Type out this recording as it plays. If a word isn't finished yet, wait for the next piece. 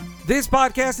This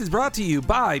podcast is brought to you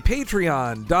by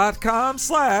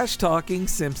patreon.com/Talking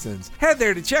Simpsons. Head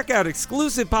there to check out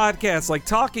exclusive podcasts like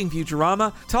Talking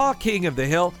Futurama, Talk King of the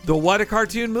Hill, the What a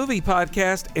Cartoon Movie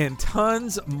podcast, and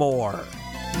tons more.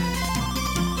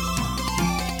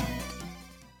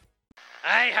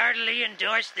 I heartily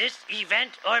endorse this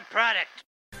event or product.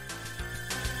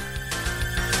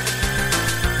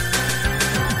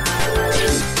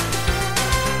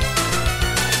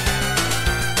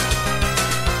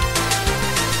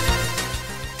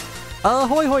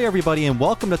 Ahoy hoy everybody, and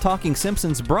welcome to Talking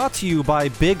Simpsons, brought to you by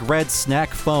Big Red Snack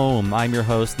Foam. I'm your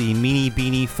host, the meanie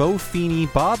beanie faux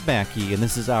fienie Bob Mackey, and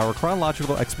this is our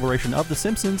chronological exploration of The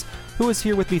Simpsons. Who is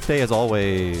here with me today as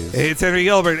always? It's Henry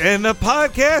Gilbert, and the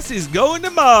podcast is going to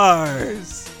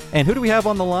Mars. And who do we have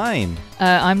on the line?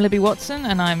 I'm Libby Watson,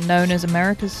 and I'm known as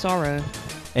America's Sorrow.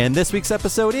 And this week's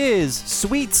episode is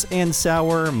Sweets and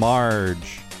Sour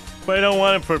Marge. If I don't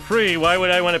want them for free, why would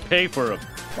I want to pay for them?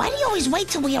 Why do you always wait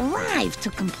till we arrive to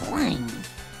complain?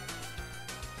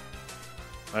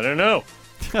 I don't know.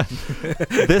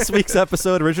 This week's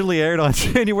episode originally aired on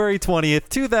January 20th,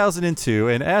 2002,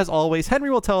 and as always, Henry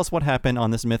will tell us what happened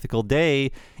on this mythical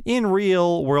day in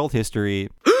real world history.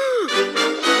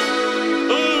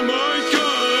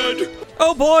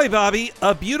 Oh boy, Bobby,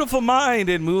 A Beautiful Mind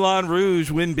and Moulin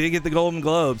Rouge win big at the Golden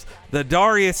Globes. The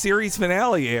Daria series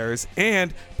finale airs,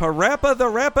 and Parappa the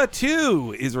Rappa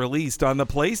 2 is released on the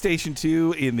PlayStation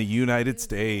 2 in the United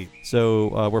States.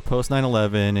 So we're post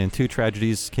 9/11, and two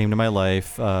tragedies came to my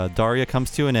life. Daria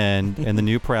comes to an end, and the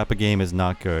new Parappa game is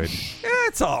not good.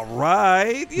 It's all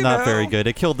right. Not very good.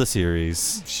 It killed the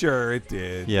series. Sure, it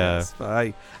did. Yeah. Yes,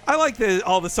 I like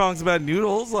all the songs about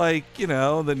noodles, like,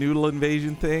 the noodle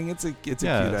invasion thing. It's a cute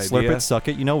idea. Slurp it, suck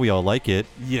it. We all like it.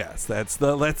 Yes, that's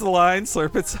the line.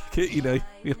 Slurp it, suck it.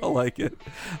 We all like it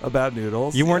about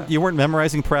noodles. You weren't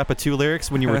memorizing Parappa 2 lyrics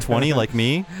when you were 20 like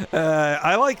me?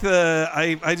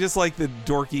 I just like the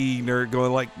dorky nerd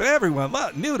going like, but everyone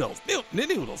loves noodles.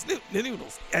 Noodles.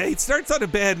 It starts on a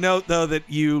bad note, though, that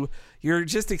you're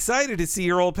just excited to see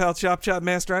your old pal Chop Chop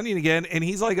Master Onion again, and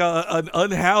he's like an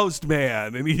unhoused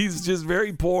man, and he's just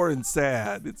very poor and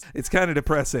sad. It's kind of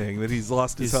depressing that he's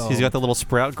lost his home. He's got the little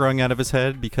sprout growing out of his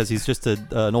head because he's just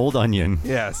an old onion.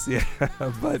 Yes, yeah.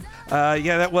 But,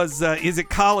 that was Is It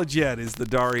College Yet? Is the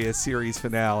Daria series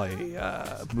finale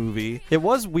movie. It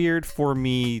was weird for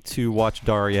me to watch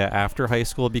Daria after high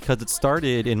school because it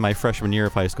started in my freshman year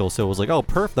of high school, so it was like,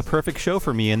 the perfect show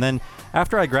for me. And then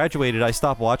after I graduated, I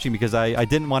stopped watching because I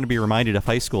didn't want to be reminded of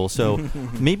high school. So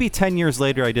maybe 10 years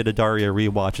later, I did a Daria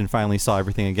rewatch and finally saw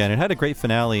everything again. It had a great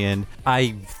finale, and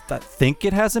I think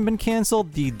it hasn't been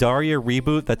canceled. The Daria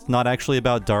reboot that's not actually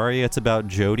about Daria, it's about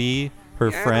Jody,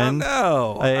 her friend.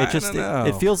 I don't know.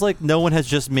 It feels like no one has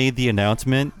just made the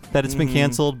announcement that it's been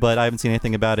canceled, but I haven't seen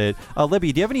anything about it.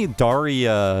 Libby, do you have any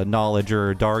Daria knowledge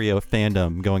or Daria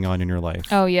fandom going on in your life?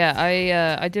 Oh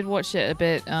yeah, I did watch it a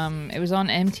bit. It was on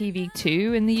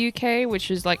MTV2 in the UK, which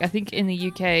is like, I think in the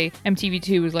UK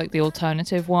MTV2 was like the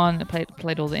alternative one that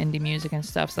played all the indie music and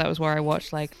stuff. So that was where I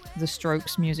watched like the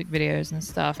Strokes music videos and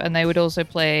stuff. And they would also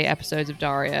play episodes of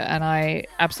Daria, and I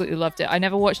absolutely loved it. I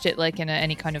never watched it like in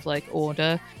any kind of like order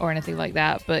or anything like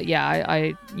that, but yeah,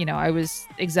 I was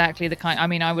exactly the kind. I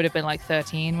mean, I would have been like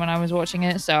 13 when I was watching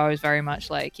it, so I was very much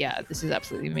like, yeah, this is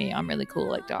absolutely me. I'm really cool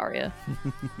like Daria.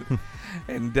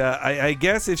 And I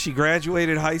guess if she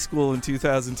graduated high school in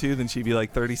 2002, then she'd be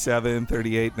like 37,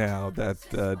 38 now, that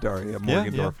Daria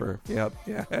Morgendorffer. Yeah.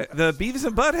 Yep. The Beavis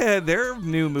and Butthead, their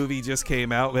new movie just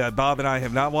came out. Bob and I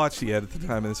have not watched it yet at the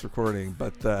time of this recording,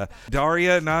 but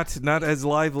Daria, not as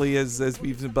lively as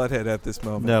Beavis and Butthead at this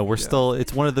moment. No, we're still,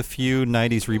 it's one of the few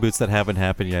 90s reboots that haven't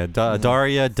happened yet.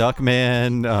 Daria,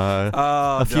 Duckman,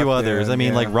 a few others. I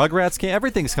mean, like Rugrats,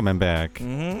 everything's coming back.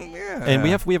 Mm-hmm, yeah. And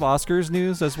we have Oscars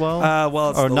news as well.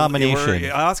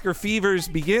 Nomination. Oscar fever's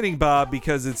beginning, Bob,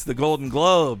 because it's the Golden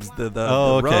Globes, the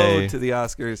road to the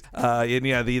Oscars.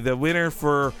 The winner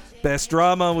for Best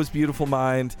Drama was Beautiful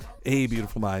Mind, A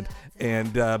Beautiful Mind.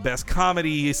 And Best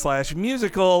Comedy /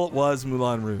 Musical was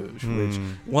Moulin Rouge, which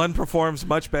one performs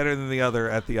much better than the other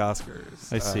at the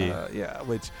Oscars. I see.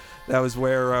 That was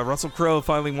where Russell Crowe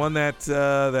finally won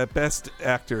that Best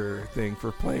Actor thing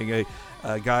for playing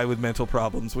a guy with mental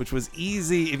problems, which was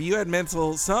easy. If you had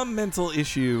some mental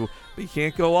issue, but you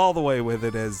can't go all the way with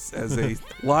it, as a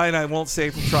line I won't say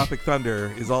from Tropic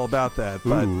Thunder is all about that.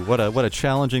 But ooh, what a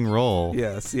challenging role.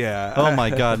 Yes, yeah. Oh my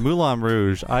God, Moulin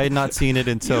Rouge. I had not seen it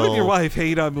until... You and your wife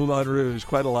hate on Moulin Rouge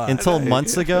quite a lot. Until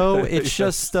months ago. It's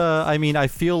just, I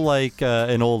feel like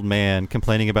an old man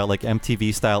complaining about like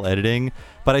MTV-style editing.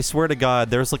 But I swear swear to God,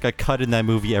 there's like a cut in that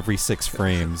movie every 6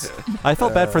 frames. I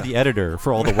felt bad for the editor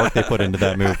for all the work they put into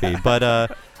that movie. But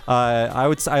I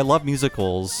would say I love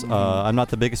musicals. I'm not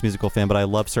the biggest musical fan, but I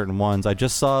love certain ones. I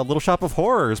just saw Little Shop of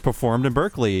Horrors performed in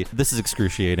Berkeley. This is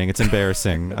excruciating. It's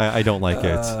embarrassing. I don't like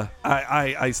it.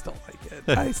 I still like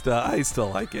it. I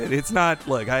still like it. It's not.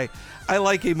 Look, I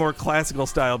like a more classical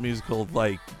style musical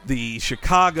like the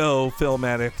Chicago film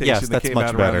adaptation that came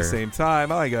out around the same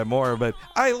time. I like that more, but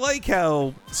I like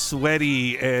how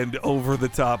sweaty and over the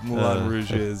top Moulin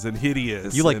Rouge is and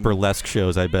hideous. You like burlesque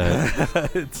shows, I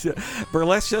bet.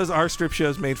 Burlesque shows are strip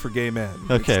shows made for gay men.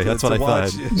 Okay, that's what I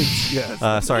thought.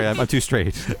 Yes. Sorry, I'm too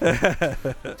straight.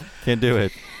 Can't do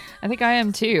it. I think I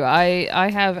am too. I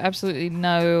have absolutely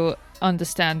no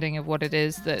understanding of what it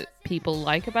is that people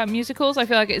like about musicals. I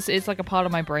feel like it's like a part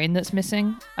of my brain that's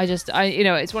missing.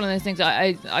 It's one of those things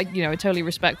I totally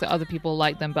respect that other people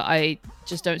like them, but I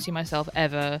just don't see myself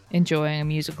ever enjoying a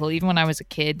musical. Even when I was a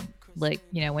kid,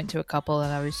 went to a couple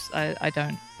and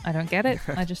I don't get it.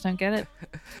 I just don't get it.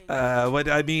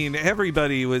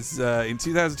 Everybody was in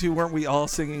 2002. Weren't we all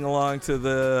singing along to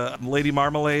the Lady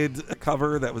Marmalade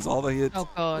cover? That was all the hits. Oh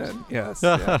God. Yes.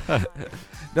 Yeah.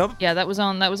 Nope. Yeah, that was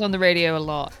on the radio a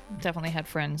lot. Definitely had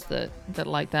friends that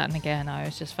liked that, and again, I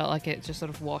just felt like it just sort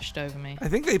of washed over me. I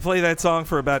think they play that song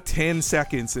for about 10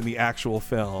 seconds in the actual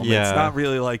film. Yeah. It's not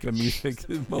really like a music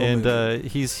moment. And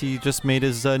he just made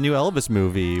his new Elvis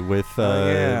movie with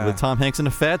Tom Hanks in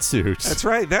a fat suit. That's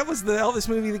right. That was the Elvis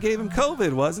movie that gave him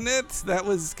COVID, wasn't it? That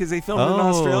was because they filmed it in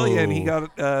Australia, and he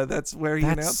got that's where he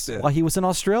announced it. Well, he was in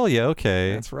Australia.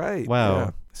 Okay. That's right. Wow.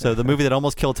 Yeah. So the movie that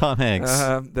almost killed Tom Hanks.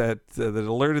 That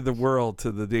alerted the world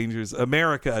to the dangers,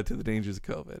 America to the dangers of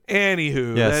COVID.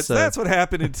 Anywho, yes, that's what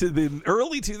happened into the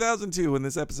early 2002 when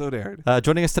this episode aired.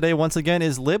 Joining us today once again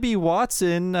is Libby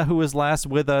Watson, who was last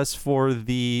with us for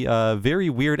the very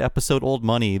weird episode Old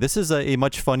Money. This is a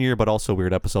much funnier but also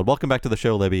weird episode. Welcome back to the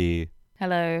show, Libby.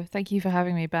 Hello. Thank you for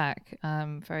having me back.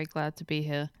 I'm very glad to be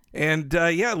here. And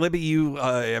Libby, you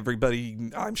everybody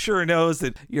I'm sure knows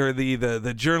that you're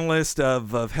the journalist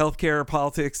of healthcare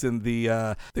politics and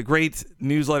the great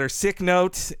newsletter Sick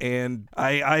Note. And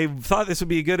I thought this would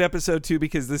be a good episode too,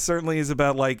 because this certainly is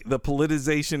about like the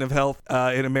politicization of health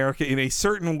in America in a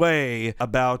certain way,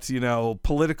 about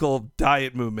political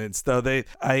diet movements. Though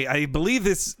I believe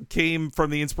this came from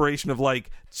the inspiration of like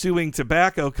suing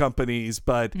tobacco companies,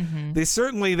 but this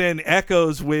certainly then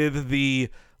echoes with the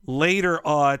later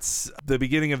aughts, the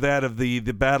beginning of that, of the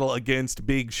battle against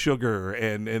big sugar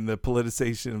and the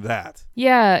politicization of that.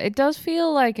 Yeah, it does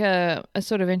feel like a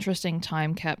sort of interesting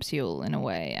time capsule in a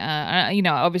way.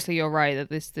 Obviously you're right that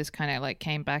this kind of like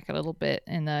came back a little bit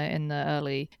in the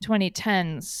early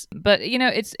 2010s. But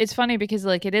it's funny because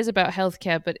like it is about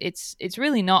healthcare, but it's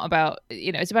really not about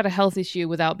it's about a health issue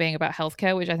without being about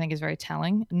healthcare, which I think is very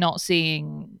telling. Not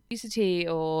seeing obesity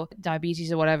or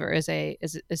diabetes or whatever as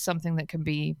something that can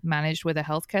be managed with a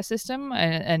healthcare system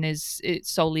and it's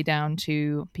solely down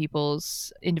to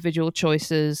people's individual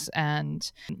choices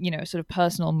and sort of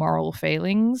personal moral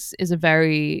failings is a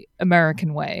very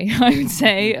American way, I would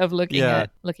say, of looking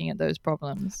at those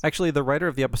problems. Actually, the writer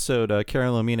of the episode,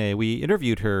 Karen Lomine, we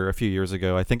interviewed her a few years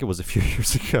ago. I think it was a few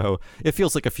years ago. It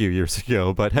feels like a few years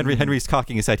ago, but Henry's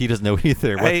cocking his head. He doesn't know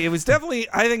either. It was definitely,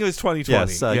 I think it was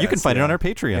 2020. Yes, you can find it on our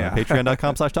Patreon,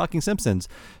 patreon.com/TalkingSimpsons.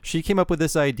 She came up with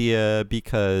this idea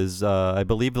because I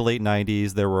believe the late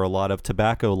 90s, there were a lot of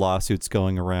tobacco lawsuits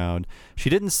going around. She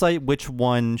didn't cite which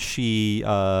one she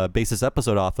based this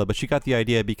episode off of, but she got the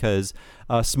idea because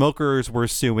smokers were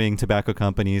suing tobacco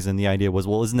companies, and the idea was,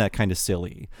 well, isn't that kind of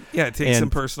silly? Yeah, take some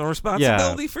personal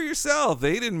responsibility for yourself.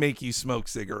 They didn't make you smoke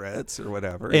cigarettes or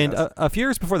whatever. And a few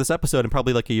years before this episode, and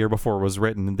probably like a year before it was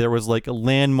written, there was like a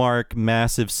landmark,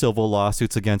 massive civil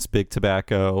lawsuits against big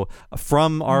tobacco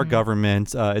from our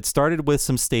government. It started with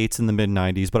some states in the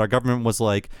mid-90s, but our government was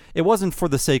like, it wasn't for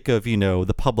the sake of,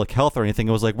 the public health or anything.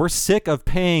 It was like, we're sick of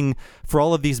paying for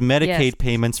all of these Medicaid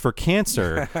payments for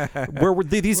cancer.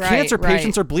 These cancer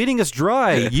patients are bleeding us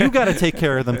dry. You got to take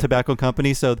care of them, tobacco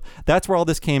companies. So that's where all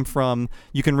this came from.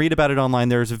 You can read about it online.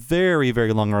 There's very,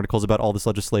 very long articles about all this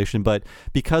legislation. But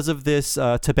because of this,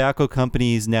 tobacco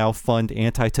companies now fund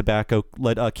anti-tobacco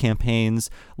campaigns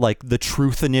like the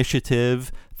Truth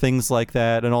Initiative, things like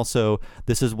that. And also,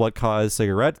 this is what caused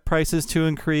cigarette prices to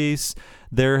increase.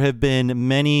 There have been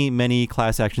many, many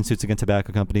class action suits against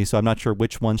tobacco companies, so I'm not sure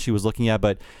which one she was looking at,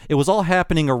 but it was all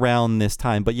happening around this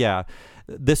time. But yeah,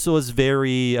 this was a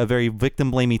very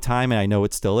victim-blamey time, and I know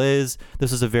it still is.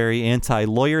 This is a very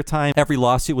anti-lawyer time. Every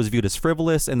lawsuit was viewed as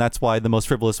frivolous, and that's why the most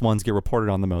frivolous ones get reported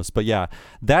on the most. But yeah,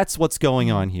 that's what's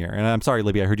going on here. And I'm sorry,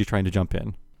 Libby, I heard you trying to jump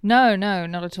in. No,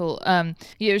 not at all. Yeah,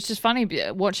 it was just funny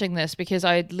watching this because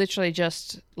I literally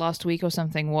just last week or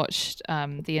something watched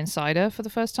The Insider for the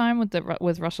first time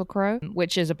with Russell Crowe,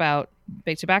 which is about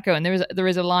big tobacco, and there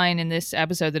is a line in this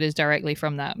episode that is directly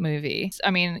from that movie.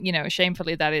 I mean,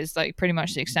 shamefully, that is like pretty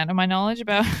much the extent of my knowledge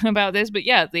about this. But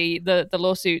yeah, the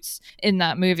lawsuits in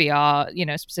that movie are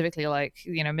specifically like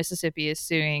Mississippi is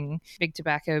suing big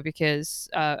tobacco because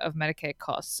of Medicaid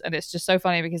costs, and it's just so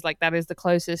funny because like that is the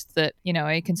closest that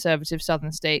a conservative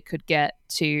southern state could get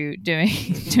to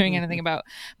doing anything about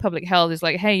public health. Is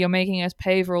like, hey, you're making us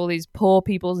pay for all these poor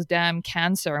people's damn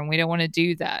cancer, and we don't want to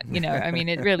do that. I mean,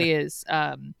 it really is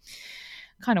kind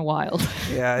of wild.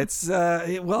 Yeah, it's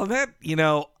well, that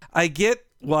I get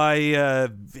why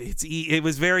it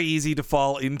was very easy to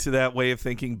fall into that way of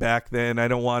thinking back then. I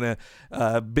don't want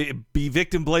to be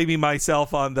victim blaming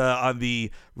myself on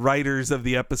the writers of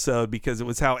the episode, because it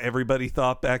was how everybody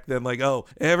thought back then. Like, oh,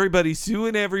 everybody's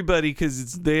suing everybody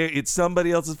because it's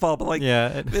somebody else's fault. But like,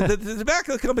 yeah, the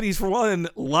tobacco companies, for one,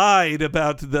 lied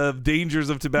about the dangers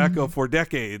of tobacco for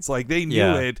decades. Like, they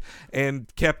knew it and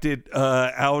kept it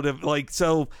out of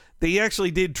so. They actually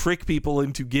did trick people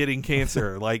into getting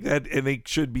cancer like that, and they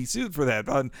should be sued for that.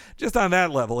 On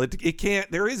that level, it can't.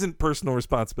 There isn't personal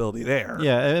responsibility there.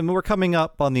 Yeah, and we're coming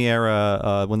up on the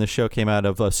era when the show came out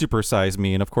of Super Size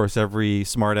Me, and of course every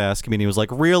smartass comedian was like,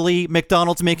 "Really,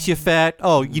 McDonald's makes you fat?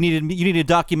 Oh, you need a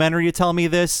documentary to tell me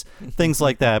this?" Things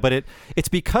like that. But it's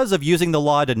because of using the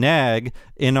law to nag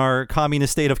in our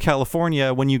communist state of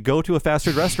California. When you go to a fast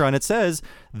food restaurant, it says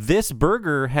this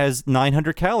burger has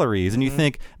 900 calories, and you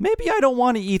think, maybe I don't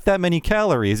want to eat that many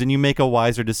calories, and you make a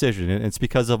wiser decision. And it's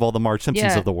because of all the Marge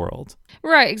Simpsons of the world.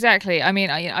 Right, exactly. I mean,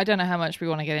 I don't know how much we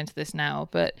want to get into this now,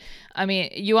 but I mean,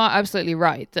 you are absolutely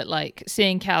right that like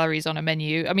seeing calories on a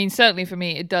menu, I mean, certainly for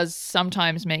me, it does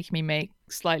sometimes make me make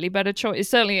slightly better choices.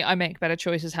 Certainly I make better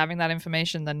choices having that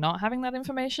information than not having that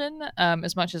information,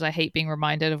 as much as I hate being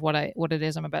reminded of what it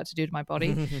is I'm about to do to my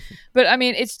body. But I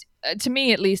mean, it's to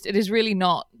me at least, it is really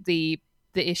not the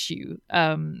issue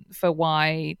for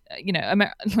why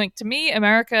to me,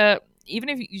 America, even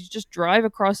if you just drive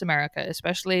across America,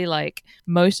 especially like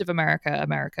most of America,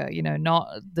 not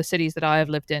the cities that I have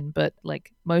lived in, but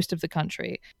like most of the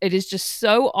country, it is just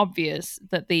so obvious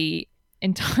that the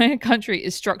entire country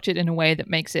is structured in a way that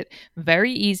makes it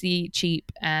very easy,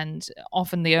 cheap, and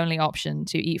often the only option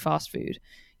to eat fast food.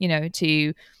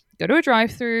 To go to a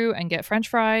drive-through and get French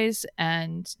fries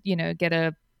and get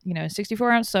a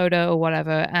 64-ounce soda or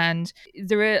whatever. And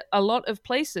there are a lot of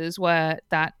places where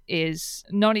that is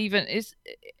not even is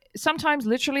sometimes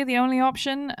literally the only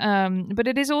option. But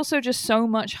it is also just so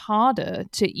much harder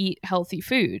to eat healthy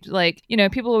food. Like,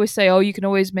 people always say, oh, you can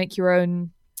always make your own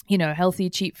healthy,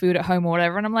 cheap food at home or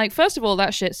whatever. And I'm like, first of all,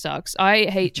 that shit sucks. I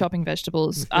hate chopping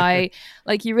vegetables.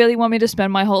 You really want me to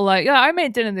spend my whole life? Yeah, I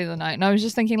made dinner the other night and I was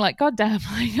just thinking like, God damn,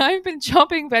 like I've been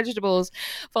chopping vegetables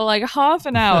for like half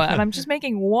an hour and I'm just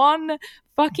making one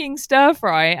fucking stir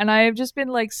fry, and I have just been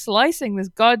like slicing this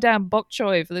goddamn bok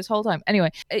choy for this whole time. Anyway,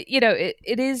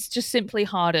 it is just simply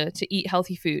harder to eat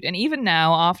healthy food. And even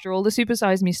now, after all the Super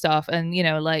Size Me stuff and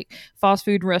like fast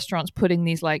food restaurants putting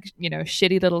these like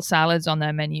shitty little salads on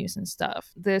their menus and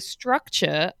stuff, the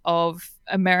structure of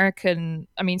American,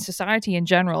 society in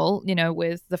general,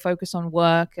 with the focus on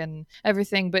work and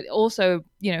everything, but also,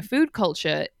 food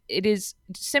culture, it is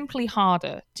simply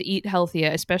harder to eat healthier,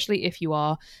 especially if you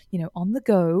are, on the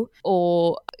go,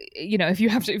 or, if you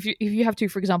have to,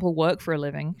 for example, work for a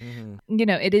living.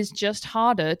 It is just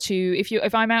harder to,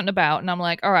 if I'm out and about and I'm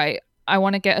like, all right, I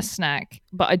want to get a snack,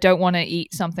 but I don't want to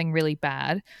eat something really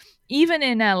bad. Even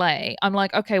in LA, I'm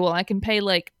like, okay, well, I can pay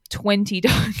like $20,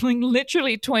 like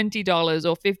literally $20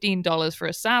 or $15 for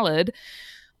a salad,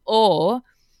 or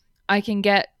I can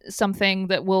get something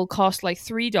that will cost like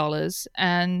 $3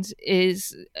 and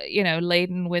is,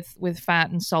 laden with fat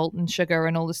and salt and sugar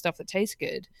and all the stuff that tastes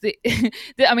good.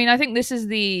 I think this is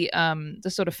the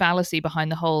sort of fallacy behind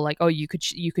the whole, like, oh, you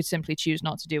could simply choose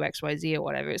not to do X, Y, Z or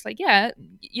whatever. It's like, yeah,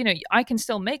 I can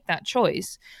still make that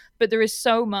choice, but there is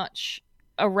so much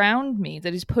around me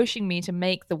that is pushing me to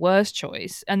make the worst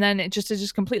choice, and then to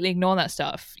just completely ignore that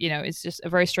stuff, it's just a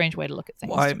very strange way to look at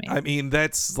things. To me. I mean,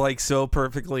 that's like so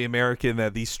perfectly American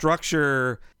that the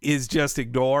structure is just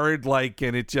ignored, like,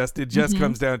 and it just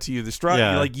comes down to you. The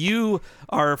structure, like, you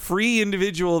are a free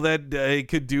individual that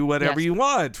could do whatever you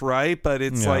want, right? But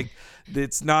it's like,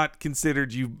 it's not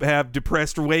considered. You have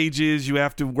depressed wages, you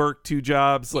have to work 2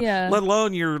 jobs, let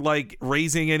alone you're like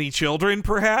raising any children,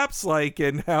 perhaps, like,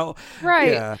 and how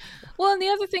Well, and the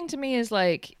other thing to me is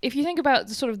like, if you think about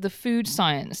the sort of the food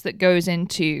science that goes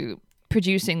into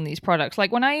producing these products.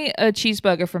 Like when I eat a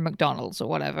cheeseburger from McDonald's or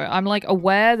whatever, I'm like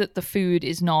aware that the food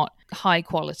is not high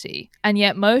quality. And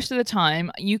yet most of the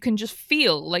time you can just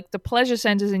feel like the pleasure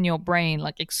centers in your brain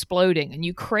like exploding, and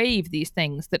you crave these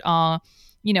things that are,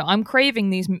 you know, I'm craving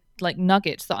these like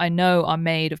nuggets that I know are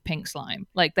made of pink slime.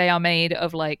 Like they are made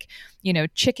of like, you know,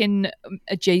 chicken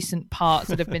adjacent parts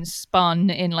that have been spun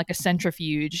in like a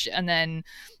centrifuge and then,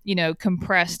 you know,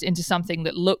 compressed into something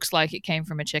that looks like it came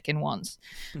from a chicken once.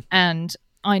 And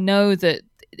I know that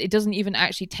it doesn't even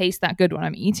actually taste that good when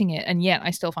I'm eating it, and yet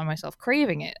I still find myself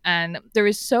craving it. And there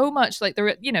is so much, like there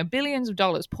are, you know, billions of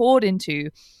dollars poured into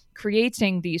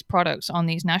creating these products on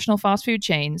these national fast food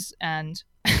chains, and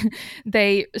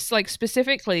they like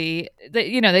specifically,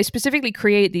 they specifically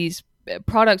create these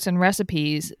products and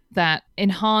recipes that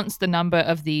enhance the number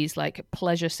of these like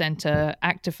pleasure center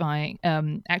activating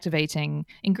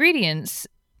ingredients,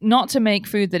 not to make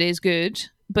food that is good,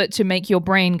 but to make your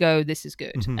brain go, this is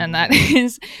good. Mm-hmm. And that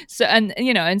is so, and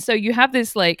you know, and so you have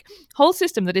this like whole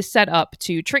system that is set up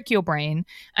to trick your brain.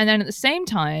 And then at the same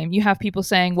time, you have people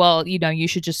saying, well, you know, you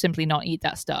should just simply not eat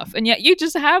that stuff. And yet you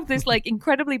just have this like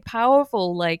incredibly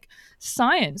powerful like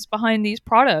science behind these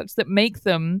products that make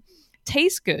them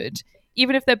taste good,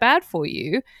 even if they're bad for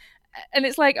you. And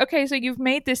it's like, okay, so you've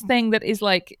made this thing that is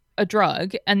like a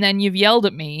drug, and then you've yelled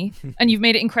at me, and you've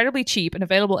made it incredibly cheap and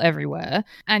available everywhere,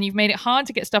 and you've made it hard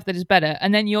to get stuff that is better,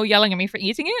 and then you're yelling at me for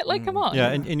eating it? Like, come on.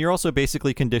 Yeah, and you're also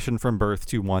basically conditioned from birth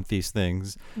to want these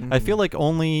things. I feel like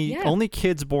only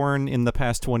kids born in the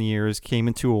past 20 years came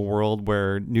into a world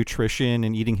where nutrition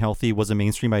and eating healthy was a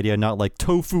mainstream idea, not like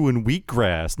tofu and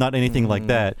wheatgrass, not anything like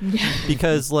that.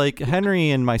 Because like Henry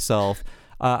and myself,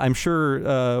 I'm sure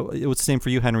it was the same for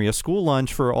you, Henry. A school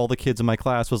lunch for all the kids in my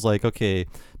class was like, okay,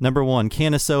 number one,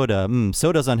 can of soda.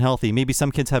 Soda's unhealthy. Maybe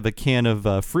some kids have a can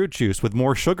of fruit juice with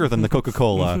more sugar than the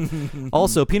Coca-Cola.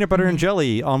 Also, peanut butter and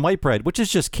jelly on white bread, which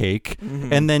is just cake.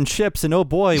 And then chips. And oh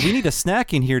boy, we need a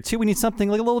snack in here too. We need something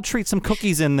like a little treat, some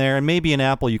cookies in there, and maybe an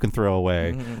apple you can throw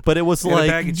away. But it was like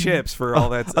a bag of chips for all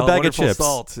that a bag of chips,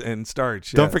 salt and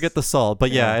starch. Don't forget the salt.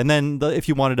 But yeah, and then if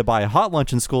you wanted to buy a hot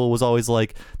lunch in school, it was always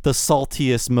like the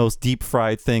saltiest, most deep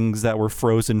fried things that were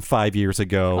frozen 5 years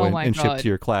ago and shipped to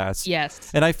your class. Yes.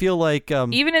 And I feel like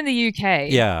even in the UK.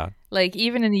 Yeah. Like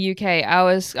even in the UK,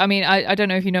 I don't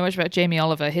know if you know much about Jamie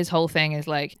Oliver. His whole thing is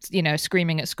like, you know,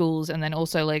 screaming at schools, and then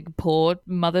also like poor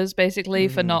mothers basically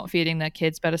for not feeding their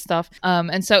kids better stuff.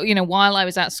 And so, you know, while I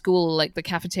was at school, like the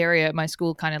cafeteria at my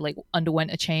school kind of like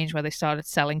underwent a change where they started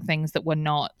selling things that were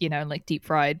not, you know, like deep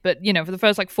fried. But, you know, for the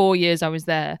first like 4 years I was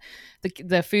there,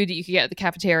 the food that you could get at the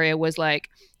cafeteria was like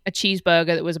a cheeseburger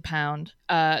that was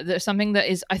 £1. There's something that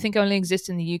is, I think, only exists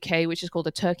in the UK, which is called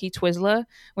a turkey Twizzler,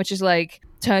 which is like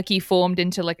turkey formed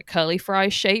into like a curly fry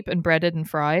shape and breaded and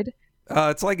fried.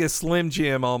 It's like a Slim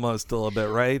Jim almost a little bit,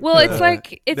 right? Well, it's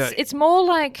like it's more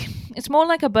like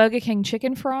a Burger King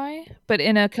chicken fry, but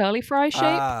in a curly fry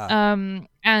shape.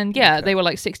 And yeah, they were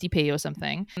like 60p or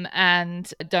something,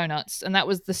 and donuts, and that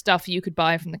was the stuff you could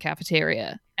buy from the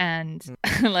cafeteria, and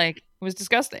like it was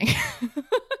disgusting.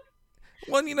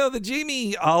 Well, you know, the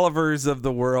Jamie Olivers of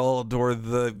the world, or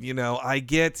the, you know, I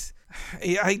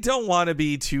don't want to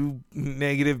be too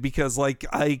negative, because like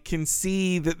I can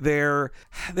see that their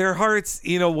hearts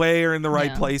in a way are in the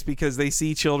right place, because they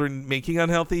see children making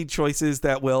unhealthy choices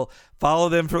that will follow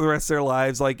them for the rest of their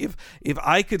lives. Like if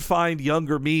I could find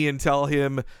younger me and tell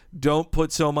him, don't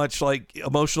put so much like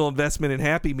emotional investment in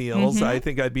Happy Meals, I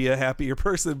think I'd be a happier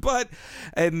person. But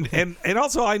and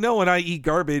also I know when I eat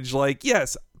garbage, like,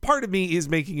 yes, part of me is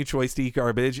making a choice to eat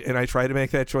garbage, and I try to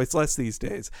make that choice less these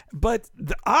days. But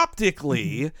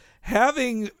optically,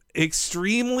 having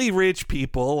extremely rich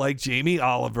people like Jamie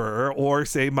Oliver or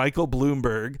say Michael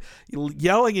Bloomberg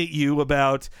yelling at you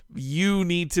about you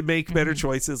need to make better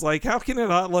choices, like how can it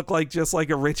not look like just like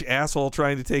a rich asshole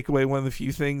trying to take away one of the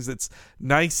few things that's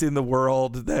nice in the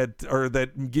world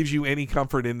that gives you any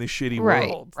comfort in this shitty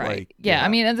world? Right. Like, yeah. I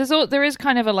mean, there is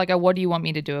kind of a what do you want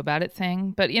me to do about it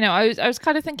thing. But you know, I was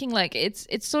kind of thinking like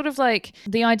it's sort of like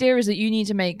the idea is that you need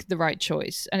to make the right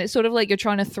choice, and it's sort of like you're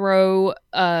trying to throw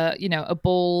a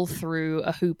ball through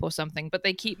a hoop or something, but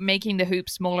they keep making the hoop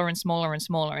smaller and smaller and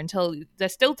smaller until they're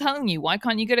still telling you, why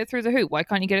can't you get it through the hoop? Why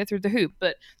can't you get it through the hoop?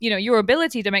 But you know, your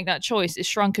ability to make that choice is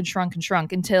shrunk and shrunk and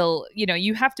shrunk until, you know,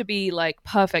 you have to be like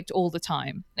perfect all the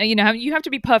time. You know, you have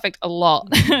to be perfect a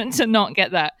lot to not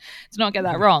get that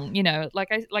wrong. You know,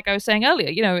 like I was saying earlier,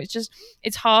 you know,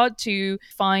 it's hard to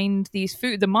find these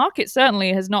food. The market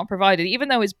certainly has not provided, even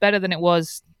though it's better than it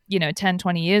was 10,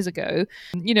 20 years ago.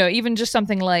 Even just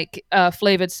something like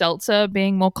flavored seltzer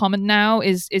being more common now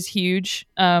is huge,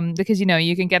 because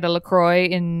you can get a LaCroix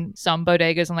in some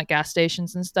bodegas and like gas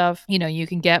stations and stuff. You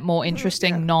can get more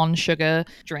interesting non-sugar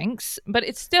drinks, but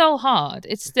it's still hard.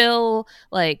 It's still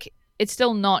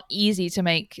not easy to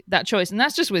make that choice. And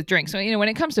that's just with drinks. So, when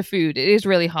it comes to food, it is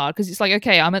really hard because it's like,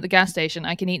 okay, I'm at the gas station.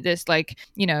 I can eat this like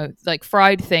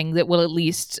fried thing that will at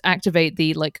least activate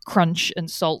the like crunch and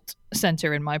salt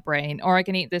center in my brain. Or I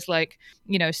can eat this like,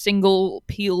 single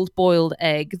peeled boiled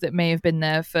egg that may have been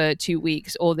there for 2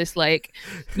 weeks, or this like,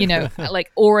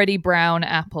 like already brown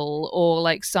apple, or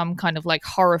like some kind of like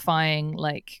horrifying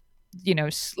like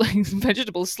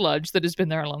vegetable sludge that has been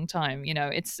there a long time.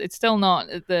 It's still not,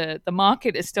 the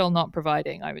market is still not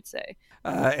providing, I would say.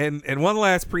 And one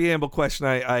last preamble question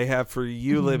I have for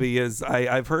you, Libby, is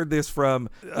I've heard this from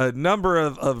a number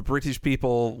of British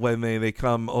people when they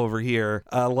come over here,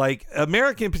 like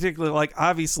American in particular, like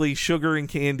obviously sugar and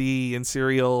candy and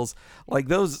cereals, like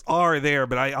those are there,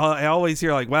 but I always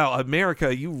hear like, wow,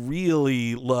 America, you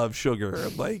really love sugar,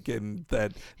 like, and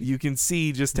that you can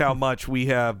see just how much we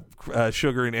have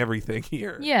sugar in everything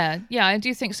here. Yeah, I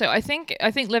do think so. I think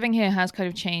living here has kind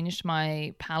of changed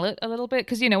my palate a little bit,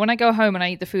 because when I go home and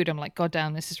I eat the food, I'm like, God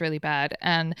damn, this is really bad.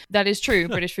 And that is true.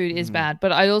 British food is bad.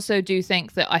 But I also do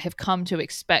think that I have come to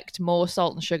expect more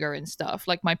salt and sugar and stuff.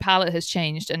 Like my palate has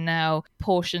changed, and now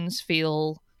portions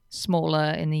feel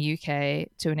smaller in the UK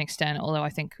to an extent, although I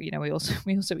think we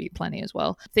also eat plenty as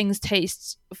well. Things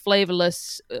taste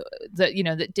flavorless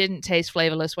that didn't taste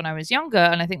flavorless when I was younger,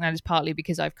 and I think that is partly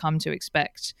because I've come to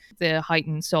expect the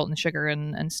heightened salt and sugar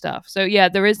and stuff. So yeah,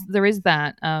 there is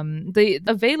that. The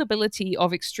availability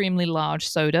of extremely large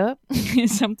soda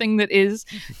is something that is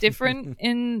different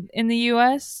in the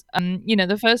US.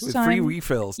 The first with time free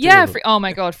refills too. Yeah, oh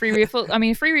my god, free refills. I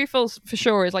mean, free refills for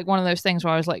sure is like one of those things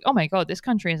where I was like, oh my god, this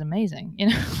country is amazing,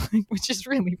 which is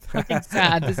really fucking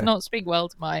sad. Does not speak well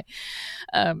to my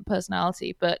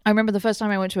personality. But I remember the first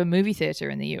time I went to a movie theater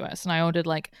in the US and I ordered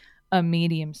like a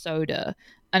medium soda,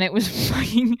 and it was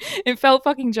it felt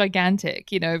fucking gigantic,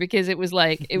 because it was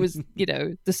like,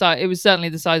 the size, it was certainly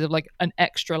the size of like an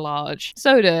extra large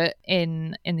soda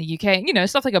in the UK.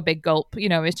 Stuff like a big gulp,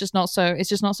 it's just not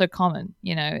so common.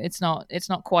 It's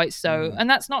not quite so. And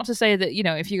that's not to say that,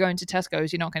 if you go into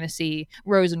Tesco's, you're not going to see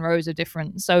rows and rows of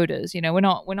different sodas. We're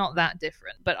not that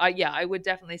different. But I would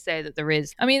definitely say that there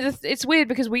is. I mean, it's weird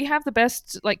because we have the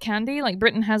best like candy. Like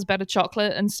Britain has better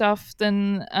chocolate and stuff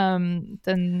than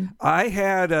I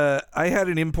had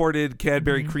an imported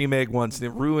Cadbury cream egg once, and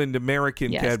it ruined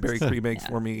American Cadbury cream eggs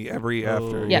for me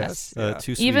after. Yes.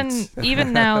 Too sweet.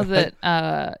 Even now that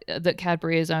that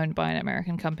Cadbury is owned by an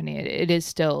American company, it is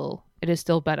still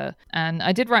better. And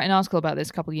I did write an article about this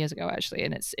a couple of years ago, actually,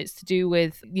 and it's to do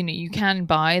with, you can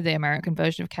buy the American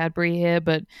version of Cadbury here,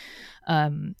 but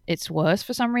it's worse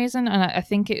for some reason. And I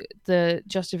think the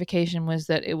justification was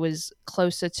that it was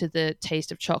closer to the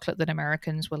taste of chocolate that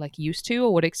Americans were like used to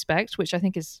or would expect, which I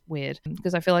think is weird,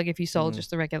 because I feel like if you sold just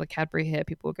the regular Cadbury here,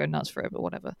 people would go nuts for it, but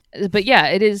whatever. But yeah,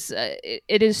 it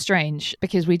is strange,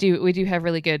 because we do have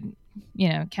really good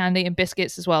candy and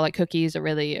biscuits as well. Like cookies are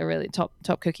really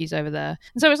top cookies over there.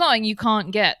 And so it's not like you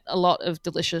can't get a lot of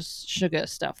delicious sugar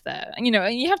stuff there. And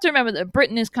and you have to remember that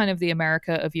Britain is kind of the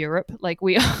America of Europe. Like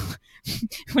we are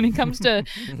when it comes to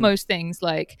most things,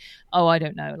 like, oh, I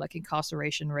don't know, like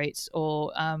incarceration rates,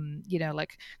 or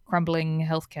like crumbling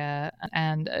healthcare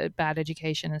and bad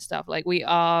education and stuff. Like we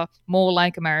are more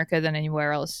like America than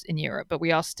anywhere else in Europe, but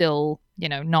we are still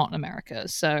not America.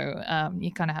 So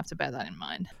you kind of have to bear that in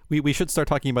mind. We should start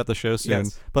talking about the show soon.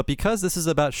 Yes. But because this is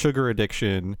about sugar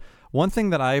addiction, one thing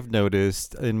that I've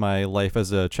noticed in my life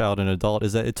as a child and adult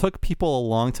is that it took people a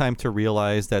long time to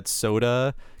realize that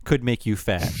soda could make you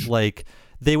fat. Like,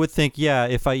 they would think, yeah,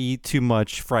 if I eat too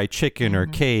much fried chicken or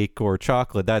cake or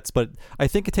chocolate, but I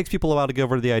think it takes people a while to get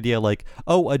over to the idea like,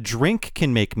 oh, a drink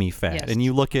can make me fat. Yes. And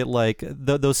you look at like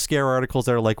those scare articles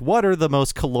that are like, what are the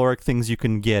most caloric things you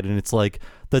can get? And it's like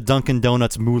the Dunkin'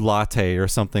 Donuts Moo Latte or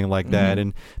something like that.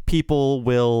 And people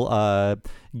will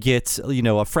get, a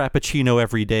Frappuccino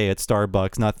every day at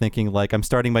Starbucks, not thinking like, I'm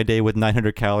starting my day with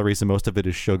 900 calories and most of it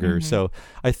is sugar. So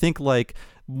I think like,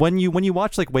 when you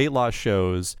watch like weight loss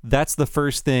shows, that's the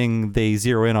first thing they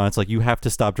zero in on. It's like, you have to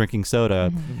stop drinking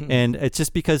soda. And it's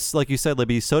just because, like you said,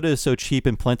 Libby, soda is so cheap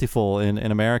and plentiful in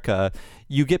America.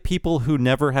 you get people who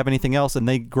never have anything else, and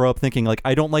they grow up thinking like,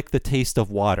 I don't like the taste of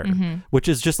water, which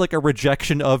is just like a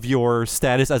rejection of your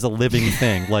status as a living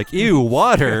thing. Like, ew,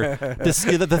 water,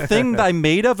 the thing that I'm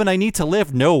made of and I need to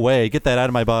live. No way, get that out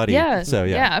of my body. Yeah, so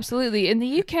yeah, absolutely. In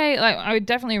the UK, like, I would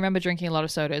definitely remember drinking a lot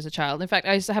of soda as a child. In fact,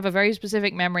 I used to have a very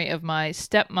specific memory of my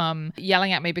stepmom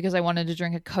yelling at me because I wanted to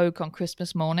drink a Coke on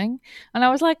Christmas morning, and I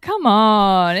was like, come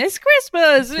on, it's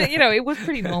Christmas. It was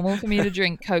pretty normal for me to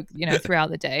drink Coke, throughout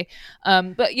the day.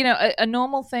 But a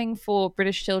normal thing for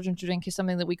British children to drink is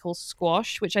something that we call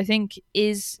squash, which I think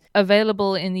is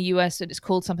available in the US. It's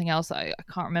called something else. I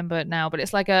can't remember it now, but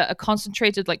it's like a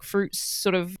concentrated like fruit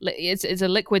sort of. It's a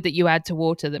liquid that you add to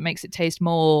water that makes it taste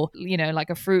more,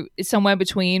 like a fruit. It's somewhere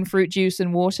between fruit juice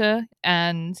and water.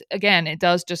 And again, it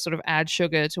does just sort of add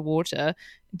sugar to water.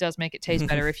 It does make it taste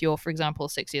better if you're, for example,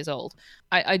 6 years old.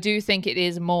 I do think it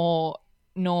is more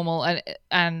normal,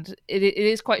 and it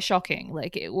is quite shocking,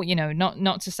 like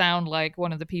not to sound like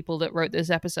one of the people that wrote this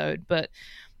episode, but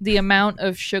the amount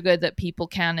of sugar that people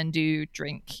can and do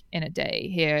drink in a day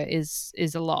here is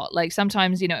a lot. Like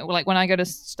sometimes, like when I go to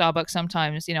Starbucks,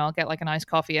 sometimes I'll get like an iced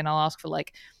coffee and I'll ask for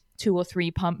like 2 or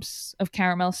 3 pumps of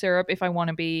caramel syrup if I want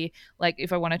to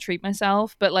treat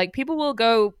myself. But like people will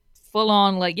go full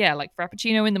on like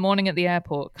frappuccino in the morning at the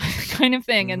airport kind of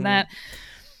thing. And that,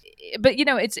 but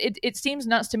it seems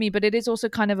nuts to me, but it is also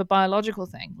kind of a biological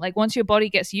thing. Like once your body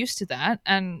gets used to that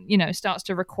and starts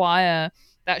to require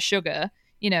that sugar,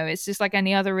 it's just like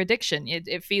any other addiction.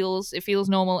 It feels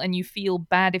normal, and you feel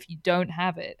bad if you don't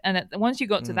have it. And once you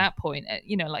got to that point,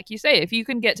 like you say, if you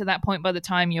can get to that point by the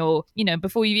time you're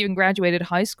before you've even graduated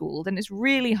high school, then it's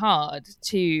really hard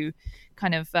to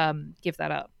kind of give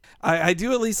that up. I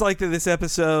do at least like that this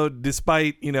episode,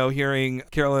 despite, hearing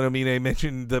Caroline Omine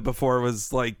mention that before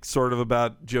was like sort of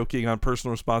about joking on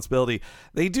personal responsibility,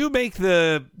 they do make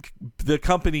the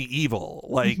company evil,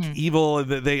 like evil, and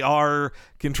that they are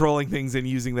controlling things and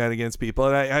using that against people.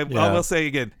 And I will say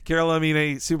again, Caroline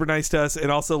Omine, super nice to us,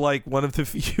 and also like one of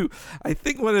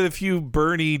the few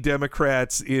Bernie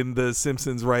Democrats in the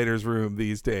Simpsons writers' room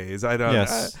these days. I don't.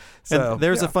 Yes. And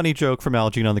there's a funny joke from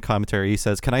Al Jean on the commentary. He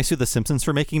says, "Can I sue the Simpsons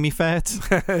for making me fat?"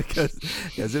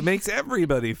 Because it makes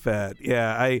everybody fat.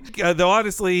 Yeah, though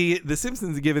honestly, the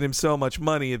Simpsons have given him so much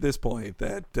money at this point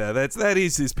that that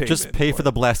is his payment. Just pay for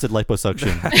the blasted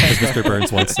liposuction, as Mr.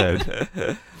 Burns once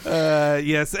said.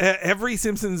 Yes, every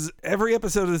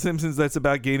episode of The Simpsons that's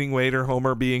about gaining weight or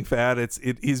Homer being fat, it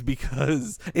is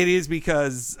because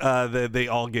they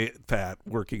all get fat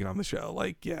working on the show.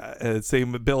 Like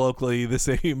same with Bill Oakley, the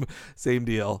same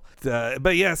deal.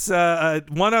 But yes,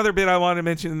 one other bit I want to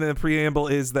mention in the preamble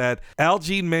is that Al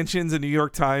Jean mentions a New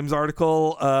York Times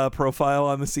article profile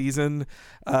on the season,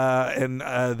 and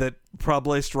that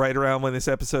published right around when this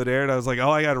episode aired. I was like,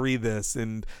 I got to read this.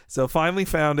 And so finally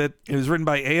found it. It was written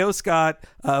by A.O. Scott,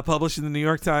 published in the New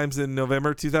York Times in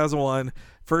November 2001.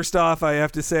 First off, I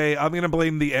have to say, I'm going to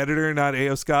blame the editor, not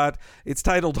A.O. Scott. It's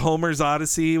titled Homer's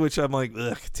Odyssey, which I'm like,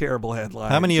 ugh, terrible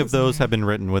headline. How many of those have been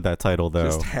written with that title, though?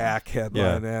 Just hack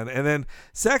headline, man. And then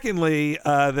secondly,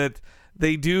 that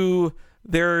they do...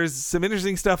 There's some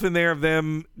interesting stuff in there of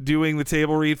them doing the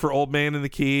table read for Old Man and the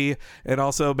Key, and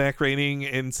also Matt Groening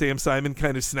and Sam Simon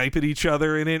kind of snipe at each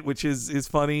other in it, which is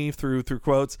funny through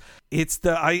quotes. It's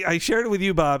I shared it with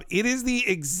you, Bob. It is the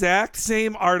exact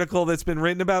same article that's been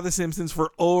written about The Simpsons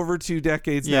for over 2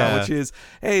 decades now, which is,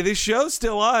 hey, this show's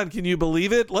still on. Can you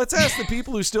believe it? Let's ask the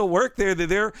people who still work there that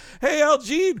they're, hey, Al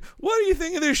Jean, what do you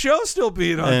think of this show still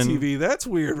being on TV? That's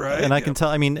weird, right? And I can tell,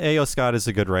 I mean, A.O. Scott is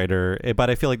a good writer,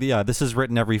 but I feel like, this is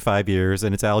written every 5 years,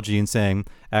 and it's Al Jean saying,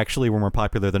 actually, we're more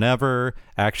popular than ever.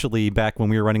 Actually, back when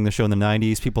we were running the show in the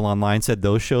 90s, people online said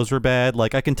those shows were bad.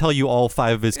 Like, I can tell you all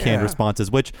 5 of his canned responses,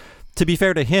 which, to be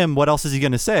fair to him, what else is he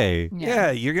going to say?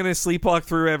 Yeah, you're going to sleepwalk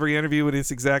through every interview and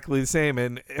it's exactly the same.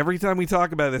 And every time we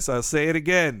talk about this, I'll say it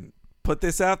again. Put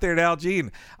this out there to Al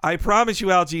Jean. I promise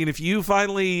you, Al Jean, if you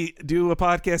finally do a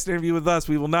podcast interview with us,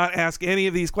 we will not ask any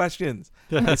of these questions.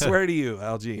 I swear to you,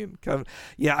 Al Jean.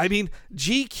 Yeah, I mean,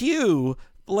 GQ...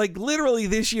 like literally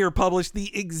this year published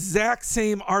the exact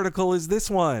same article as this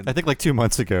one. I think like 2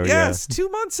 months ago. Yes, 2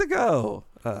 months ago.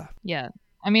 Yeah.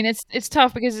 I mean, it's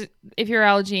tough because if you're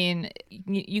Al Jean,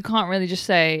 you can't really just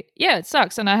say, yeah, it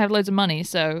sucks and I have loads of money,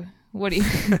 so what do you...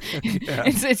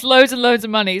 It's loads and loads of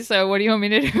money, so what do you want me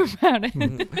to do about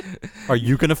it? Are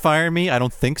you going to fire me? I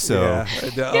don't think so.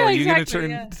 Are you going to turn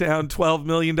down $12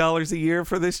 million a year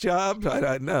for this job? I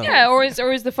don't know. Yeah, or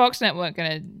is the Fox network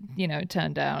going to,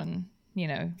 turn down... You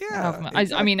know, Yeah,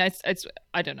 I mean, it's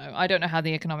I don't know. I don't know how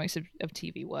the economics of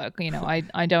TV work. You know,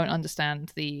 I don't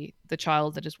understand the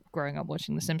child that is growing up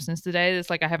watching The Simpsons today. It's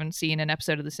like I haven't seen an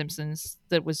episode of The Simpsons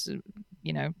that was,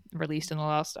 you know, released in the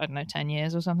last, I don't know, 10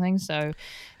 years or something. So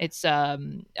it's I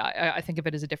think of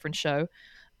it as a different show.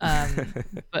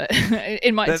 But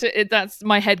in my that's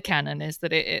my headcanon is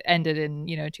that it ended in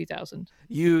 2000.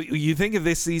 You think of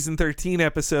this season 13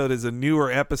 episode as a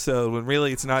newer episode when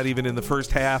really it's not even in the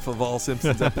first half of all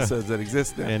Simpsons episodes that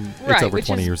exist now. And it's over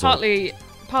 20 years old.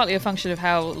 Partly a function of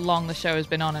how long the show has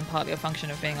been on, and partly a function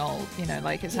of being old. You know,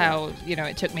 like it's how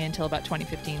it took me until about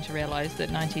 2015 to realize that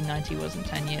 1990 wasn't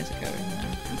 10 years ago.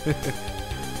 You know?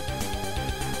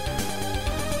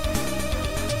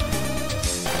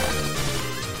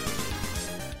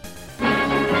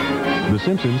 The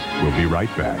Simpsons will be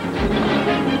right back.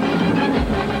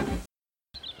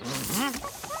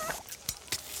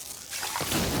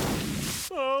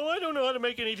 Oh, I don't know how to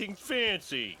make anything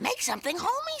fancy. Make something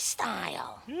homey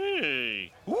style.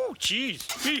 Hey. Ooh, cheese,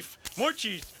 beef, more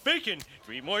cheese, bacon,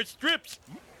 3 more strips.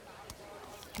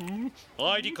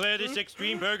 I declare this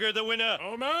Extreme Burger the winner.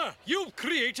 Homer, you've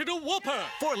created a Whopper.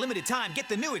 For a limited time, get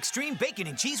the new Extreme Bacon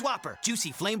and Cheese Whopper.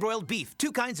 Juicy flame-broiled beef,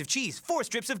 2 kinds of cheese, 4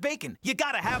 strips of bacon. You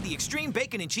gotta have the Extreme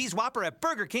Bacon and Cheese Whopper at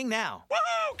Burger King now.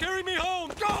 Woohoo! Carry me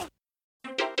home. Go!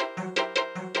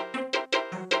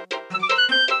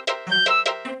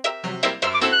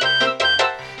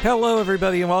 Hello,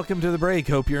 everybody, and welcome to The Break.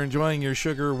 Hope you're enjoying your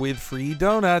sugar with free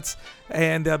donuts.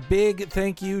 And a big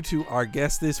thank you to our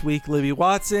guest this week, Libby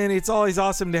Watson. It's always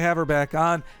awesome to have her back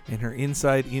on and her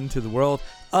insight into the world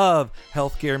of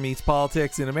healthcare meets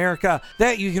politics in America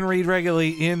that you can read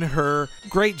regularly in her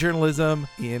great journalism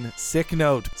in Sick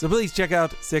Note. So please check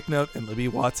out Sick Note and Libby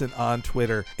Watson on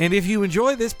Twitter. And if you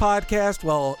enjoy this podcast,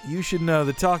 well, you should know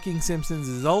that Talking Simpsons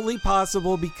is only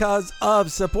possible because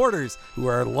of supporters who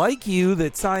are like you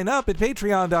that sign up at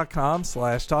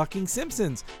patreon.com/Talking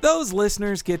Simpsons. Those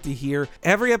listeners get to hear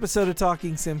every episode of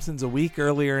Talking Simpsons a week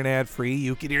earlier and ad-free.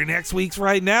 You can hear next week's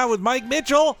right now with Mike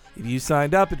Mitchell if you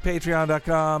signed up at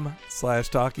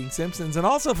patreon.com/Talking Simpsons. And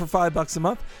also for $5 a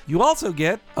month, you also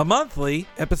get a monthly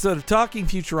episode of Talking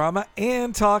Futurama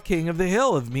and Talk King of the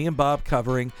Hill of me and Bob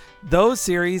covering those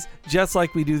series, just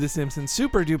like we do The Simpsons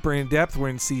super duper in depth. We're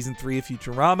in season 3 of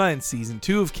Futurama and season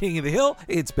 2 of King of the Hill.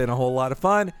 It's been a whole lot of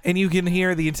fun, and you can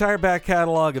hear the entire back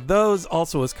catalog of those.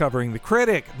 Also is covering The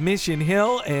Critic, Mission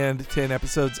Hill, and 10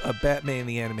 episodes of Batman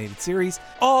the Animated Series,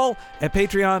 all at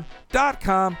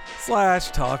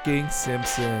patreon.com/Talking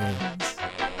Simpsons.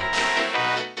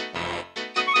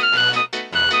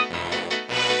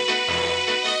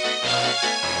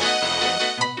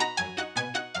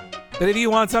 But if you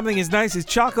want something as nice as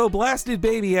Choco Blasted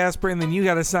Baby Aspirin, then you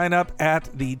got to sign up at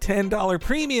the $10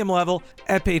 premium level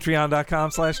at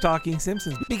patreon.com/Talking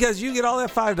Simpsons, because you get all that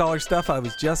 $5 stuff I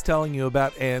was just telling you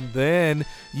about, and then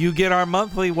you get our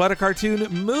monthly What a Cartoon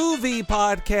movie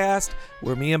podcast,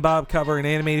 where me and Bob cover an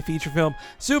animated feature film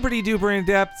super duper in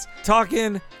depth,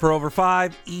 talking for over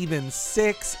 5, even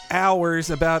 6 hours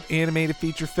about animated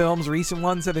feature films. Recent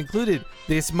ones have included,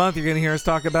 this month you're going to hear us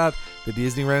talk about the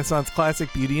Disney Renaissance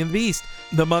classic Beauty and the Beast.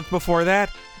 The month before that,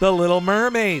 The Little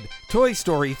Mermaid, Toy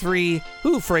Story 3,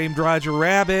 Who Framed Roger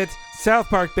Rabbit, South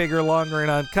Park Bigger, Longer, and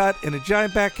Uncut, and a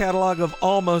giant back catalog of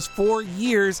almost 4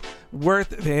 years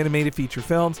worth of animated feature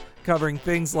films, covering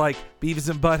things like Beavis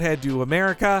and Butthead Do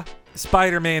America,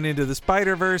 Spider-Man Into the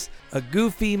Spider-Verse, a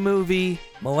Goofy movie,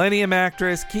 Millennium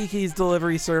Actress, Kiki's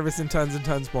Delivery Service, and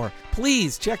tons more.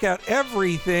 Please check out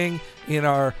everything in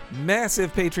our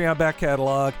massive Patreon back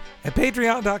catalog at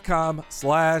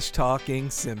patreon.com/Talking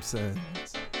Simpsons.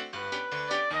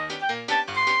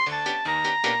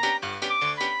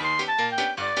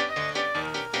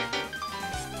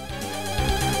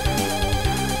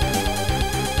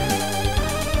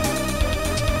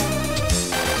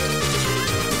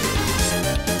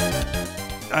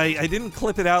 I didn't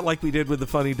clip it out like we did with the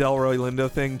funny Delroy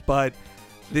Lindo thing, but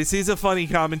this is a funny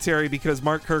commentary because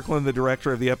Mark Kirkland, the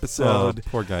director of the episode,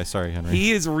 poor guy, sorry Henry,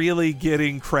 he is really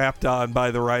getting crapped on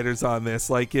by the writers on this.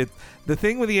 Like, the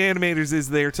thing with the animators is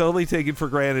they're totally taken for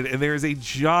granted, and there's a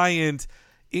giant,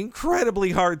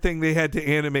 incredibly hard thing they had to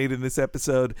animate in this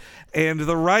episode, and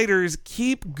the writers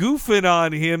keep goofing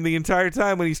on him the entire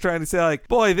time when he's trying to say, like,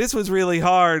 boy, this was really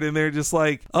hard, and they're just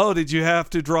like, oh, did you have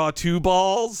to draw 2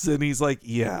 balls? And he's like,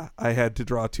 yeah, I had to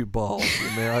draw 2 balls.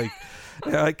 And they're like,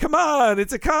 come on,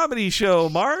 it's a comedy show,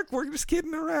 Mark, we're just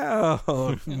kidding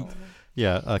around.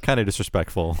 Yeah, kind of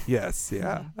disrespectful. Yes,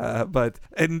 yeah.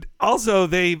 And also,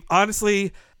 they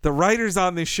honestly, the writers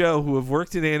on this show who have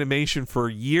worked in animation for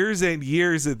years and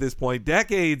years at this point,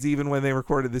 decades even when they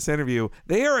recorded this interview,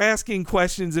 they are asking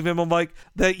questions of him like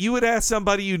that you would ask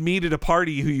somebody you'd meet at a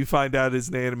party who you find out is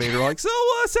an animator. Like, so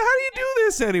how do you do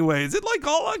this anyway? Is it like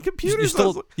all on computers?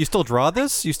 You still draw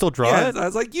this? You still draw it? I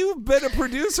was like, you've been a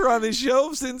producer on this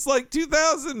show since like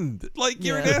 2000. Like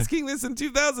you were asking this in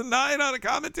 2009 on a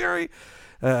commentary.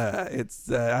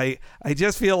 I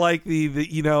just feel like the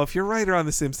if you're a writer on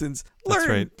The Simpsons,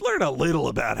 learn a little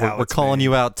about how we're calling made.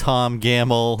 You out, Tom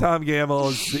Gamble. Tom Gamble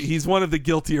he's one of the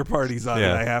guiltier parties on it,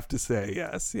 I have to say.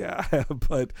 Yes, yeah,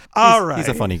 but all right, he's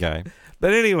a funny guy.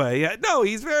 But anyway,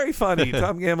 he's very funny.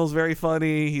 Tom Gamble's very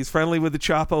funny. He's friendly with the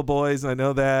Chapo boys. I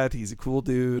know that he's a cool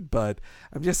dude. But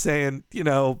I'm just saying,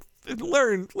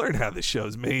 learn how the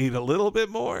show's made a little bit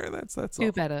more. That's all.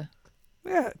 Do better.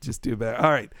 Yeah, just do better.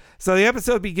 All right. So the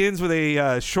episode begins with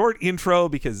a short intro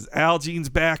because Al Jean's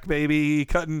back, baby.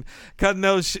 Cutting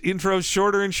those intros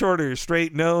shorter and shorter.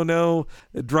 Straight, no,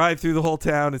 drive through the whole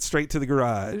town. It's straight to the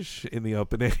garage in the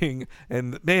opening.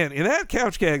 And man, in that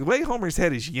couch gag, the way Homer's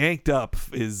head is yanked up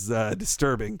is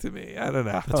disturbing to me. I don't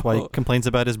know. That's why he complains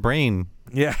about his brain.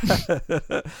 Yeah.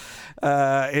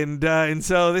 And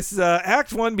so this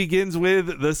Act 1 begins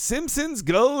with The Simpsons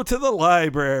Go to the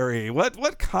Library.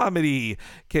 What comedy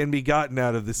can be gotten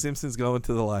out of The Simpsons going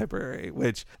to the library?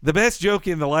 Which the best joke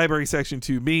in the library section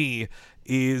to me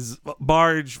is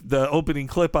Marge, the opening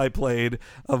clip I played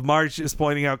of Marge just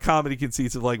pointing out comedy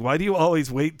conceits of like, why do you always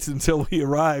wait until we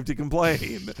arrive to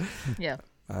complain? Yeah.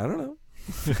 I don't know.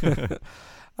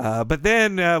 But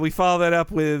then we follow that up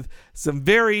with some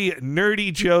very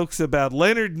nerdy jokes about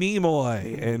Leonard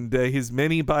Nimoy and his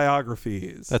many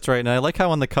biographies. That's right. And I like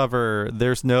how on the cover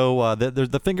there's no there's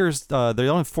the fingers. There are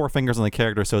only 4 fingers on the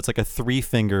character, so it's like a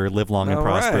 3-finger live long and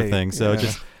prosper thing. So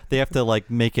just they have to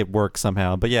like make it work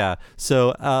somehow. But yeah,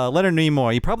 so Leonard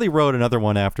Nimoy, he probably wrote another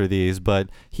one after these, but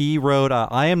he wrote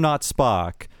I Am Not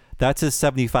Spock. That's his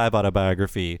 75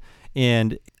 autobiography.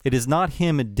 And it is not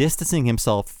him distancing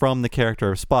himself from the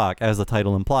character of Spock, as the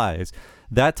title implies.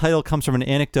 That title comes from an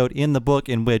anecdote in the book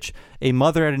in which a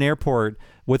mother at an airport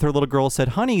with her little girl said,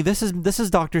 "Honey, this is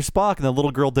Dr. Spock," and the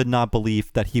little girl did not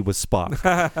believe that he was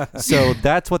Spock. So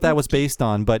that's what that was based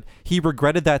on. But he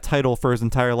regretted that title for his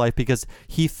entire life because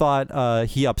he thought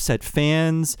he upset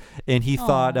fans and he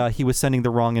thought he was sending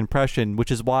the wrong impression,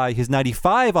 which is why his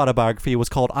 95 autobiography was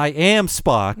called I Am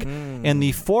Spock. And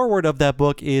the foreword of that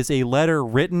book is a letter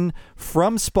written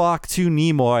from Spock to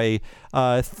Nimoy,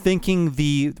 thinking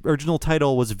the original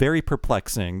title was very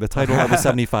perplexing, the title of the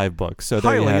 75 book. So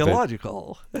there you have it. Highly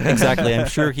illogical. Exactly. I'm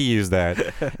sure he used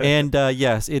that. And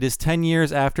yes, it is 10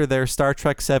 years after their Star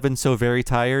Trek 7 So Very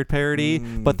Tired parody,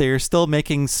 but they are still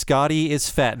making Scotty is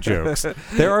fat jokes.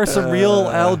 There are some real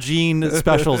Al Jean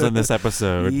specials in this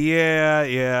episode. Yeah.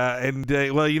 And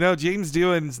James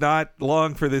Doohan's not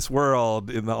long for this world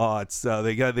in the aughts, so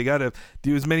they got to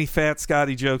do as many fat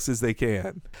Scotty jokes as they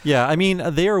can. Yeah, I mean,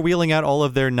 they are wheeling out all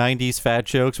of their 90s fat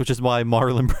jokes, which is why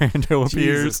Marlon Brando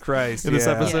appears Jesus Christ, in this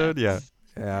episode. Yeah.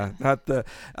 Yeah, not the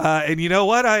and you know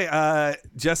what? I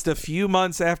just a few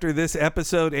months after this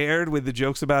episode aired with the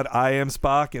jokes about I Am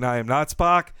Spock and I Am Not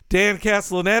Spock, Dan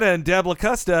Castellaneta and Deb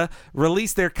LaCosta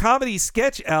released their comedy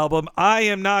sketch album I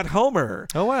Am Not Homer.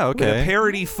 Oh wow, okay. With a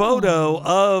parody photo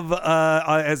of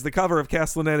as the cover of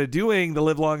Castellaneta doing the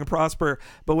Live Long and Prosper,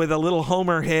 but with a little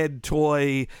Homer head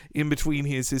toy in between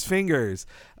his fingers.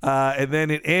 And then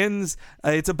it ends.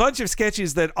 It's a bunch of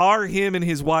sketches that are him and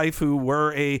his wife, who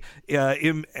were an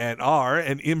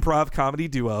improv comedy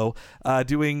duo,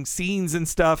 doing scenes and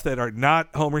stuff that are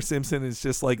not Homer Simpson. It's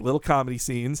just like little comedy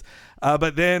scenes.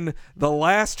 But then the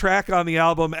last track on the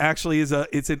album actually is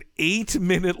it's an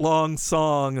 8-minute long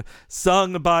song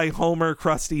sung by Homer,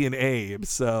 Krusty, and Abe.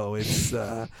 So it's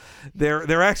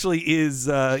there actually is.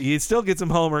 You still get some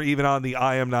Homer even on the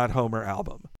I Am Not Homer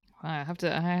album. I have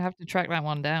to track that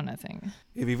one down, I think.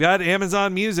 If you've got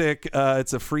Amazon Music,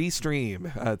 it's a free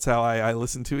stream. That's how I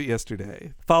listened to it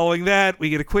yesterday. Following that, we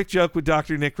get a quick joke with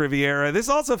Dr. Nick Riviera. This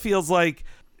also feels like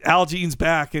Al Jean's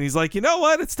back, and he's like, you know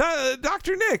what? It's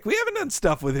Dr. Nick. We haven't done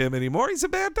stuff with him anymore. He's a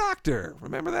bad doctor.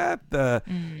 Remember that?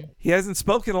 He hasn't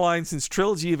spoken a line since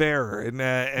Trilogy of Error.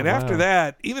 And after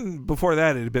that, even before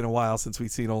that, it had been a while since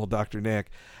we'd seen old Dr.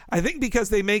 Nick. I think because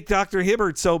they make Dr.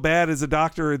 Hibbert so bad as a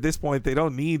doctor at this point, they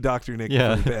don't need Dr. Nick for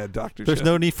a bad doctor. There's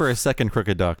no need for a second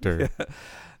crooked doctor. Yeah.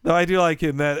 Though I do like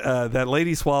him that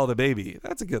lady swallowed a baby.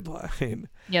 That's a good line.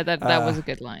 Yeah, that was a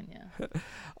good line, yeah.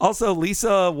 Also,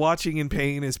 Lisa watching in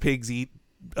pain as pigs eat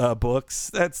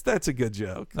books. That's a good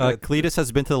joke. Cletus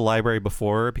has been to the library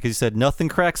before because he said nothing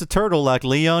cracks a turtle like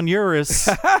Leon Uris.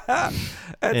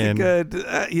 That's a good.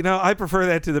 I prefer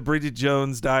that to the Bridget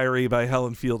Jones Diary by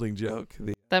Helen Fielding joke.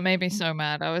 That made me so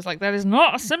mad. I was like, that is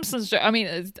not a Simpsons joke. I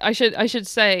mean, I should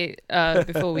say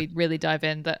before we really dive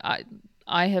in that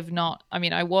I have not. I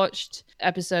mean, I watched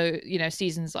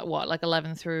seasons like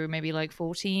 11 through maybe like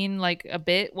 14, like a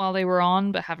bit while they were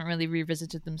on, but haven't really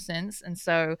revisited them since. And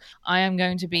so I am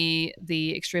going to be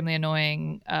the extremely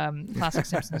annoying classic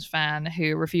Simpsons fan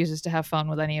who refuses to have fun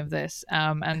with any of this.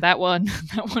 And that one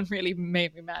really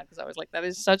made me mad because I was like, that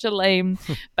is such a lame,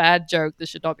 bad joke. This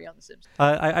should not be on The Simpsons.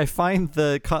 I find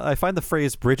the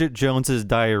phrase Bridget Jones's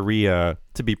diarrhea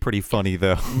to be pretty funny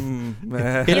though.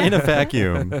 In a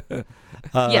vacuum.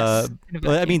 Yes.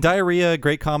 I mean, diarrhea,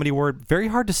 great comedy word, very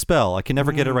hard to spell. I can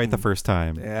never get it right the first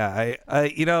time. Yeah,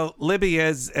 Libby,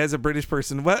 as a British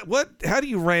person, how do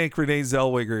you rank Renee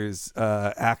Zellweger's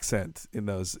accent in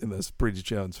those Bridget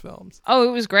Jones films? Oh,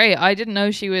 it was great. I didn't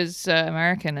know she was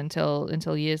American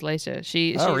until years later.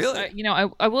 Really?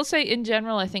 I will say in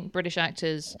general, I think British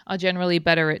actors are generally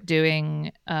better at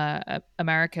doing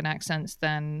American accents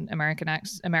than American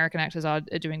actors are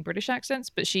at doing British accents.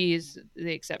 But she is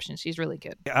the exception. She's really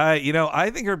good.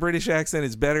 I think her British accent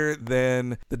is better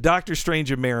than the Doctor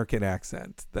Strange American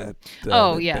accent.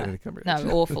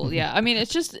 Awful. Yeah, I mean,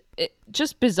 it's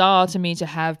just bizarre to me to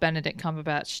have Benedict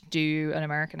Cumberbatch do an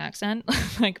American accent,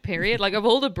 like period. Like of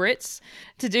all the Brits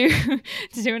to do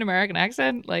an American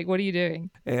accent, like what are you doing?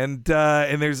 And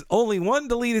there's only one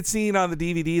deleted scene on the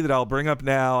DVD that I'll bring up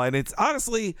now, and it's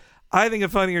honestly, I think, a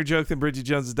funnier joke than Bridget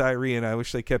Jones's diarrhea, and I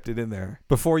wish they kept it in there.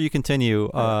 Before you continue,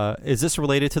 is this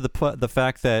related to the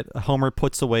fact that Homer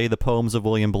puts away the poems of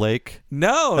William Blake?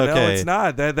 No, it's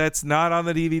not. That's not on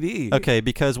the DVD. Okay,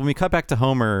 because when we cut back to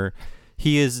Homer,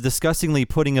 he is disgustingly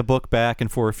putting a book back,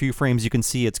 and for a few frames you can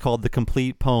see it's called The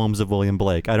Complete Poems of William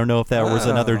Blake. I don't know if that was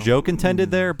another joke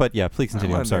intended there, but yeah, please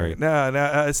continue. I'm sorry.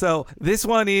 No. So this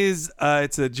one is,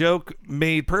 it's a joke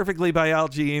made perfectly by Al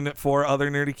Jean for other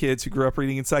nerdy kids who grew up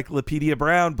reading Encyclopedia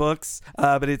Brown books,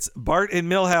 but it's Bart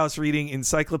and Milhouse reading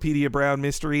Encyclopedia Brown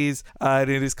mysteries,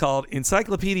 and it is called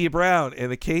Encyclopedia Brown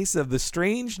and the Case of the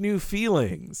Strange New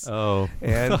Feelings. Oh.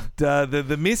 And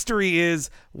the mystery is,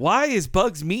 why is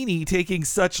Bugs Meany taking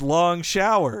such long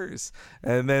showers?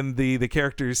 And then the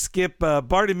characters skip,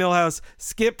 Bart and Milhouse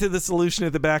skip to the solution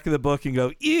at the back of the book and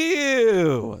go,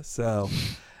 ew. So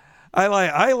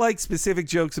I like specific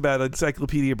jokes about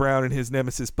Encyclopedia Brown and his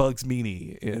nemesis Bugs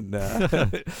Meany in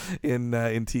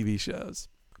TV shows.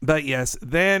 But yes,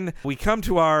 then we come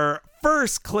to our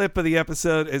first clip of the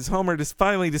episode as Homer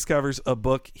finally discovers a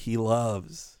book he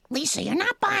loves. Lisa, you're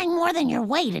not buying more than your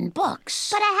weight in books.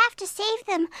 But I have to save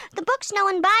them. The books no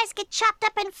one buys get chopped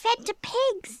up and fed to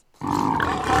pigs.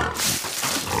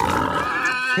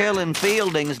 Helen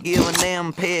Fielding's giving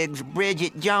them pigs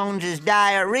Bridget Jones's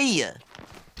diarrhea.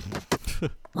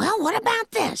 Well, what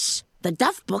about this? The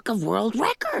Duff Book of World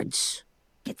Records.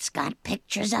 It's got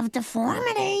pictures of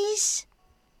deformities.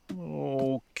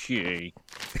 Okay.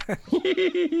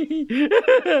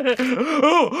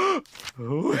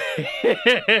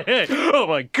 Oh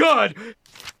my God!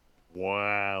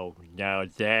 Wow, now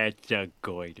that's a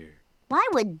goiter. Why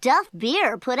would Duff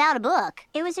Beer put out a book?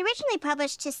 It was originally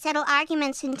published to settle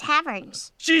arguments in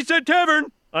taverns. She said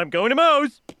tavern. I'm going to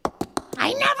Moe's.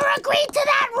 I never agreed to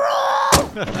that rule!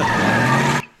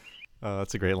 Oh,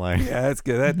 that's a great line. Yeah, that's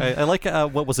good. I like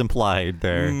what was implied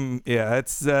there. Yeah,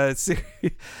 it's a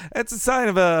sign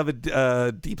of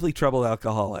a deeply troubled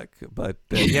alcoholic. But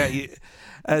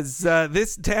as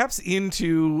this taps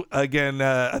into, again,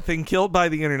 a thing killed by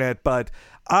the internet, but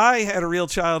I had a real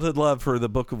childhood love for the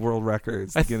Book of World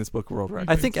Records, the Guinness Book of World Records.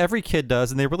 I think every kid does,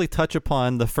 and they really touch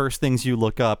upon the first things you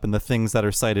look up and the things that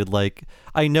are cited. Like,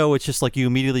 I know it's just like you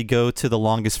immediately go to the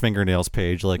longest fingernails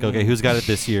page, like, okay, who's got it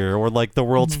this year? Or like the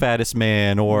world's fattest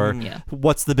man, or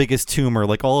what's the biggest tumor?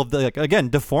 Like all of the, like, again,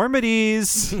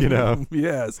 deformities, you know?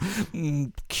 Yes.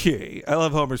 Okay. I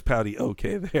love Homer's pouty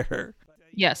okay there.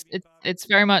 Yes, it's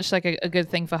very much like a good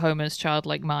thing for Homer's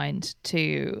childlike mind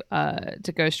to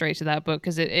go straight to that book,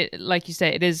 because it like you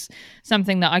say, it is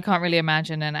something that I can't really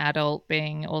imagine an adult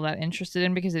being all that interested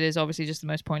in, because it is obviously just the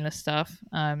most pointless stuff.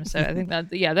 So I think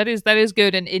that is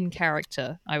good and in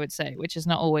character, I would say, which is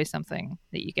not always something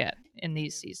that you get in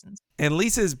these seasons. And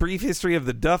Lisa's brief history of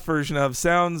the Duff version of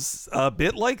sounds a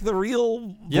bit like the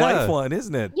real life one,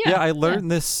 isn't it? Yeah, I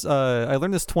learned this. I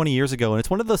learned this 20 years ago, and it's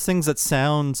one of those things that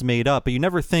sounds made up, but you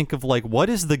never think of like, what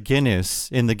is the Guinness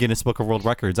in the Guinness Book of World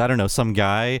Records? I don't know, some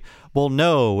guy. Well,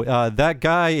 no, that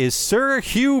guy is Sir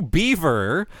Hugh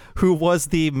Beaver, who was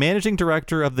the managing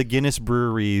director of the Guinness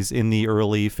breweries in the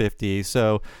early 50s.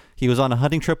 So he was on a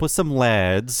hunting trip with some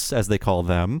lads, as they call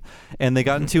them, and they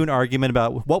got into an argument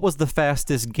about what was the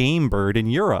fastest game bird in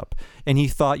Europe. And he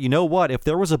thought, you know what, if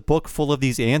there was a book full of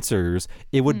these answers,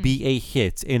 it would be a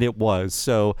hit, and it was.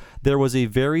 So there was a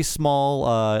very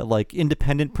small,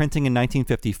 independent printing in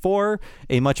 1954,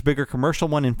 a much bigger commercial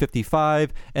one in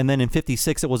 55, and then in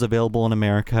 56 it was available in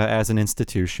America as an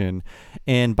institution.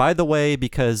 And by the way,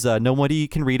 because nobody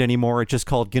can read anymore, it's just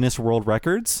called Guinness World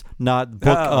Records, not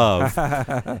Book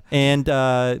of. And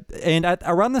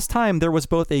around this time, there was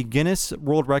both a Guinness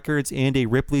World Records and a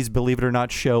Ripley's Believe It or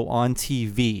Not show on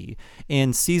TV.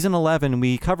 In season 11,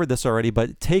 we covered this already,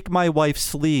 but Take My Wife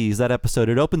Sleaze, that episode,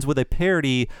 it opens with a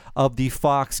parody of the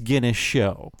Fox Guinness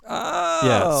show. Oh,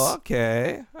 yes.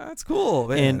 Okay. That's cool,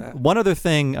 man. And one other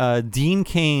thing, Dean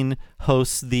Cain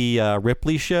hosts the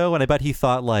Ripley show, and I bet he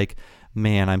thought, like,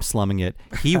 man, I'm slumming it.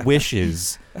 He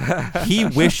wishes he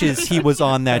was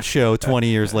on that show 20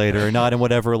 years later, not in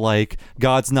whatever, like,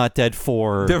 God's Not Dead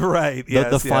 4. Right,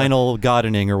 the final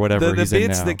gardening or whatever he's in now. The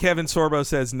bits that Kevin Sorbo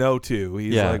says no to.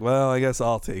 He's like, well, I guess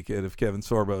I'll take it if Kevin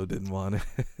Sorbo didn't want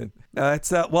it.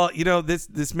 It's well, you know,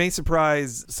 this may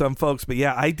surprise some folks, but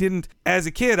yeah, I didn't, as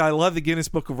a kid, I love the Guinness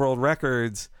Book of World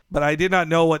Records, but I did not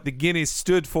know what the Guinness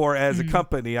stood for as a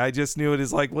company. I just knew it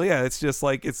as like, well, yeah, it's just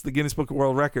like, it's the Guinness Book of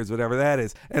World Records, whatever that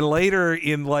is. And later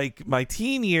in like my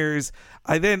teen years,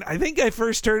 I think I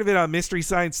first heard of it on Mystery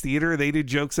Science Theater. They did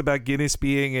jokes about Guinness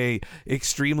being a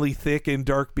extremely thick and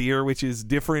dark beer, which is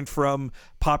different from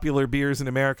popular beers in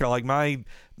America. Like my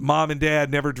mom and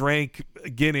dad never drank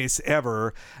Guinness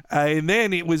ever. And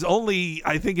then it was only,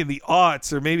 I think in the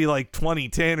aughts or maybe like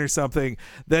 2010 or something,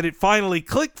 that it finally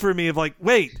clicked for me of like,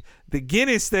 wait, the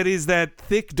Guinness that is that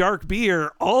thick, dark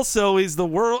beer also is the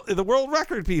world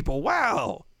record, people.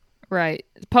 Wow. Right.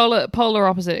 Polar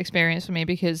opposite experience for me,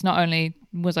 because not only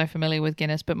was I familiar with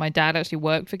Guinness, but my dad actually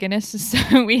worked for Guinness.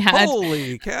 So we had...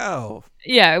 Holy cow.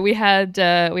 Yeah, we had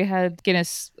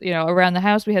Guinness, you know, around the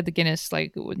house. We had the Guinness,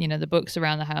 like, you know, the books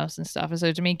around the house and stuff. And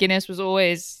so to me, Guinness was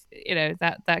always, you know,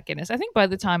 that Guinness. I think by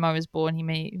the time I was born, he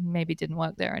maybe didn't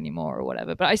work there anymore or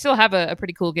whatever. But I still have a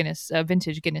pretty cool Guinness,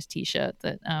 vintage Guinness T-shirt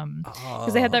that,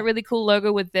 because they had that really cool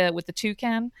logo with the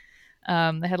toucan.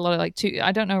 They had a lot of like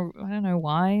I don't know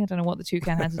why. I don't know what the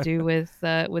toucan had to do with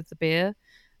the beer.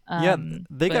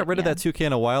 They got rid of that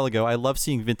toucan a while ago. I love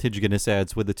seeing vintage Guinness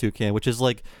ads with the toucan, which is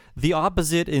like the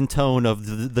opposite in tone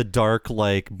of the dark,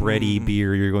 like bready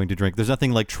beer you're going to drink. There's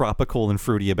nothing like tropical and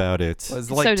fruity about it. It's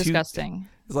like so disgusting.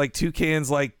 It's like toucans,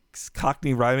 like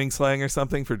Cockney rhyming slang or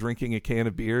something for drinking a can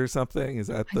of beer or something. Is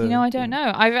that the... You know, I don't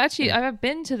know. I've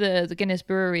been to the Guinness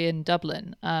brewery in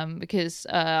Dublin because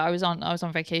I was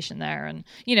on vacation there, and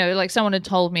you know, like someone had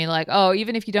told me like, oh,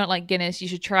 even if you don't like Guinness, you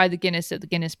should try the Guinness at the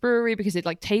Guinness brewery because it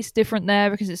like tastes different there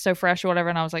because it's so fresh or whatever.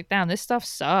 And I was like, damn, this stuff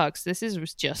sucks. This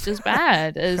is just as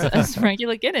bad as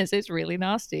regular Guinness. It's really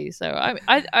nasty. So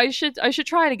I should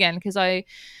try it again because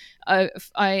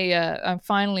I'm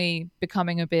finally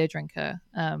becoming a beer drinker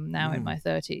now in my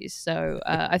 30s. So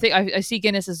I think I see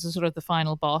Guinness as a sort of the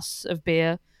final boss of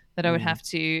beer that I would have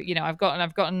to, you know, I've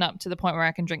gotten up to the point where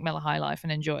I can drink Miller High Life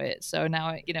and enjoy it. So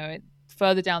now, you know,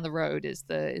 further down the road is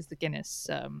the Guinness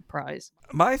prize.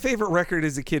 My favorite record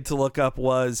as a kid to look up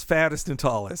was Fattest and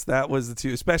Tallest. That was the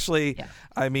two, especially,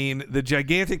 I mean, the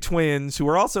gigantic twins who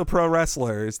were also pro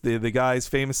wrestlers, the guys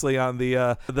famously on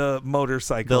the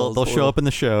motorcycles. They'll show up in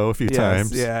the show a few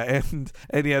times. Yeah,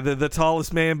 and yeah, the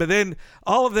tallest man. But then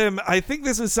all of them, I think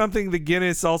this was something the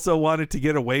Guinness also wanted to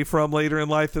get away from later in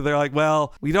life. That they're like,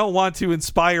 well, we don't want to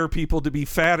inspire people to be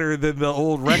fatter than the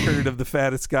old record of the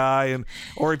fattest guy.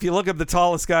 Or if you look up the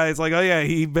tallest guy, it's like, oh yeah,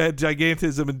 he had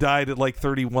gigantism and died at like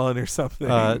 31 or something.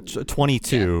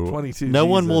 22. Yeah, 22. No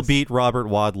one will beat Robert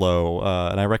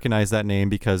Wadlow, and I recognize that name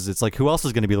because it's like, who else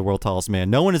is going to be the world's tallest man?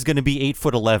 No one is going to be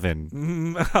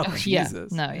 8'11". Oh,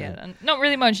 Jesus. And not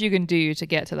really much you can do to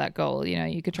get to that goal. You know,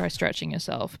 you could try stretching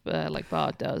yourself, like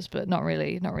Bart does, but not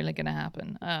really going to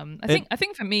happen. I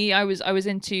think for me, I was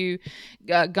into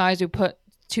guys who put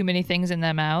too many things in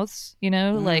their mouths. You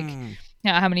know, like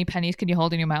Yeah, how many pennies can you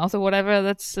hold in your mouth or whatever?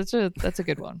 That's a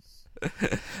good one.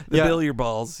 Billiard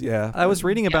balls, yeah. I was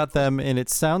reading about them, and it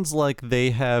sounds like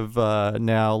they have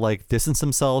now like distanced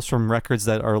themselves from records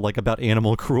that are like about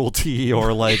animal cruelty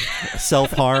or like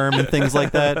self-harm and things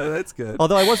like that. That's good.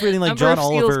 Although I was reading like John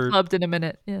Oliver clubbed in a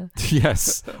minute. Yeah.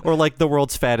 Yes, or like the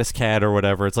world's fattest cat or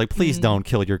whatever. It's like, please don't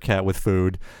kill your cat with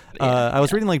food. I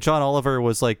was reading like John Oliver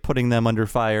was like putting them under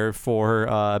fire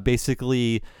for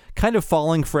basically kind of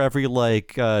falling for every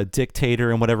like dictator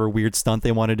and whatever weird stunt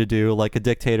they wanted to do, like a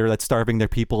dictator that's starving their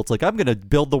people. It's like, I'm gonna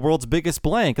build the world's biggest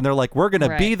blank, and they're like, we're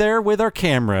gonna be there with our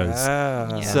cameras.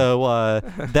 So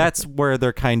that's where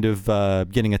they're kind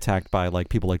of getting attacked by like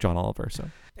people like John Oliver. So.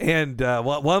 And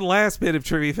one last bit of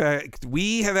trivia fact: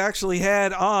 we have actually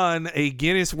had on a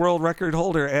Guinness World Record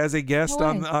holder as a guest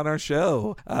on our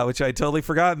show, which I totally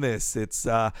forgotten this. It's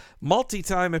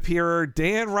multi-time appearer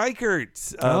Dan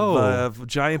Reichert of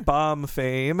Giant Bomb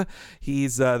fame.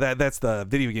 He's that's the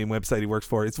video game website he works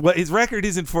for. It's what his record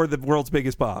isn't for the world's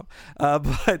biggest bomb,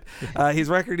 but his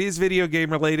record is video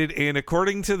game related, and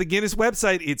according to the Guinness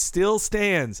website, it still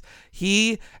stands.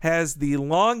 He has the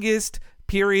longest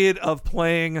period of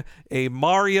playing a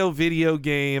Mario video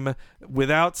game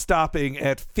without stopping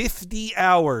at 50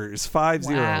 hours.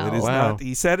 50. Wow. It is not.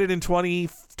 He said it in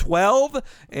 2012,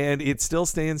 and it still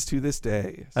stands to this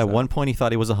day. At one point, he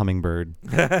thought he was a hummingbird.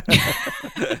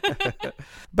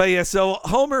 But yeah, so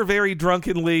Homer very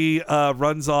drunkenly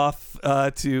runs off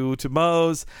to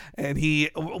Moe's, and he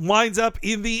winds up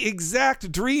in the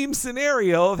exact dream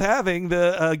scenario of having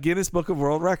the Guinness Book of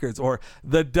World Records, or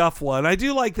the Duff one. I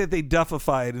do like that they Duffified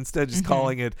it instead of just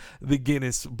calling it the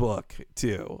Guinness Book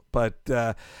too. But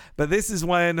this is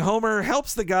when Homer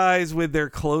helps the guys with their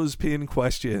clothespin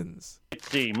questions. Let's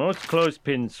see, most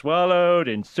clothespins swallowed,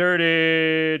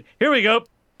 inserted. Here we go.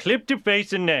 Clip to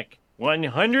face and neck.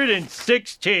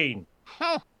 116.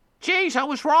 Oh, geez, I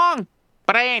was wrong.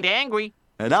 But I ain't angry.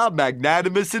 And I'm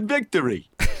magnanimous in victory.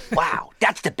 Wow,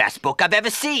 that's the best book I've ever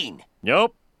seen.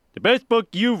 Nope. The best book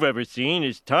you've ever seen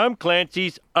is Tom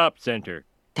Clancy's Op Center.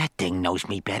 That thing knows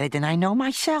me better than I know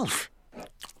myself.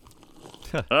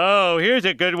 Oh, here's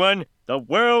a good one. The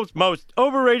world's most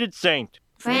overrated saint.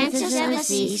 Francis of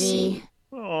Assisi.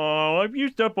 Oh, I've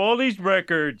used up all these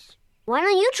records. Why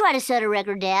don't you try to set a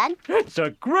record, Dad? That's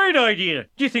a great idea.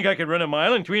 Do you think I could run a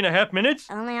mile in 3.5 minutes?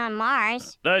 Only on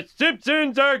Mars. The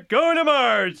Simpsons are going to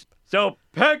Mars. So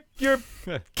pack your...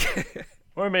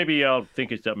 Or maybe I'll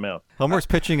think of something else. Homer's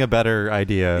pitching a better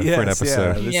idea for an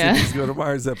episode. The Simpsons Go to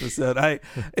Mars episode.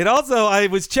 I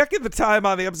was checking the time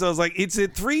on the episode. I was like, it's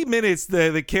at 3 minutes.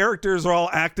 The characters are all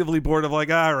actively bored of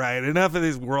like, all right, enough of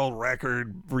this world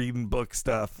record reading book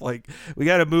stuff. Like, we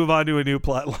got to move on to a new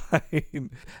plot line.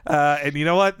 And you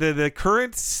know what? The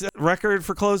current record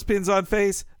for clothespins on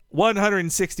face,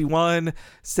 161,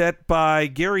 set by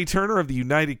Gary Turner of the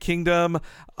United Kingdom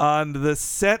on the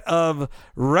set of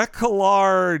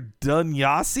Rekkalar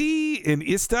Dünyası in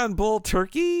Istanbul,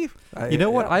 Turkey. You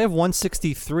know what? I have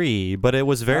 163, but it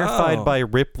was verified by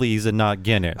Ripley's and not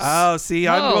Guinness. Oh, see,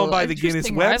 I'm going by the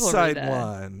Guinness website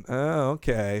one. Oh,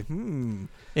 okay.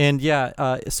 And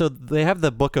so they have the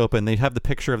book open. They have the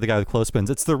picture of the guy with clothespins.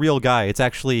 It's the real guy. It's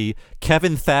actually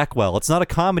Kevin Thackwell. It's not a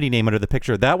comedy name under the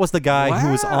picture. That was the guy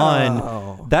who was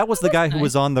on. That was the guy who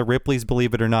was on the Ripley's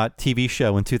Believe It or Not TV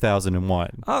show in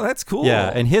 2001. Oh, that's cool.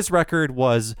 Yeah, and his record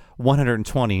was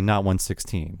 120, not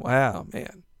 116. Wow,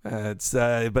 man.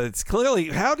 But it's clearly,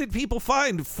 how did people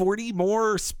find 40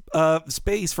 more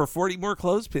space for 40 more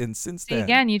clothespins since then?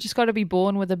 Again, you just got to be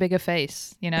born with a bigger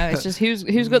face. You know, it's just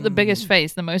who's got the biggest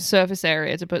face, the most surface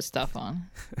area to put stuff on.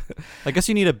 I guess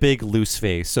you need a big loose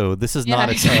face. So this is not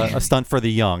a stunt for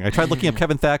the young. I tried looking up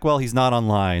Kevin Thackwell. He's not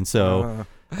online. So.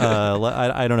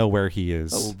 I don't know where he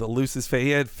is. Oh, the loosest face. He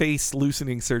had face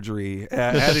loosening surgery,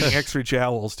 adding extra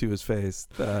jowls to his face.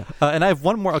 And I have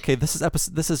one more. Okay, this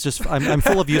is just. I'm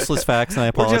full of useless facts, and I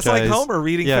apologize. We're just like Homer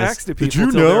reading facts to people. Did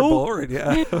you know? They're bored.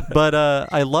 Yeah. But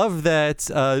I love that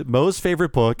Moe's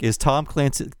favorite book is Tom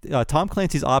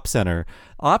Clancy's Op Center.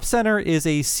 Op Center is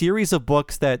a series of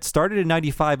books that started in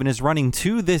 95 and is running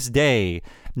to this day.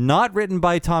 Not written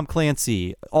by Tom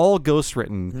Clancy, all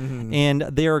ghostwritten. And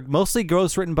they are mostly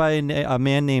ghostwritten by a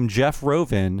man named Jeff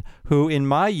Rovin, who in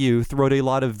my youth wrote a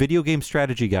lot of video game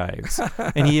strategy guides.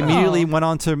 And he immediately went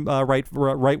on to write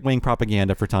right-wing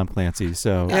propaganda for Tom Clancy.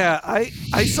 So yeah, I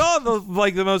saw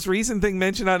the most recent thing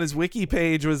mentioned on his wiki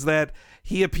page was that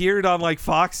he appeared on like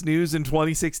Fox News in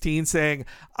 2016 saying,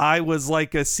 I was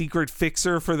like a secret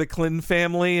fixer for the Clinton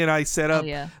family and I set up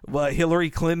Hillary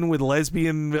Clinton with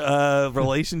lesbian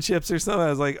relations relationships or something. I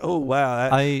was like, oh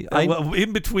wow.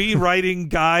 In between writing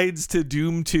guides to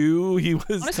Doom 2, he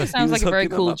was. Honestly, sounds like a very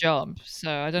cool job.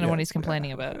 So I don't know what he's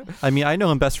complaining about. I mean, I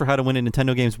know him best for How to Win in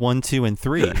Nintendo Games 1, 2, and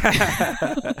 3. And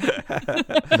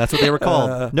that's what they were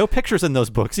called. No pictures in those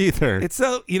books either. It's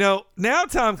so, now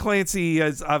Tom Clancy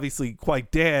is obviously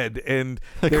quite dead, and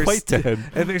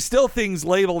and there's still things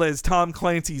labeled as Tom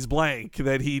Clancy's blank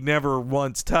that he never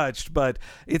once touched. But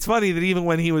it's funny that even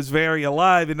when he was very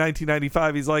alive in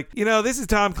 1995, he's like, this is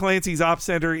Tom Clancy's Op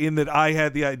Center, in that I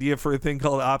had the idea for a thing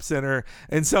called Op Center,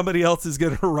 and somebody else is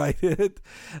going to write it.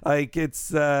 Like, it's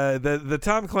the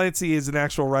Tom Clancy is an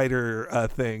actual writer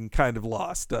thing kind of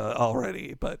lost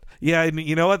already. But yeah, and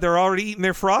you know what? They're already eating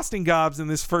their frosting gobs in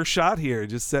this first shot here,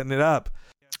 just setting it up.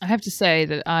 I have to say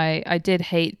that I did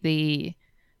hate the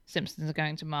Simpsons are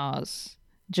going to Mars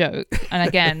joke. And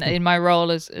again, in my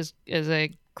role as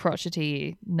a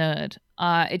crotchety nerd,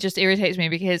 it just irritates me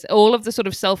because all of the sort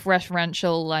of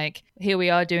self-referential, like, here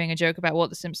we are doing a joke about what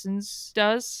The Simpsons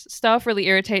does stuff really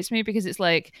irritates me, because it's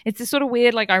like, it's this sort of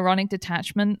weird, like, ironic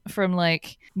detachment from,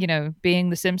 like,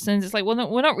 being The Simpsons. It's like, well, no,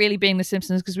 we're not really being The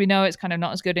Simpsons because we know it's kind of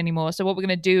not as good anymore. So what we're going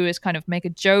to do is kind of make a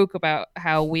joke about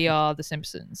how we are The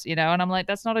Simpsons, And I'm like,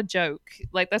 that's not a joke.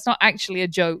 Like, that's not actually a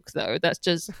joke, though. That's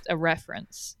just a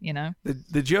reference,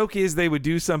 The joke is they would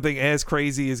do something as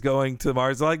crazy as going to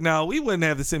Mars. Like, no, we wouldn't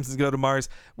have The Simpsons go to Mars.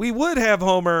 We would have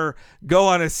Homer go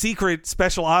on a secret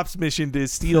special ops mission to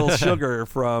steal sugar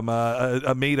from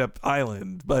a made-up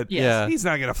island, but he's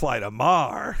not going to fly to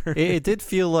Mars. It did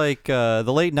feel like the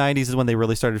late 90s is when they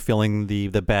really started feeling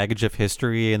the baggage of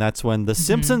history, and that's when The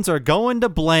Simpsons are going to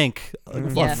blank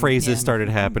phrases started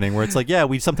happening, where it's like,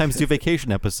 we sometimes do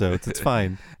vacation episodes. It's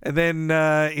fine. And then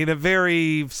in a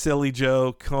very silly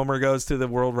joke, Homer goes to the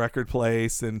world record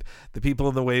place, and the people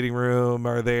in the waiting room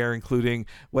are there, including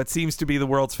what seems to be the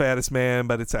world's fattest man,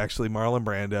 but it's actually Marlon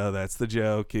Brando. That's the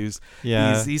joke. He's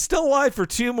still alive for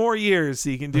 2 more years, so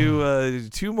he can do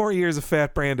 2 more years of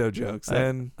fat Brando jokes.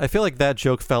 And I feel like that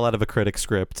joke fell out of a critic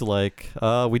script. Like,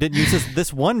 we didn't use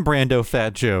this one Brando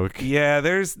fat joke. Yeah,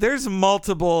 there's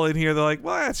multiple in here. They're like,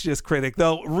 well, that's just critic.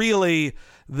 Though, really,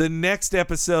 the next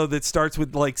episode that starts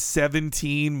with like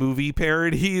 17 movie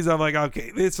parodies, I'm like,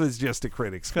 okay, this was just a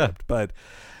critic script. But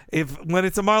when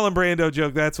it's a Marlon Brando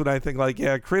joke, that's when I think, like,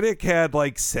 critic had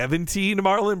like 17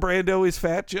 Marlon Brando is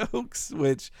fat jokes,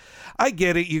 which I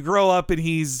get it. You grow up and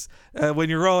he's when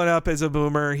you're growing up as a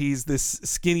boomer, he's this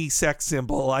skinny sex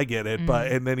symbol. I get it.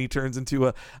 But and then he turns into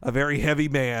a very heavy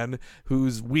man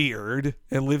who's weird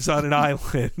and lives on an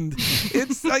island.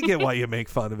 I get why you make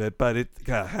fun of it, but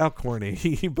how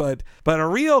corny. but a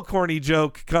real corny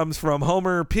joke comes from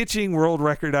Homer pitching world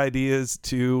record ideas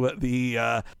to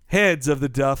the heads of the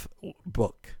Duff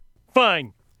book.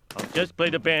 Fine. I'll just play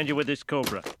the banjo with this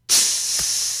cobra.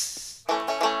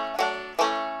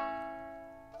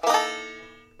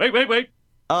 Wait.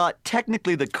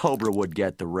 Technically the Cobra would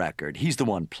get the record. He's the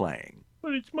one playing.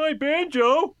 But it's my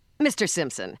banjo. Mr.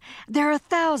 Simpson, there are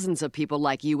thousands of people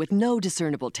like you with no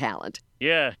discernible talent.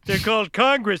 Yeah, they're called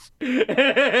Congress.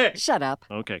 Shut up.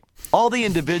 Okay. All the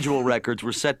individual records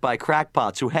were set by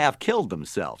crackpots who have killed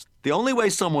themselves. The only way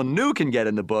someone new can get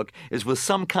in the book is with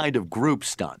some kind of group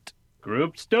stunt.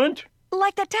 Group stunt?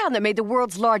 Like the town that made the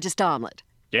world's largest omelet.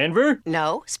 Denver?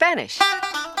 No, Spanish.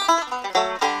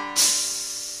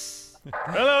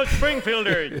 Hello,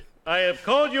 Springfielders. I have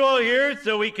called you all here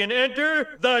so we can enter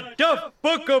the Duff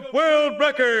Book of World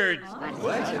Records.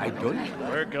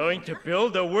 We're going to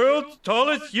build the world's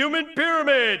tallest human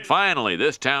pyramid. Finally,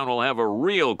 this town will have a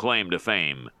real claim to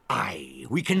fame. Aye,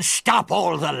 we can stop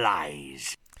all the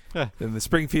lies. In the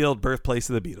Springfield, birthplace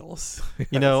of the Beatles.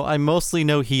 I mostly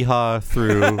know Hee Haw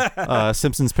through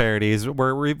Simpsons parodies.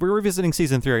 We're revisiting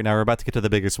season 3 right now. We're about to get to the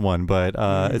biggest one, but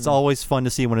it's always fun to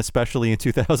see one, especially in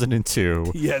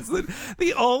 2002. Yes,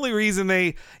 the only reason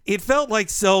it felt like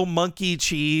so monkey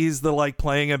cheese, the like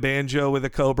playing a banjo with a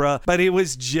cobra, but it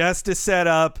was just a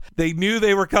setup. They knew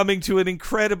they were coming to an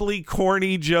incredibly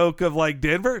corny joke of like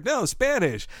Denver, no,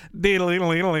 Spanish. Right.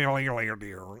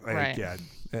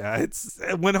 Yeah, it's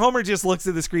when Homer just looks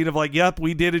at the screen of like, yep,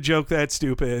 we did a joke that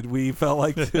stupid. We felt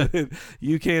like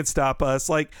you can't stop us.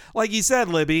 Like you said,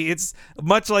 Libby, it's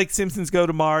much like Simpsons Go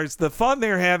to Mars. The fun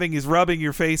they're having is rubbing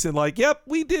your face and like, yep,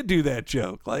 we did do that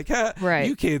joke. Like, right.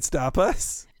 You can't stop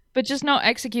us. But just not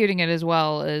executing it as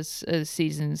well as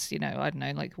seasons, I don't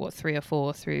know, like 3 or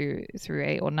 4 through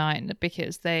 8 or 9,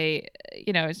 because they,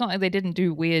 it's not like they didn't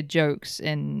do weird jokes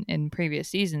in previous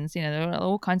seasons. There were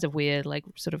all kinds of weird, like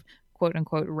sort of quote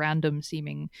unquote random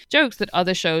seeming jokes that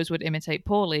other shows would imitate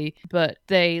poorly, but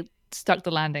they stuck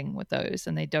the landing with those,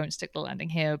 and they don't stick the landing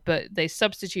here, but they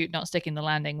substitute not sticking the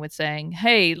landing with saying,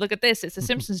 hey, look at this, it's a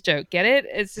Simpsons joke, get it?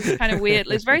 It's just kind of weird.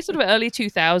 It's very sort of early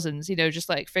 2000s, just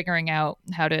like figuring out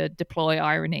how to deploy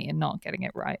irony and not getting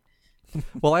it right.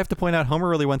 Well, I have to point out, Homer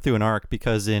really went through an arc,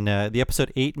 because in the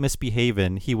episode 8,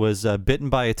 Misbehavin', he was bitten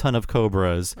by a ton of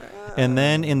cobras. And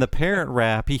then in the Parent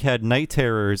Rap, he had night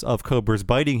terrors of cobras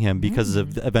biting him because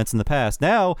of events in the past.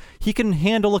 Now, he can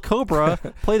handle a cobra,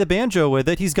 play the banjo with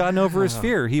it. He's gotten over his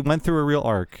fear. He went through a real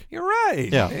arc. You're right.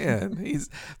 Yeah. Man.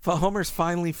 Homer's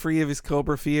finally free of his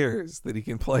cobra fears, that he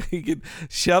can play. He can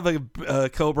shove a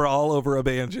cobra all over a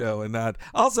banjo and not.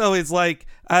 Also, it's like,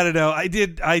 I don't know. I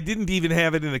didn't even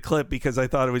have it in the clip because I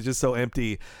thought it was just so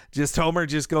empty. Just Homer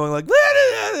just going like,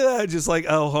 just like,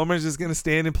 oh, Homer's just going to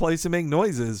stand in place and make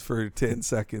noises for 10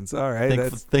 seconds. All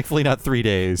right. Thankfully not 3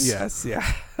 days. Yes, yeah.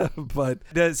 But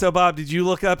so, Bob, did you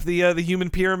look up the human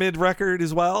pyramid record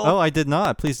as well? Oh, I did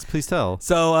not. Please tell.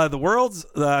 So the world's,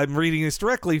 I'm reading this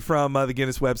directly from the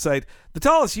Guinness website. The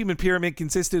tallest human pyramid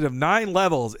consisted of 9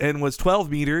 levels and was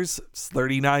 12 meters,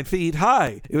 39 feet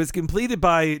high. It was completed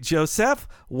by Josep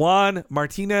Juan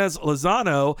Martinez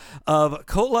Lozano of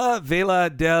Colla Vela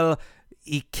del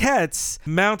Iquets,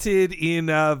 mounted in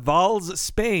Valls,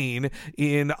 Spain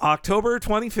in October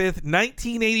 25th,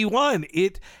 1981.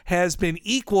 It has been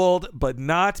equaled but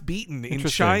not beaten. In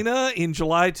China, in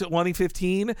July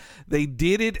 2015, they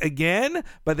did it again,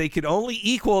 but they could only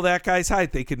equal that guy's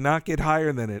height. They could not get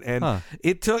higher than it. And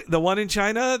it took the one in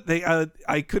China,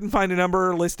 I couldn't find a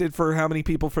number listed for how many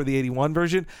people for the 81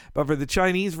 version, but for the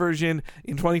Chinese version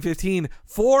in 2015,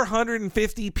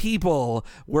 450 people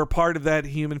were part of that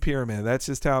human pyramid. That's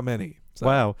just how many. So.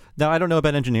 Wow. Now, I don't know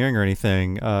about engineering or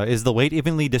anything. Is the weight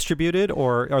evenly distributed,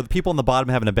 or are the people on the bottom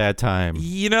having a bad time?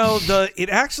 It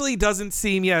actually doesn't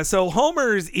seem, so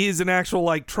Homer's is an actual,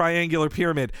 like, triangular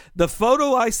pyramid. The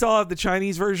photo I saw of the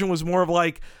Chinese version was more of,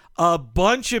 like, a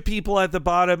bunch of people at the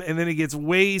bottom, and then it gets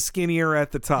way skinnier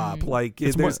at the top. Like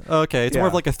it's more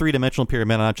of like a 3-dimensional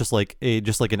pyramid, not just like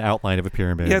an outline of a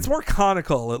pyramid. Yeah, it's more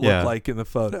conical. It looked like in the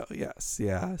photo. Yes,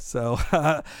 yeah. So,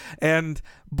 and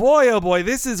boy, oh boy,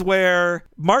 this is where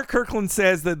Mark Kirkland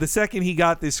says that the second he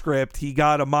got this script, he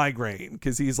got a migraine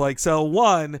because he's like, so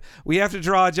one, we have to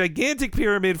draw a gigantic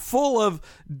pyramid full of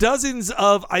dozens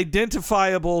of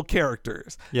identifiable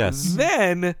characters. Yes.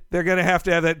 Then they're going to have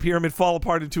that pyramid fall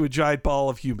apart into a giant ball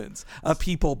of humans, a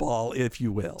people ball, if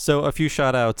you will. So a few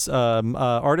shout outs.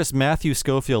 Artist Matthew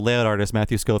Schofield, layout artist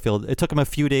Matthew Schofield, it took him a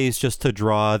few days just to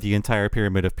draw the entire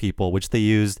pyramid of people, which they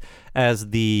used as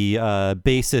the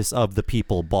basis of the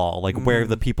people ball, like where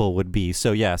the people would be.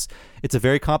 So yes, it's a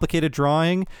very complicated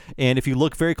drawing, and if you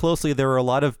look very closely, there are a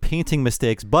lot of painting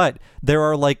mistakes, but there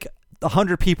are like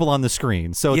 100 people on the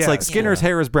screen. So it's like Skinner's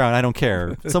hair is brown. I don't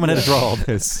care. Someone had to draw all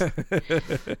this.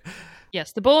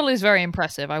 Yes, the ball is very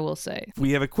impressive, I will say.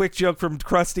 We have a quick joke from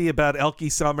Krusty about Elkie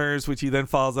Summers, which he then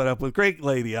follows that up with "Great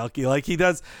lady, Elkie." Like he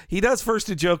does first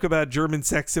a joke about German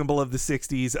sex symbol of the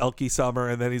 60s, Elkie Summer,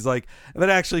 and then he's like, but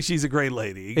actually she's a great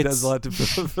lady. He does a lot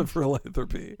for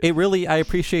philanthropy. I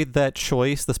appreciate that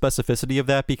choice, the specificity of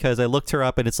that, because I looked her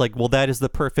up and it's like, well, that is the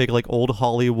perfect like old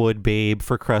Hollywood babe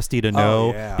for Krusty to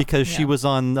know, because she was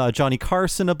on Johnny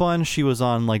Carson a bunch, she was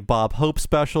on like Bob Hope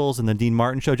specials and the Dean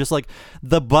Martin show, just like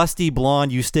the busty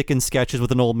blonde you stick in sketches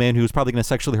with an old man who's probably going to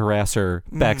sexually harass her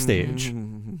backstage.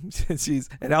 And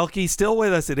Elkie's still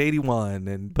with us at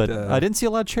 81. But I didn't see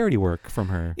a lot of charity work from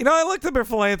her. I looked up her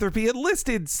philanthropy. It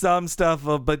listed some stuff,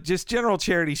 but just general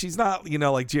charity. She's not,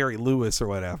 like Jerry Lewis or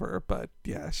whatever. But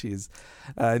yeah, she's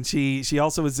and she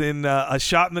also was in A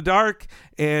Shot in the Dark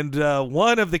and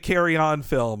one of the Carry On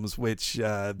films, which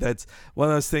that's one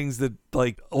of those things that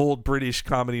like old British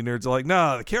comedy nerds are like,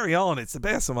 no, the Carry On, it's the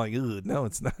best. I'm like, no,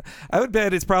 it's not. I would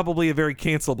bet it's probably a very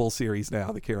cancelable series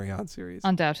now, the Carry On series.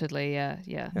 Undoubtedly,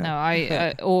 yeah. No,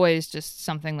 I always just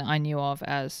something that I knew of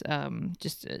as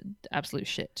just absolute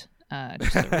shit.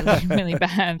 Just a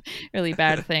really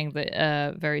bad thing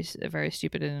that very, very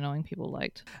stupid and annoying people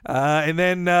liked. And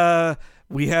then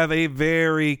we have a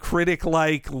very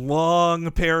critic-like long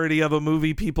parody of a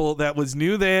movie that was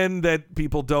new then that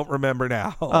people don't remember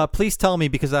now. Please tell me,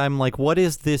 because I'm like, what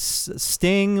is this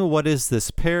sting? What is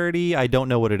this parody? I don't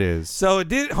know what it is. So it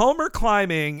did Homer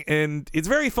climbing, and it's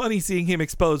very funny seeing him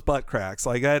expose butt cracks.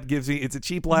 Like that gives me, it's a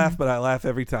cheap laugh, but I laugh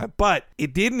every time. But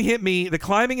it didn't hit me. The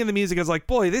climbing and the music, I was like,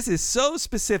 boy, this is so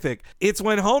specific. It's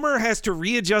when Homer has to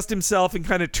readjust himself and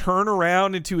kind of turn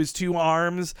around into his two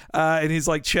arms, and his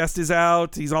like chest is out.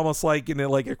 out. He's almost like in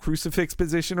a crucifix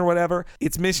position or whatever.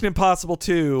 It's Mission Impossible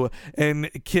 2 and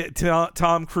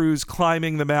Tom Cruise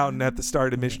climbing the mountain at the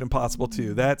start of Mission Impossible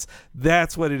 2.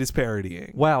 That's what it is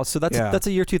parodying. Wow, so that's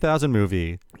a year 2000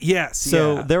 movie. Yes.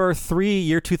 So there are 3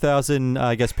 year 2000,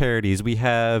 parodies. We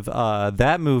have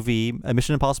that movie,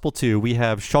 Mission Impossible 2. We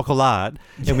have Chocolat,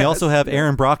 and we also have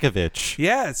Aaron Brockovich.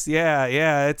 Yes, yeah.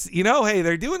 It's hey,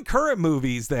 they're doing current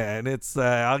movies. Then it's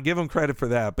I'll give them credit for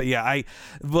that. But yeah,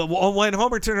 when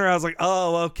Homer turned around, I was like,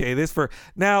 oh, okay,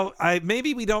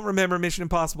 maybe we don't remember Mission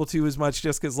Impossible 2 as much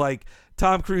just because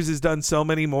Tom Cruise has done so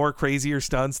many more crazier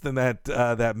stunts than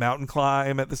that mountain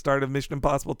climb at the start of Mission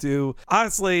Impossible 2.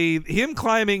 Honestly, him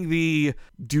climbing the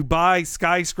Dubai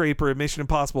skyscraper in Mission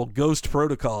Impossible Ghost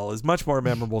Protocol is much more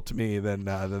memorable to me than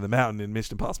the mountain in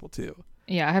Mission Impossible 2.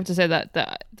 Yeah, I have to say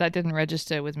that didn't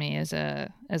register with me as a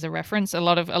reference. A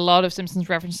lot of Simpsons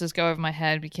references go over my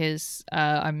head because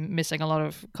I'm missing a lot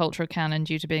of cultural canon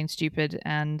due to being stupid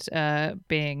and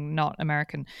being not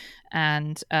American.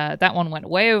 And that one went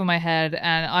way over my head.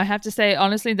 And I have to say,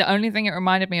 honestly, the only thing it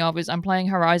reminded me of is I'm playing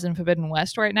Horizon Forbidden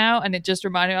West right now, and it just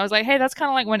reminded me. I was like, hey, that's kind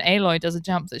of like when Aloy does a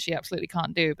jump that she absolutely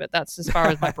can't do. But that's as far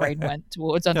as my brain went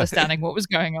towards understanding what was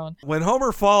going on. When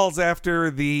Homer falls after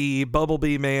the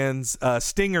Bumblebee Man's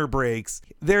stinger breaks,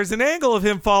 there's an angle of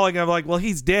him falling. I'm like, well,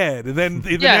 he's dead. And then in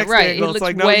the next angle, it's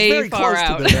like, no, he's very close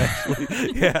to them,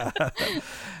 actually. Yeah.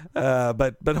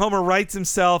 But Homer rights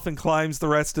himself and climbs the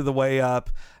rest of the way up.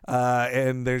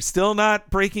 And they're still not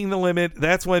breaking the limit.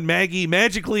 That's when Maggie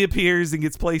magically appears and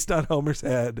gets placed on Homer's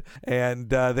head.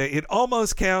 And it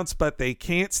almost counts, but they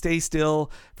can't stay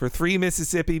still for 3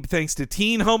 Mississippi thanks to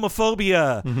teen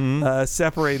homophobia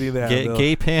separating them.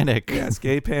 Gay panic. Yes,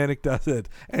 gay panic does it.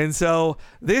 And so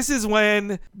this is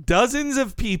when dozens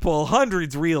of people,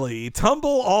 hundreds really,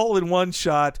 tumble all in one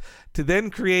shot to then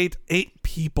create a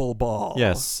people ball.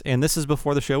 Yes, and this is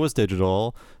before the show was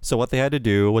digital. So what they had to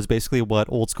do was basically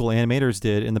what old school animators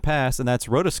did in the past, and that's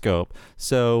rotoscope.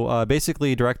 So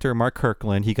basically, director Mark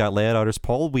Kirkland, he got layout artist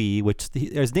Paul Wee, which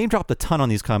his name dropped a ton on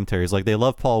these commentaries. Like, they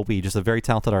love Paul Wee, just a very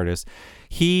talented artist.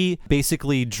 He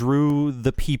basically drew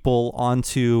the people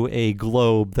onto a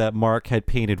globe that Mark had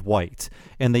painted white,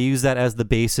 and they used that as the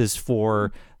basis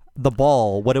for the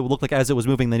ball, what it would look like as it was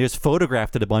moving. They just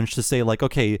photographed it a bunch to say, like,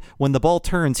 okay, when the ball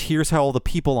turns, here's how all the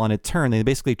people on it turn. They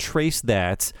basically traced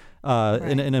that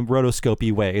in a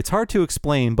rotoscopy way. It's hard to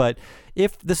explain, but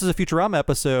if this is a Futurama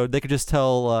episode, they could just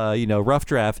tell, Rough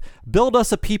Draft, build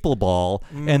us a people ball,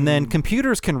 and then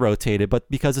computers can rotate it. But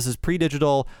because this is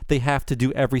pre-digital, they have to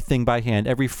do everything by hand.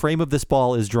 Every frame of this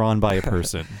ball is drawn by a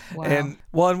person. Wow. And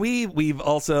we've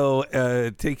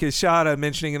also take a shot at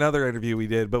mentioning another interview we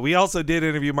did, but we also did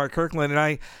interview Mark Kirkland,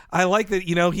 and I like that,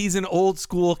 he's an old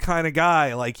school kind of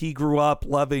guy. Like, he grew up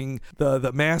loving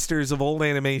the masters of old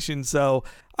animation, so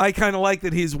I kind of like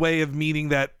that his way of meeting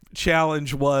that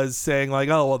challenge was saying, like,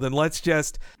 oh, well, then let's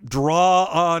just draw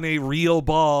on a real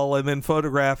ball and then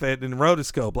photograph it in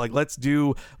rotoscope. Like, let's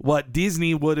do what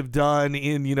Disney would have done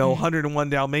in 101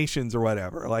 Dalmatians or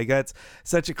whatever. Like, that's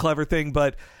such a clever thing.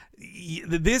 But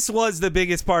this was the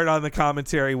biggest part on the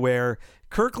commentary, where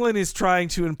Kirkland is trying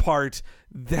to impart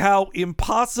how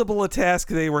impossible a task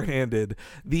they were handed,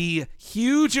 the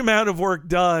huge amount of work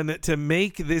done to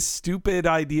make this stupid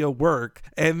idea work,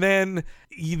 and then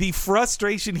the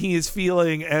frustration he is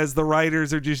feeling as the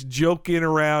writers are just joking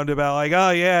around about, like,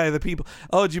 oh yeah, the people,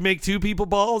 oh, did you make 2 people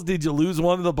balls? Did you lose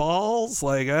one of the balls?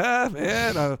 Like,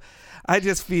 man, I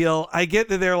just feel, I get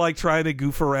that they're like trying to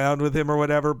goof around with him or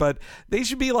whatever, but they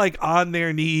should be like on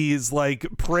their knees, like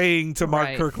praying to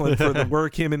Mark Kirkland for the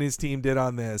work him and his team did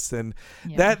on this. And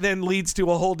that then leads to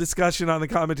a whole discussion on the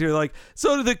commentary, like,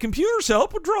 so do the computers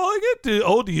help with drawing it?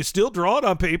 Do you still draw it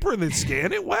on paper and then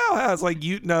scan it? Wow. I was like,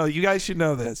 you guys should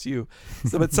know this.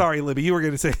 But sorry, Libby, you were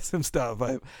going to say some stuff.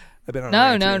 I've been on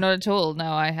No, not at all.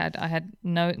 No, I had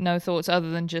no thoughts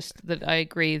other than just that I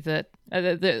agree that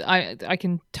I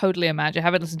can totally imagine, I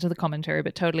haven't listened to the commentary,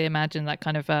 but totally imagine that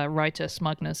kind of writer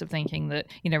smugness of thinking that,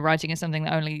 writing is something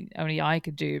that only I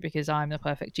could do because I'm the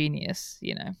perfect genius,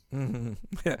 Mm-hmm.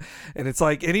 Yeah. And it's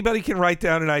like, anybody can write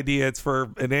down an idea. It's for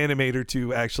an animator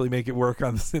to actually make it work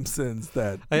on The Simpsons.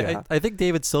 I think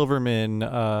David Silverman,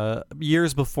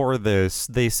 years before this,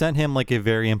 they sent him like a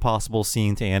very impossible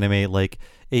scene to animate, like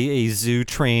a zoo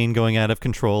train going out of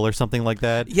control or something like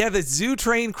that. Yeah, the zoo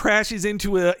train crashes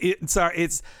into it's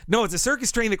a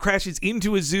circus train that crashes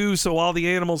into a zoo, so all the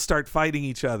animals start fighting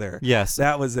each other. Yes.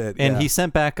 That was it. And he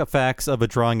sent back a fax of a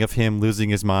drawing of him losing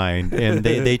his mind, and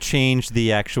they changed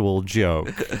the actual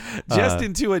joke. Just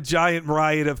into a giant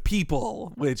riot of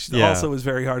people, which also was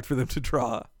very hard for them to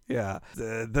draw. Yeah,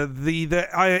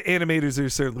 the animators are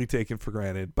certainly taken for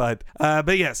granted, but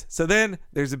yes. So then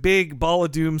there's a big ball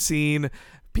of doom scene.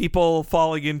 People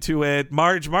falling into it.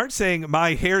 Marge saying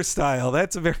my hairstyle.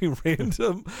 That's a very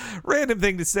random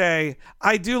thing to say.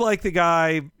 I do like the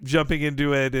guy jumping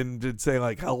into it and saying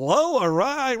like, hello,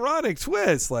 ironic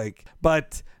twist. Like,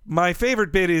 but my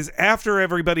favorite bit is after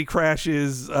everybody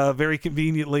crashes very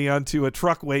conveniently onto a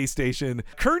truck way station,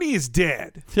 Kearney is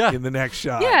dead in the next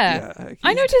shot. Yeah.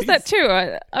 I noticed that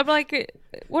too. I'm like,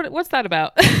 what's that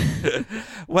about?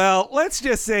 Well, let's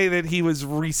just say that he was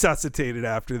resuscitated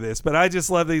after this, but I just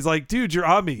love that he's like, dude, you're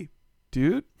on me,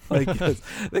 dude. Like,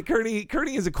 the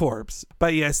Kearney is a corpse.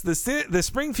 But yes, the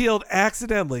Springfield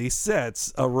accidentally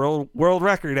sets a world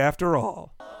record after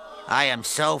all. I am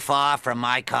so far from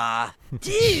my car.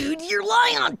 Dude, you're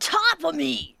lying on top of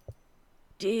me.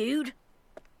 Dude.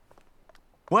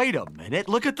 Wait a minute,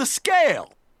 look at the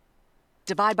scale.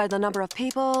 Divide by the number of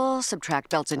people,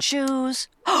 subtract belts and shoes.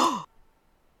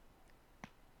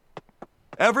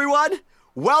 Everyone,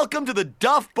 welcome to the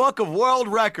Duff Book of World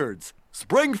Records.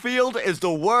 Springfield is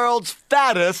the world's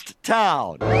fattest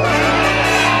town. Woohoo!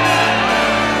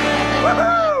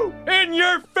 In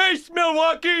your face,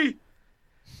 Milwaukee!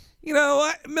 You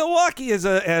know, Milwaukee is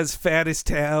as fattest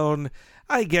town.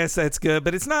 I guess that's good,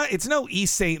 but it's no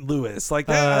East St. Louis. Like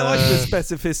that, I like the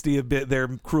specificity of their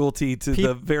cruelty to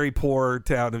the very poor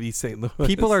town of East St. Louis.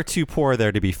 People are too poor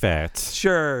there to be fat.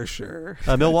 Sure.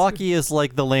 Milwaukee is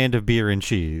like the land of beer and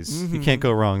cheese. Mm-hmm. You can't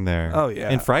go wrong there. Oh, yeah.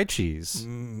 And fried cheese.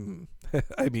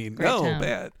 I mean, Great town.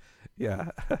 bad. Yeah.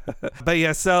 But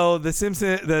yeah, so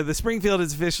the Springfield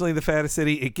is officially the fattest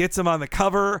city. It gets them on the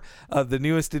cover of the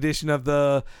newest edition of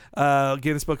the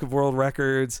Guinness Book of World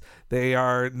Records. They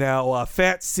are now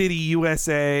Fat City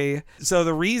USA. So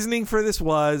the reasoning for this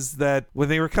was that when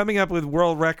they were coming up with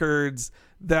world records,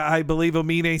 that I believe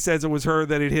Omine says it was her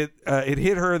that it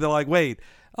hit her. They're like, wait,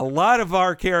 a lot of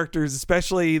our characters,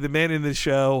 especially the men in the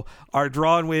show, are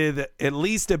drawn with at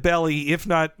least a belly, if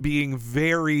not being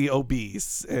very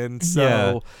obese. And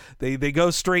so they go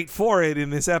straight for it in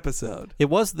this episode. It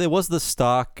was the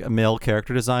stock male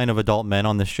character design of adult men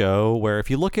on the show, where if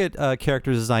you look at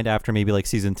characters designed after maybe like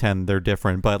season 10, they're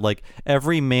different. But like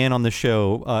every man on the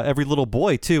show, every little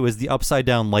boy too, is the upside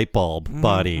down light bulb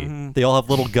body. Mm-hmm. They all have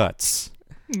little guts.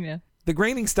 Yeah. The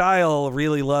Groening style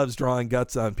really loves drawing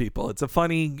guts on people. It's a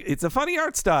funny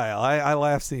art style. I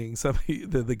laugh seeing some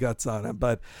of the guts on them.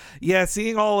 But yeah,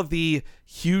 seeing all of the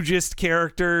hugest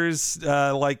characters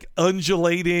like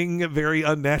undulating very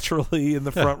unnaturally in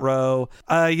the front row.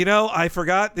 I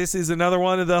forgot this is another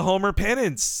one of the Homer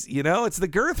pennants. It's the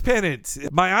girth pennant.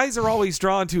 My eyes are always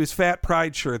drawn to his Fat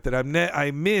Pride shirt that I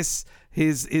miss.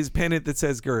 His pennant that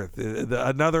says girth,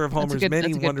 another of Homer's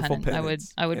many wonderful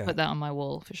pennants. I would put that on my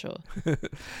wall for sure. And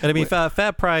I mean,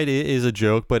 Fat Pride is a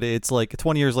joke, but it's like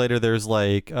 20 years later, there's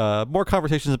like more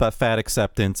conversations about fat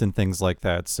acceptance and things like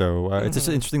that. So it's just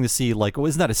interesting to see, like,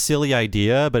 isn't that a silly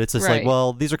idea? But it's just like,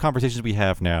 well, these are conversations we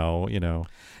have now, Yeah.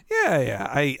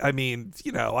 I mean,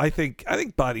 I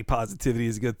think body positivity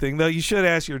is a good thing, though. You should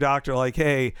ask your doctor, like,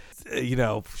 hey,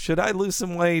 should I lose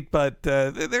some weight? But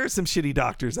there are some shitty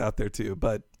doctors out there too.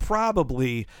 But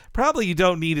probably you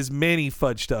don't need as many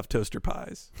fudge stuffed toaster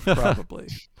pies. Probably.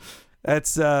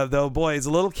 That's though, boy, as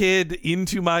a little kid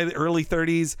into my early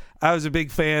 30s, I was a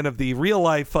big fan of the real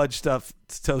life fudge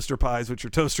stuffed toaster pies, which are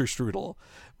toaster strudel,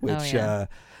 which.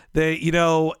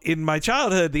 In my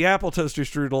childhood, the apple toaster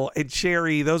strudel and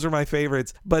cherry, those are my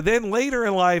favorites. But then later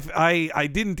in life, I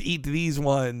didn't eat these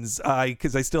ones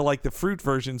because I still like the fruit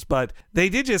versions. But they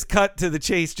did just cut to the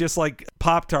chase, just like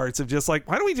Pop-Tarts, of just like,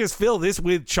 why don't we just fill this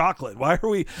with chocolate? Why are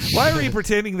we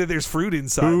pretending that there's fruit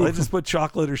inside? Let's just put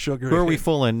chocolate or sugar in. Who are we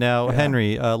fooling? Now,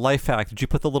 Henry, life hack, did you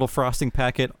put the little frosting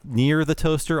packet near the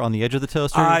toaster, on the edge of the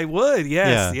toaster? I would,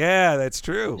 yes. Yeah, that's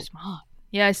true. Smart.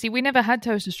 Yeah, see, we never had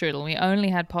toaster strudel. We only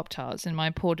had Pop-Tarts in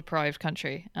my poor, deprived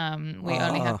country. We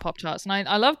only had Pop-Tarts. And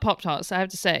I love Pop-Tarts, I have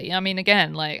to say. I mean,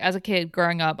 again, like, as a kid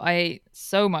growing up, I ate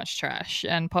so much trash,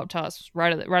 and Pop-Tarts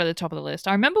right at the top of the list.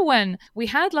 I remember when we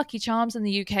had Lucky Charms in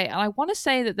the UK, and I want to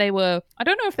say that they were, I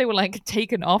don't know if they were, like,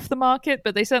 taken off the market,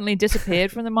 but they certainly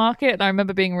disappeared from the market. And I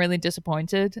remember being really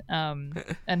disappointed and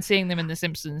seeing them in The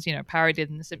Simpsons, parodied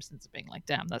in The Simpsons, being like,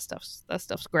 damn, that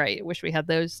stuff's great. I wish we had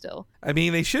those still. I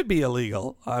mean, they should be illegal.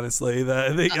 Honestly,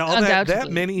 that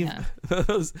many of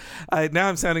those. Now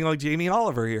I'm sounding like Jamie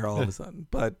Oliver here all of a sudden.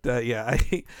 But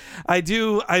I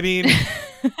do. I mean,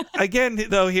 again,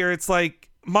 though, here it's like,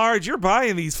 Marge, you're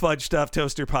buying these fudge stuffed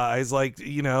toaster pies. Like,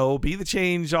 be the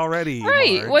change already.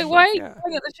 Right. Marge. Why are you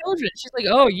yelling at the children? She's like,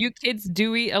 oh, you kids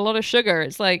do eat a lot of sugar.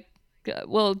 It's like,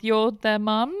 well, you're their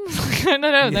mum?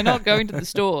 No, they're not going to the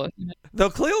store. Though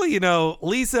clearly,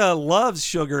 Lisa loves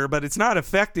sugar, but it's not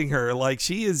affecting her. Like,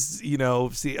 she is,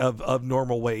 of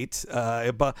normal weight.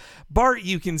 But Bart,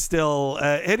 you can still,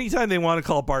 anytime they want to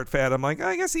call Bart fat, I'm like,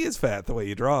 I guess he is fat the way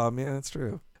you draw him. Yeah, that's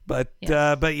true. But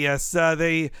yes,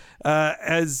 they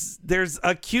as there's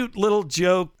a cute little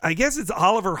joke. I guess it's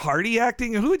Oliver Hardy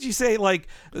acting. Who would you say, like,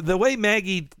 the way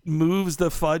Maggie moves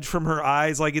the fudge from her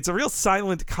eyes, like it's a real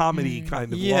silent comedy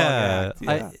kind of long act.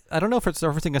 Yeah. I don't know if it's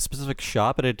referencing a specific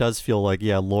shot, but it does feel like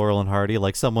Laurel and Hardy,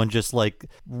 like someone just like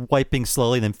wiping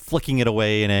slowly and then flicking it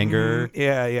away in anger.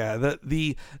 Yeah.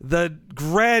 The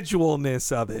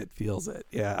gradualness of it feels it.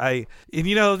 Yeah.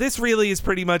 This really is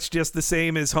pretty much just the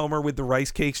same as Homer with the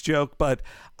rice cakes joke, but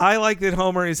I like that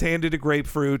Homer is handed a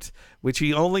grapefruit, which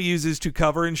he only uses to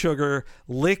cover in sugar,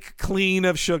 lick clean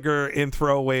of sugar, and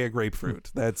throw away a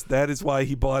grapefruit. That is why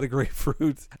he bought a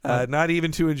grapefruit, not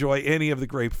even to enjoy any of the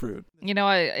grapefruit.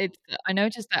 I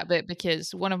noticed that bit because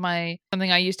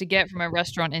something I used to get from a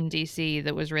restaurant in DC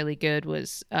that was really good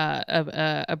was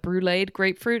a bruleed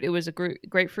grapefruit. It was a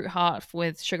grapefruit heart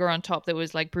with sugar on top that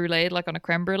was like bruleed, like on a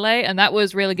creme brulee, and that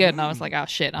was really good. And I was like, oh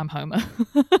shit, I'm Homer.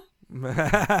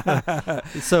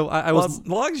 So as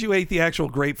long as you ate the actual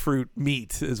grapefruit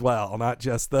meat as well, not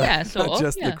just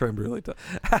the creme brulee.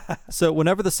 So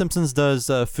whenever The Simpsons does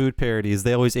food parodies,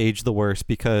 they always age the worst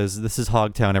because this is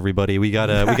Hogtown. Everybody, we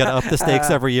gotta up the stakes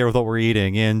every year with what we're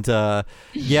eating. And I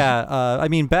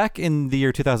mean, back in the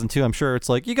year 2002, I'm sure it's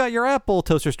like you got your apple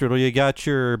toaster strudel, you got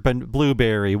your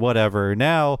blueberry, whatever.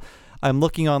 Now I'm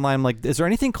looking online, I'm like, is there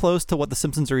anything close to what the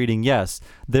Simpsons are eating? Yes,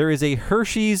 there is a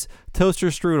Hershey's toaster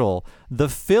strudel. The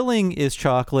filling is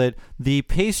chocolate, the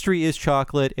pastry is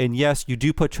chocolate, and yes, you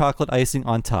do put chocolate icing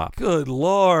on top. Good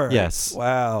Lord. Yes.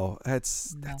 Wow,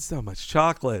 that's so much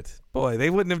chocolate. Boy, they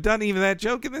wouldn't have done even that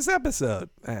joke in this episode.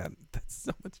 Man, that's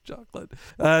so much chocolate.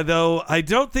 Though I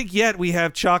don't think yet we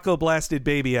have Choco Blasted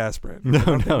Baby Aspirin.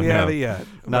 No. We haven't yet.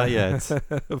 Not yet.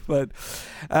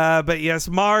 But yes,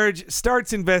 Marge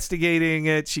starts investigating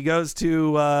it. She goes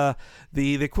to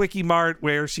the Quickie Mart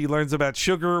where she learns about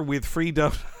sugar with free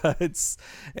donuts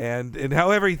and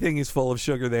how everything is full of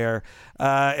sugar there.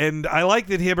 And I like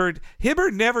that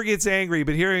Hibbert never gets angry,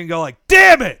 but hearing him go like,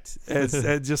 damn it! And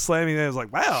just slamming it, I was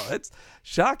like, wow, that's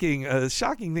shocking. A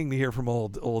shocking thing to hear from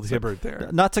old Hibbert there.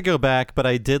 Not to go back, but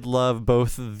I did love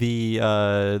both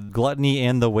the gluttony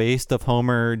and the waste of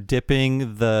Homer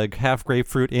dipping the half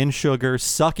grapefruit in sugar,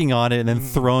 sucking on it, and then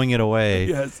throwing it away.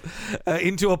 Yes,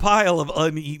 into a pile of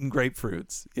uneaten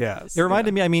grapefruits. Yes. It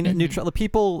reminded me, I mean,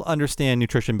 people understand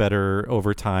nutrition better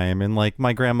over time. And like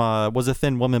my grandma was a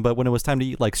thin woman, but when it was time to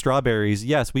eat like strawberries,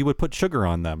 yes, we would put sugar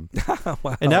on them.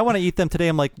 Wow. And now when I eat them today,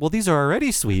 I'm like, well, these are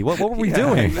already sweet. What were we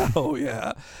doing? I know,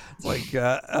 yeah. It's like,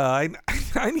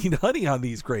 I need honey on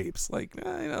these grapes. Like,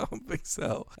 I don't think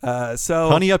so.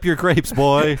 Honey up your grapes,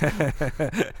 boy.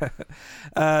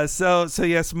 So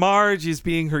yes, Marge is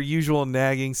being her usual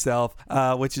nagging self,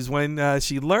 which is when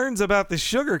she learns about the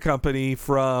sugar company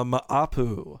from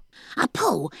Apu.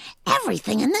 Apu,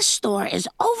 everything in this store is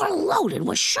overloaded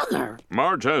with sugar.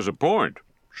 Marge has a point.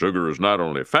 Sugar is not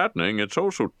only fattening, it's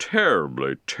also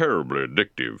terribly, terribly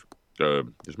addictive.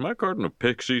 Is my carton of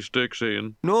Pixie Sticks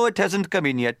in? No, it hasn't come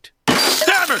in yet.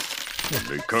 Damn it! When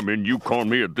they come in, you call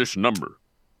me at this number.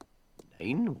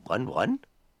 911?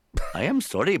 I am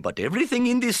sorry, but everything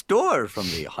in this store, from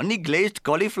the honey-glazed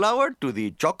cauliflower to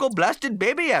the choco-blasted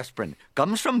baby aspirin,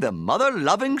 comes from the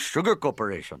mother-loving Sugar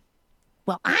Corporation.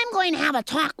 Well, I'm going to have a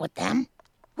talk with them.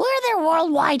 Where are their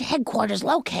worldwide headquarters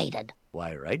located?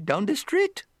 Why, right down the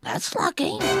street. That's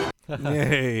lucky.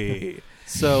 Yay.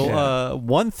 So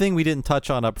one thing we didn't touch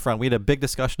on up front, we had a big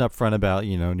discussion up front about,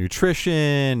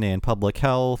 nutrition and public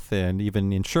health and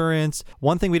even insurance.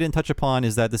 One thing we didn't touch upon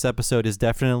is that this episode is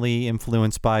definitely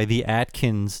influenced by the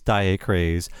Atkins diet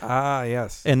craze. Ah,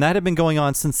 yes. And that had been going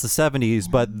on since the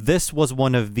 70s, but this was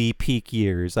one of the peak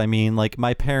years. I mean, like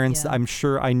my parents,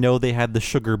 I know they had the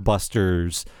Sugar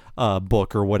Busters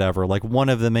book or whatever, like one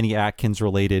of the many Atkins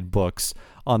related books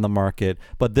on the market,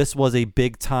 but this was a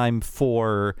big time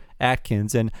for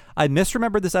Atkins. And I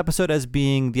misremembered this episode as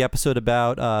being the episode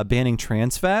about banning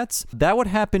trans fats. That would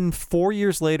happen 4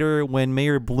 years later when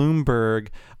Mayor Bloomberg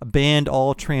banned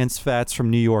all trans fats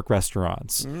from New York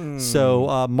restaurants.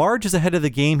 So Marge is ahead of the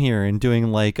game here in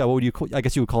doing like what would you call, I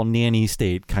guess you would call nanny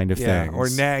state kind of things. Or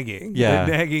nagging. Yeah.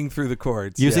 Nagging through the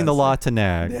courts. Using the law to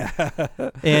nag. Yeah.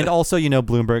 And also,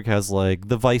 Bloomberg has like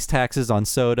the vice taxes on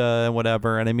soda and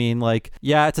whatever. And I mean, like,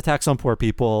 yeah, it's a tax on poor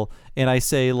people. And I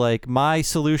say, like, my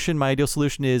ideal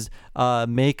solution is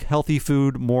make healthy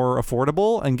food more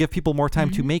affordable and give people more time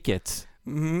to make it.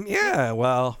 Yeah,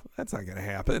 well, that's not going to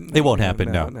happen. It won't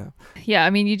happen, no. Yeah, I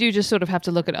mean, you do just sort of have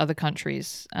to look at other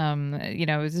countries.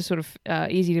 It's just sort of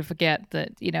easy to forget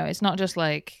that, it's not just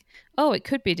like, oh, it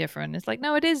could be different. It's like,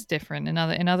 no, it is different in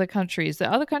other countries.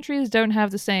 The other countries don't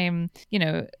have the same,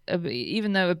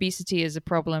 even though obesity is a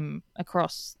problem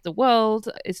across the world,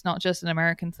 it's not just an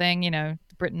American thing,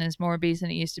 Britain is more obese than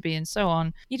it used to be and so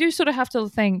on. You do sort of have to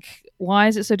think, why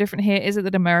is it so different here? Is it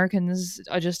that Americans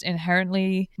are just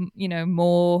inherently,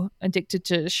 more addicted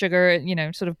to sugar,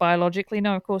 sort of biologically?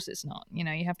 No, of course it's not.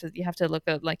 You have to look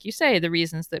at, like you say, the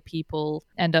reasons that people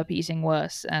end up eating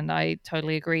worse. And I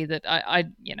totally agree that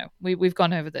we've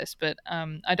gone over this, but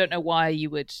I don't know why you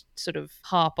would sort of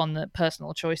harp on the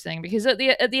personal choice thing, because at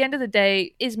the end of the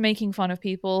day, is making fun of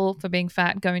people for being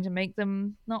fat going to make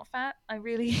them not fat? I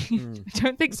really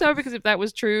I don't think so, because if that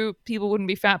was true, people wouldn't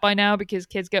be fat by now, because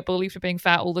kids get bullied for being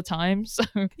fat all the time. So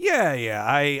yeah.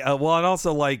 And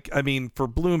also, for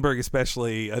Bloomberg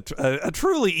especially, a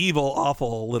truly evil,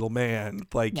 awful little man.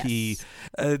 Like, yes.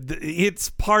 It's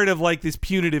part of like this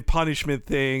punitive punishment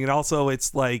thing, and also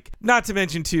it's like, not to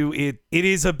mention too, it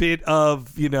is a bit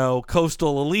of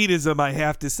coastal elitism, I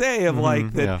have to say, of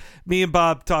like that. Yeah. Me and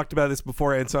Bob talked about this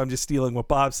before, and so I'm just stealing what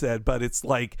Bob said, but it's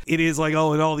like, it is like,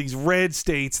 oh, in all these red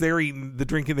states, they're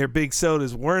drinking their big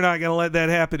sodas. We're not gonna let that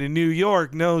happen in New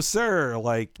York, no sir.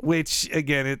 Like, which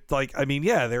again, it's like,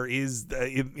 there is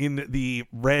in the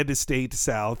red state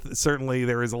South, certainly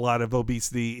there is a lot of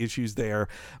obesity issues there,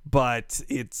 but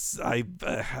it's I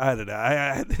don't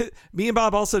know. Me and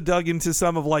Bob also dug into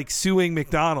some of like suing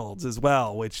McDonald's as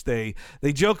well, which they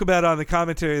joke about on the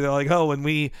commentary. They're like, oh,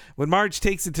 when Marge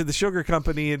takes it to the sugar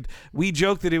company, and we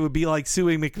joked that it would be like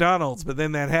suing McDonald's, but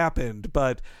then that happened.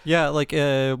 But yeah, like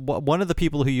one of the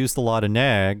people who used a lot of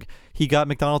nag, he got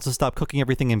McDonald's to stop cooking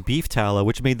everything in beef tallow,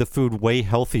 which made the food way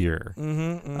healthier.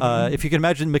 If you can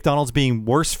imagine McDonald's being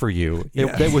worse for you,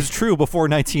 it was true before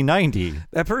 1990.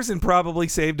 That person probably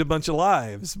saved a bunch of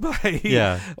lives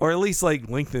by, or at least like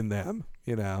lengthened them.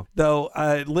 Though,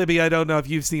 Libby, I don't know if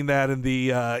you've seen that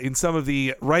in some of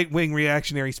the right-wing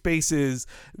reactionary spaces,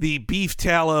 the beef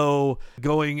tallow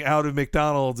going out of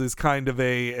McDonald's is kind of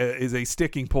a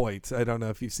sticking point. I don't know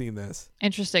if you've seen this.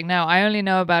 Interesting. No, I only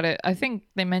know about it. I think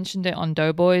they mentioned it on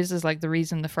Doughboys as like the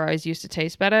reason the fries used to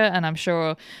taste better, and I'm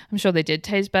sure they did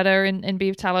taste better in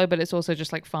beef tallow, but it's also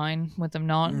just like fine with them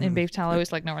not in beef tallow.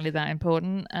 It's like not really that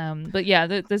important. But yeah,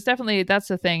 there's definitely, that's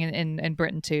the thing in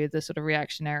Britain too, the sort of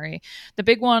reactionary. The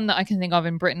big one that I can think of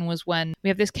in Britain was when we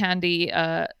have this candy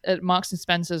at Marks and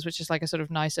Spencer's, which is like a sort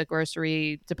of nicer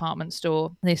grocery department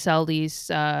store. They sell these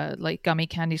like gummy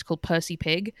candies called Percy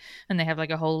Pig, and they have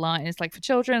like a whole line. It's like for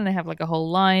children. They have like a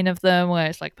whole line of them where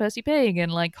it's like Percy Pig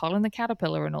and like Colin the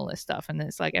Caterpillar and all this stuff. And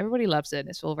it's like everybody loves it.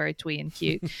 It's all very twee and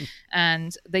cute.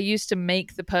 And they used to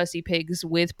make the Percy Pigs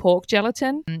with pork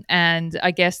gelatin, and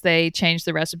I guess they changed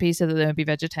the recipe so that they would be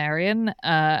vegetarian.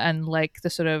 And like the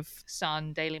sort of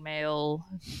Sun, Daily Mail,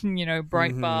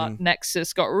 Breitbart,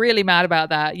 Nexus got really mad about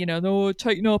that. They're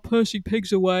taking our Percy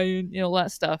Pigs away and all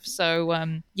that stuff. So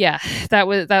that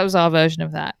was our version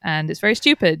of that, and it's very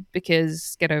stupid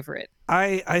because get over it.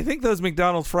 I think those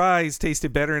McDonald's fries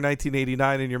tasted better in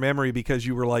 1989 in your memory because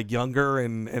you were like younger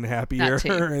and happier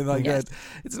and like that.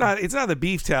 It's not the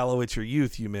beef tallow, it's your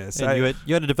youth you miss. And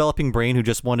you had a developing brain who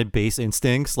just wanted base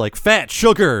instincts like fat,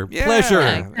 sugar,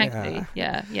 pleasure. Exactly.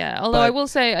 Yeah. Although I will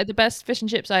say the best fish and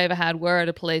chips I ever had were at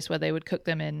a place where they would cook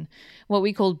them in what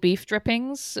we called beef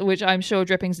drippings, which I'm sure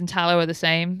drippings and tallow are the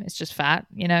same. It's just fat,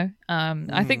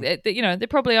 I think that, they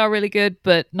probably are really good,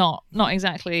 but not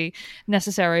exactly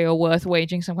necessary or worth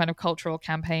waging some kind of cultural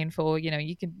campaign for.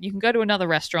 You can go to another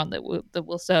restaurant that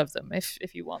will serve them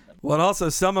if you want them. Well, and also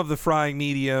some of the frying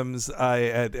mediums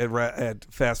at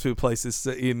fast food places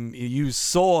use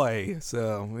soy,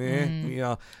 so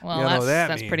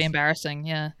that's pretty embarrassing.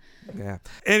 Yeah.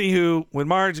 Anywho, when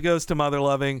Marge goes to Mother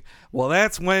Loving, well,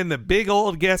 that's when the big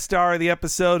old guest star of the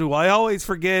episode, who I always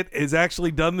forget is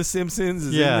actually done The Simpsons,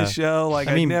 is in the show. Like,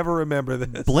 I never remember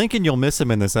this. Blink and you'll miss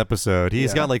him in this episode.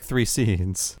 He's got like 3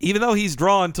 scenes. Even though he's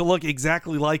drawn to look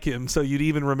exactly like him, so you'd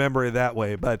even remember it that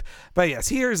way. But yes,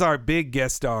 here's our big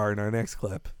guest star in our next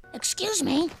clip. Excuse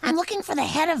me, I'm looking for the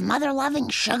head of Mother Loving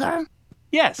Sugar.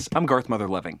 Yes, I'm Garth Mother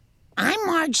Loving. I'm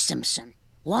Marge Simpson.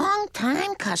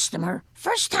 Long-time customer,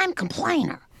 first-time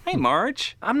complainer. Hey,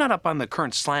 Marge. I'm not up on the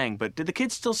current slang, but did the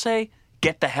kids still say,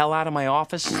 get the hell out of my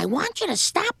office? And I want you to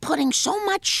stop putting so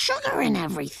much sugar in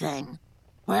everything.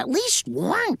 Or at least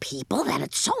warn people that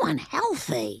it's so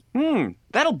unhealthy.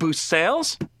 That'll boost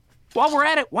sales. While we're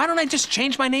at it, why don't I just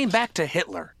change my name back to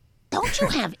Hitler? Don't you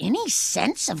have any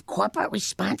sense of corporate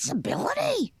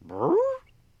responsibility?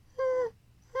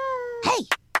 Hey,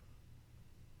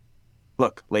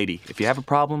 Look, lady, if you have a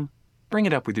problem, bring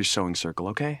it up with your sewing circle,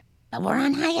 okay? But we're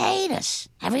on hiatus.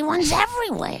 Everyone's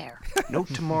everywhere. Note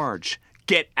to Marge.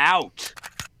 Get out!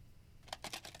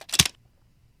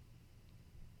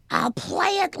 I'll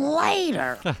play it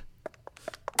later.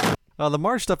 The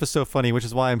Marge stuff is so funny, which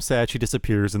is why I'm sad she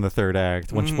disappears in the third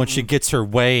act once she gets her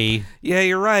way. Yeah,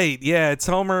 you're right. Yeah, it's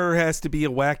Homer has to be a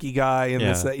wacky guy in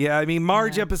this. Yeah, I mean,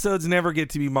 Marge episodes never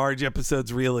get to be Marge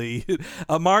episodes, really.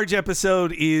 A Marge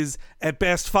episode is, at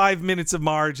best, 5 minutes of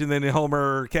Marge, and then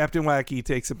Homer, Captain Wacky,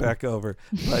 takes it back over.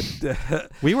 But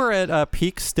we were at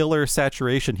peak Stiller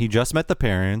saturation. He just met the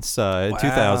parents in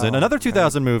 2000. Another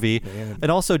 2000 movie. Man. And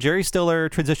also, Jerry Stiller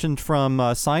transitioned from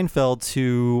Seinfeld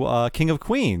to King of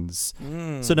Queens.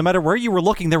 So no matter where you were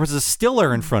looking, there was a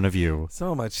Stiller in front of you.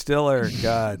 So much Stiller.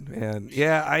 God, man.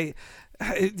 Yeah,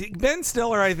 Ben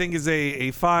Stiller, I think, is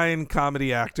a fine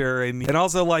comedy actor, and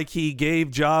also like he gave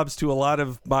jobs to a lot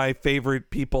of my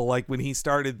favorite people. Like when he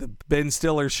started the Ben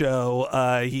Stiller show,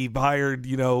 he hired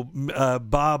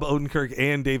Bob Odenkirk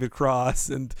and David Cross,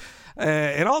 and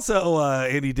also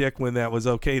Andy Dick when that was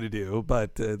okay to do.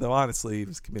 But though honestly, he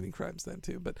was committing crimes then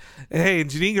too. But hey,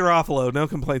 and Janine Garofalo, no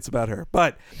complaints about her.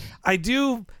 But I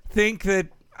do think that,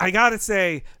 I gotta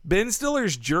say, Ben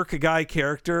Stiller's jerk guy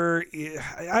character,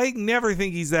 I never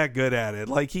think he's that good at it.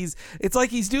 Like it's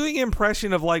like he's doing an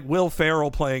impression of like Will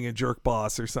Ferrell playing a jerk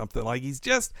boss or something. Like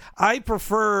I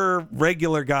prefer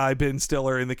regular guy Ben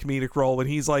Stiller in the comedic role when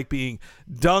he's like being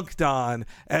dunked on,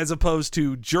 as opposed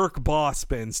to jerk boss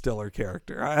Ben Stiller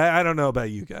character. I don't know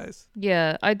about you guys.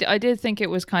 Yeah, I did think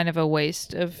it was kind of a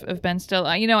waste of Ben Stiller.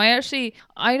 I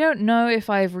don't know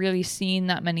if I've really seen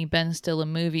that many Ben Stiller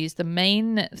movies. The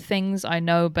main things I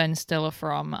know Ben Stiller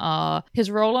from are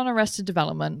his role on Arrested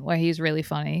Development, where he's really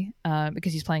funny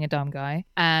because he's playing a dumb guy,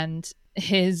 and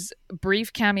his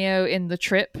brief cameo in The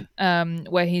Trip,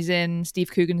 where he's in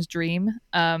Steve Coogan's Dream,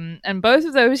 and both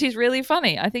of those he's really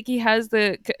funny. I think he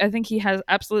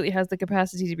absolutely has the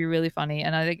capacity to be really funny,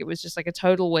 and I think it was just like a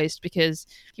total waste because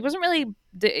he wasn't really,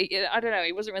 I don't know,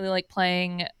 he wasn't really like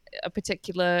playing a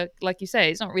particular, like you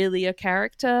say, it's not really a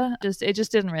character. It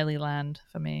just didn't really land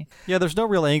for me. Yeah, there's no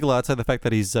real angle outside the fact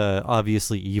that he's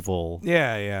obviously evil.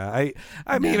 Yeah.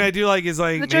 I mean, I do like his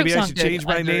like, maybe I should change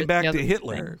my name back to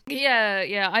Hitler.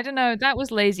 Yeah. I don't know. That was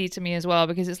lazy to me as well,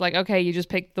 because it's like, okay, you just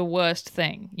picked the worst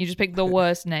thing. You just picked the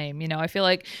worst name. I feel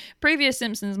like previous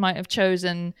Simpsons might have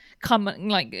come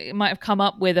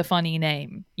up with a funny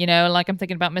name. Like I'm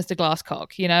thinking about Mr.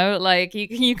 Glasscock. Like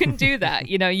you can do that.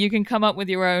 You can come up with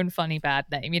your own funny bad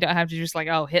name. You don't have to just like,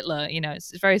 oh, Hitler.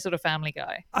 It's very sort of Family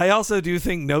Guy. I also do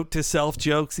think note to self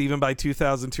jokes, even by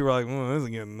 2002, were like, this is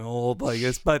getting old, I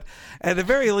guess. But at the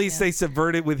very least, they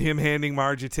subvert it with him handing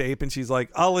Marge a tape, and she's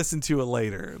like, I'll listen to it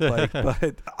later.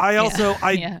 But I also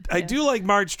I do like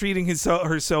Marge treating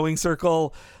her sewing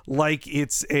circle like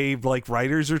it's a like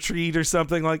writer's retreat or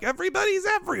something. Like everybody's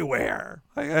everywhere.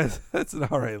 That's an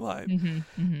all right line.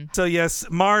 So yes,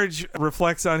 Marge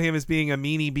reflects on him as being a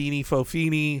meanie beanie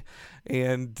fofini.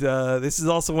 And this is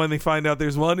also when they find out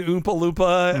there's one Oompa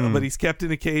Loompa, but he's kept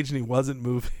in a cage and he wasn't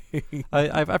moving.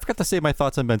 I forgot to say my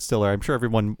thoughts on Ben Stiller. I'm sure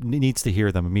everyone needs to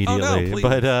hear them immediately. Oh, no,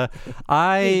 please.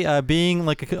 But being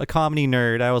like a comedy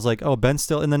nerd, I was like, oh, Ben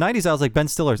Stiller. In the 90s, I was like, Ben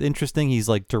Stiller's interesting. He's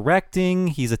like directing.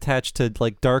 He's attached to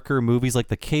like darker movies like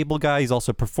The Cable Guy. He's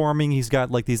also performing. He's got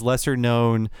like these lesser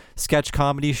known sketch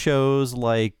comedy shows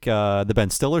like The Ben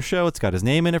Stiller Show. It's got his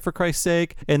name in it, for Christ's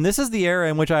sake. And this is the era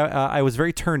in which I was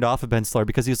very turned off of Ben Stiller,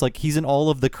 because he's in all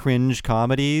of the cringe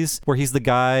comedies where he's the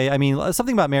guy. I mean,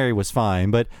 Something About Mary was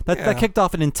fine, but that kicked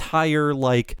off an entire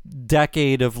like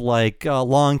decade of like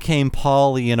Long Came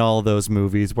Polly and all of those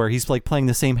movies where he's like playing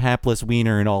the same hapless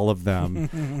wiener in all of them,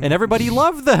 and everybody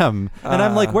loved them. And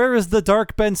I'm like, where is the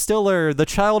dark Ben Stiller, the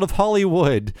child of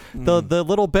Hollywood, the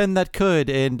little Ben that could?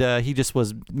 And he just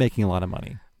was making a lot of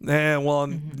money. Well,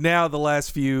 now the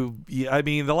last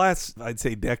I'd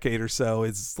say decade or so,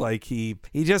 it's like he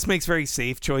just makes very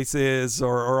safe choices,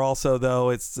 or also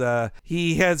though it's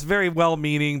he has very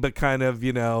well-meaning but kind of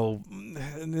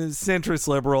centrist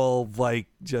liberal like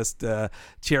just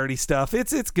charity stuff.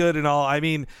 It's good and all. I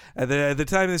mean, at the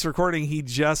time of this recording, he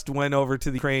just went over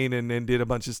to the Ukraine and did a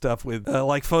bunch of stuff with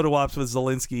like photo ops with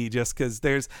Zelensky, just because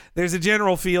there's a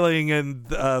general feeling and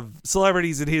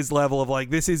celebrities at his level of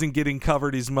like, this isn't getting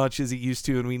covered as much as it used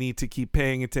to, and we need to keep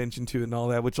paying attention to it and all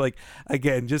that, which, like,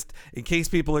 again, just in case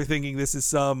people are thinking this is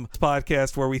some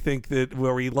podcast where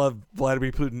we love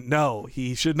Vladimir Putin, no,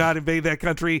 he should not invade that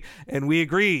country, and we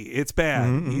agree it's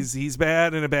bad. He's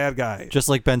bad and a bad guy, just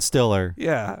like Ben Stiller.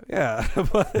 Yeah.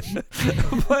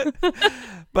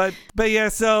 But yeah,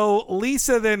 so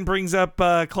Lisa then brings up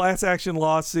class action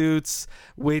lawsuits,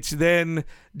 which then,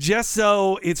 just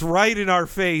so it's right in our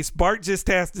face, Bart just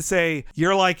has to say,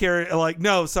 you're like Aaron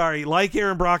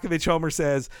Brockovich, Homer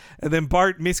says, and then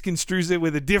Bart misconstrues it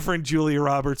with a different Julia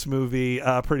Roberts movie,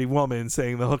 Pretty Woman,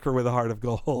 saying the hooker with a heart of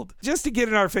gold. Just to get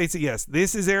in our face, yes,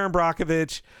 this is Erin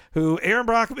Brockovich,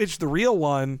 the real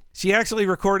one, she actually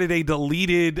recorded a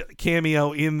deleted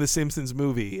cameo in the Simpsons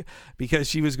movie because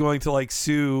she was going to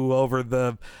sue over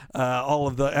the all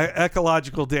of the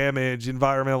ecological damage,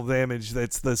 environmental damage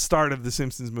that's the start of the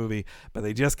Simpsons movie, but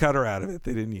they just cut her out of it.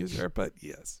 They didn't use her, but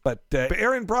yes. But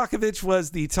Erin Brockovich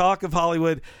was the talk of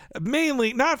Hollywood,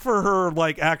 mainly not for her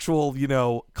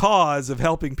actual cause of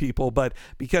helping people, but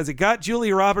because it got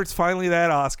Julia Roberts finally that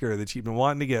Oscar that she'd been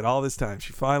wanting to get all this time.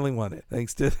 She finally won it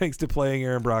thanks to playing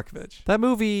Erin Brockovich. That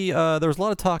movie, there was a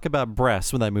lot of talk about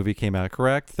breasts when that movie came out,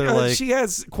 correct? She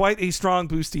has quite a strong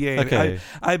bustier. Okay.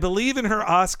 I believe in her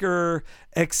Oscar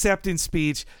acceptance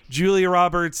speech, Julia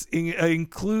Roberts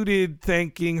included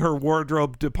thanking her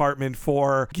wardrobe department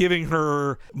for giving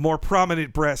her more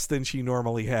prominent breasts than she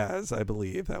normally has. I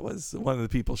believe that was one of the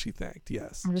people she thanked.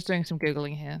 Yes. I'm just doing some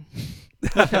Googling here.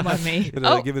 Don't mind me.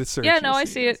 Give it a search. Yeah, no, I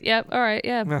see it. Yep. All right.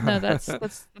 Yeah. No, that's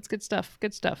good stuff.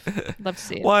 Good stuff. Love to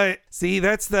see it. What? See,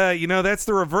 that's the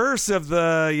reverse of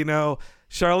the,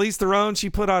 Charlize Theron, she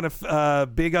put on a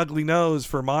big ugly nose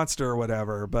for Monster or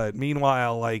whatever, but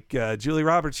meanwhile, Julia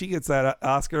Roberts, she gets that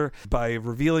Oscar by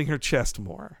revealing her chest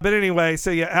more. But anyway,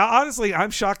 so yeah, honestly,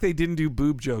 I'm shocked they didn't do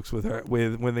boob jokes with her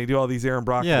when they do all these Erin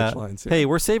Brockovich lines. Here. Hey,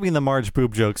 we're saving the Marge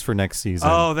boob jokes for next season.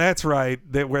 Oh, that's right,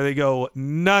 where they go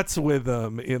nuts with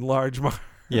them in Large Marge.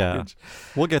 Yeah,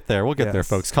 we'll get there. We'll get there,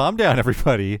 folks. Calm down,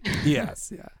 everybody. Yes,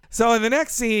 yeah. So in the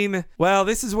next scene, well,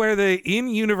 this is where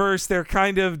in-universe, they're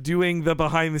kind of doing the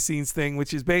behind-the-scenes thing,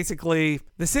 which is basically,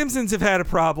 the Simpsons have had a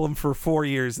problem for 4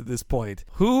 years at this point.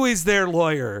 Who is their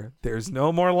lawyer? There's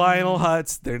no more Lionel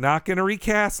Hutz. They're not going to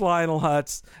recast Lionel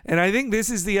Hutz. And I think this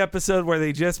is the episode where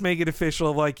they just make it official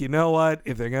of you know what?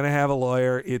 If they're going to have a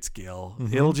lawyer, it's Gil.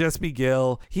 Mm-hmm. It'll just be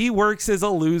Gil. He works as a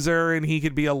loser, and he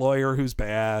could be a lawyer who's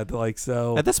bad.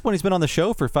 So at this point, he's been on the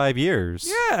show for 5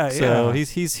 years. Yeah, so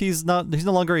he's no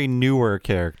longer a newer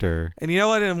character. And you know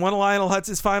what? In one of Lionel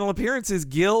Hutz's final appearances,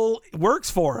 Gil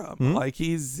works for him.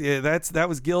 Mm-hmm. That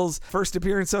was Gil's first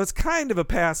appearance, so it's kind of a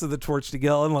pass of the torch to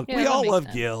Gil. And look, we all love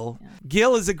sense. Gil. Yeah.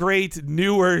 Gil is a great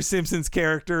newer Simpsons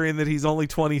character in that he's only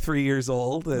 23 years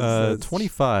old.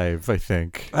 25, I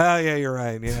think. Oh, yeah, you're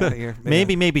right. Yeah,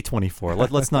 maybe 24.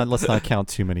 Let's not count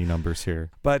too many numbers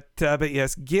here. But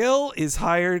yes, Gil is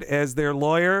hired as their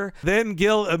lawyer. Then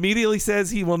Gil immediately says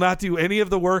he will not do any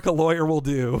of the work a lawyer will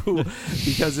do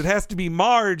because it has to be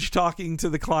Marge talking to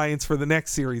the clients for the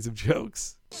next series of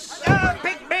jokes.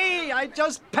 Pick me! I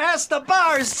just passed the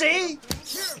bar, see?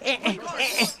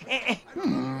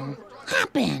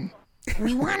 Hop-in.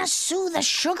 We want to sue the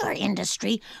sugar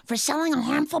industry for selling a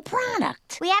harmful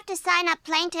product. We have to sign up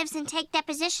plaintiffs and take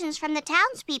depositions from the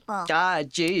townspeople.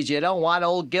 Geez, you don't want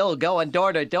old Gil going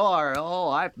door to door. Oh,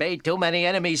 I've made too many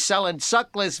enemies selling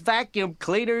suckless vacuum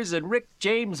cleaners and Rick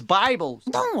James Bibles.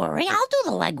 Don't worry, I'll do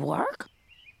the legwork.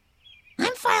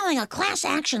 I'm filing a class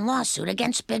action lawsuit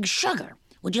against Big Sugar.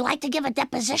 Would you like to give a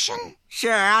deposition?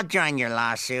 Sure, I'll join your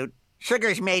lawsuit.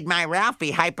 Sugar's made my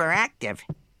Ralphie hyperactive.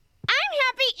 I'm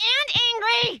happy and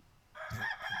angry.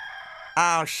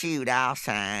 Oh, shoot, I'll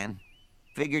sign.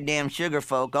 Figure them sugar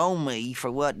folk owe me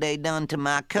for what they done to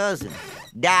my cousin,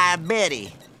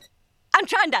 Diabetes. I'm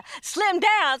trying to slim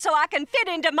down so I can fit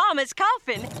into Mama's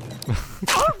coffin.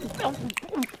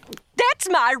 That's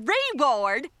my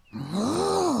reward.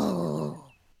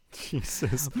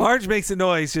 Jesus. Marge makes a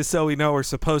noise just so we know we're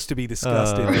supposed to be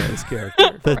disgusted with this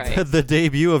character. The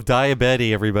debut of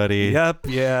Diabetes, everybody. Yep,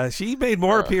 yeah. She made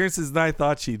more appearances than I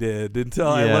thought she did until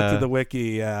I looked at the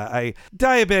wiki.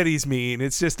 Diabetes mean.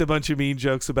 It's just a bunch of mean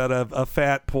jokes about a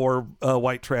fat, poor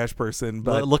white trash person.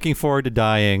 But looking forward to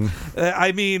dying.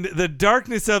 I mean, the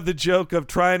darkness of the joke of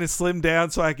trying to slim down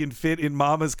so I can fit in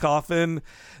Mama's coffin,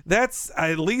 that's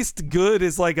at least good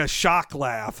as a shock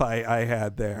laugh I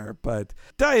had there. But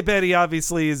Diabetes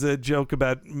obviously is a joke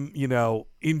about,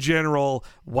 in general,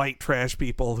 white trash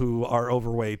people who are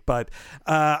overweight. But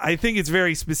I think it's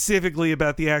very specifically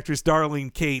about the actress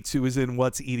Darlene Cates, who was in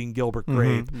What's Eating Gilbert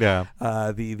Grape. Mm-hmm. Yeah.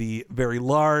 The very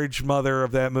large mother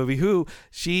of that movie, who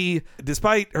she,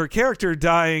 despite her character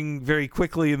dying very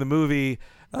quickly in the movie,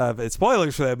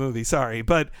 Spoilers for that movie, sorry.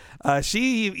 But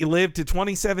she lived to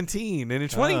 2017, and in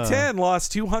 2010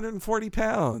 lost 240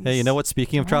 pounds. Hey, you know what?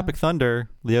 Speaking of Tropic Thunder,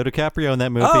 Leo DiCaprio in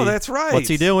that movie. Oh, that's right. What's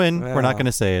he doing? Well. We're not going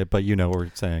to say it, but you know what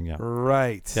we're saying, yeah.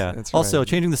 Right. Yeah. That's also, right.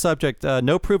 changing the subject,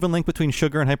 no proven link between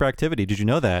sugar and hyperactivity. Did you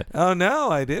know that? Oh, no,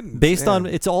 I didn't.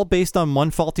 It's all based on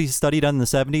one faulty study done in the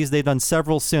 70s. They've done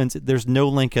several since. There's no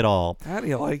link at all. How do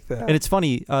you like that? And it's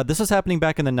funny. This was happening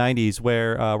back in the 90s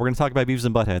where we're going to talk about Beavis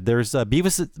and Butthead. There's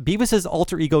Beavis's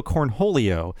alter ego,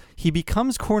 Cornholio. He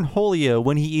becomes Cornholio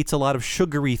when he eats a lot of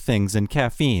sugary things and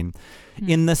caffeine.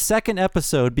 In the second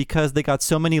episode, because they got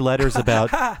so many letters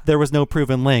about there was no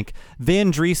proven link,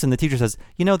 Van Driesen, the teacher, says,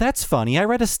 that's funny. I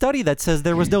read a study that says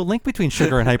there was no link between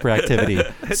sugar and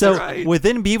hyperactivity. So right.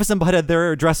 Within Beavis and Butthead,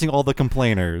 they're addressing all the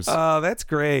complainers. Oh, that's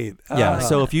great. Yeah,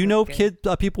 so if you know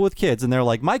people with kids and they're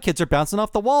like, my kids are bouncing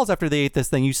off the walls after they ate this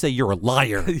thing, you say you're a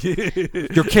liar.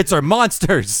 Your kids are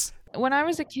monsters. When I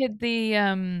was a kid,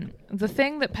 the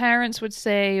thing that parents would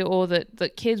say, or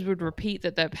that kids would repeat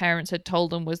that their parents had told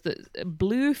them, was that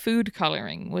blue food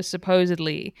coloring was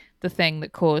supposedly the thing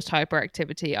that caused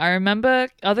hyperactivity. I remember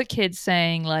other kids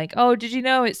saying like, "Oh, did you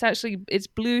know it's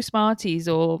blue Smarties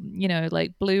or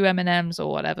like blue M&Ms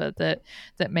or whatever that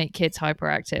make kids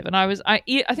hyperactive." And I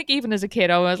think even as a kid,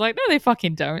 I was like, "No, they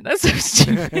fucking don't. That's so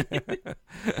stupid."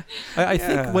 I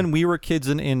think when we were kids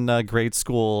in grade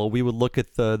school, we would look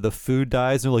at the food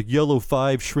dyes and they're like, yellow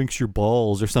 5 shrinks your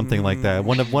balls or something like that.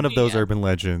 One of those urban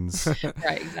legends.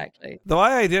 Right, exactly. Though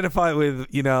I identify with,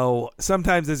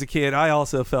 sometimes as a kid, I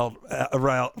also felt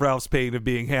Ralph's pain of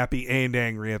being happy and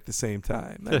angry at the same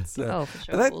time. That's, for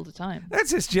sure, all the time.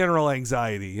 That's just general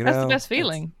anxiety, That's the best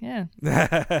feeling, yeah.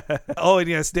 Oh, and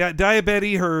yes,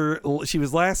 Diabetti, she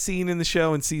was last seen in the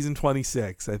show in season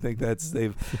 26. I think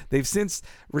they've since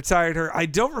retired her. I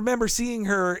don't remember seeing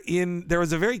her there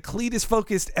was a very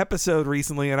Cletus-focused episode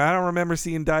recently, and I don't remember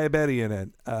seeing Diabetti in it.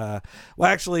 Well,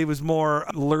 actually, it was more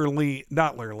Brandine.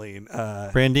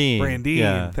 Brandine,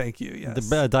 yeah. Thank you, yes.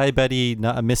 The Diabetti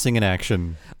missing in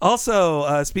action.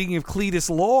 Also, speaking of Cletus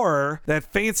lore, that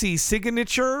fancy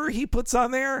signature he puts on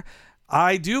there,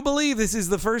 I do believe this is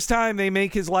the first time they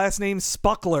make his last name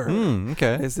Spuckler.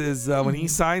 Okay. This is when he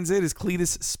signs it is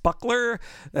Cletus Spuckler.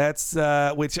 That's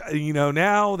which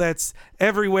now that's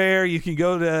everywhere. You can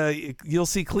you'll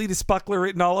see Cletus Spuckler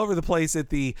written all over the place at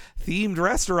the themed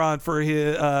restaurant for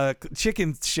his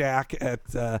chicken shack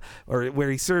or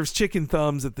where he serves chicken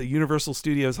thumbs at the Universal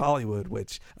Studios Hollywood.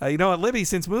 Which Libby,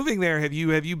 since moving there, have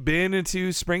you been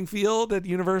into Springfield at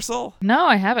Universal? No,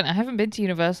 I haven't. I haven't been to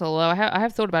Universal. Although I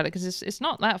have thought about it because it's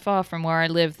not that far from where I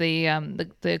live.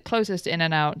 The closest in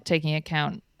and out, taking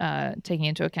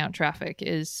into account traffic,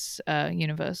 is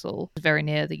Universal. It's very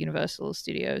near the Universal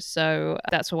Studios, so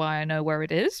that's why I know where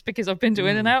it is, because I've been to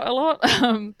In and Out a lot.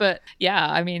 But yeah,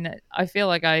 I mean, I feel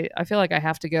like I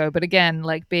have to go. But again,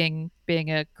 like being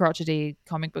a crotchety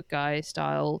comic book guy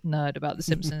style nerd about The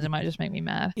Simpsons, it might just make me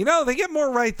mad. They get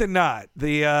more right than not.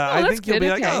 I think you'll be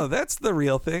like, oh, that's the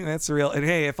real thing. That's the real. And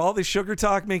hey, if all this sugar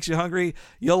talk makes you hungry,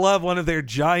 you'll love one of their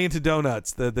giant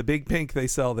donuts. The big pink they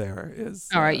sell there is.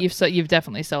 All right, you've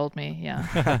definitely sold me.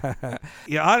 Yeah.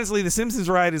 Yeah. Honestly, The Simpsons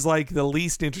ride is like the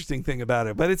least interesting thing about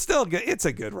it, but it's still good. It's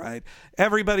a good ride.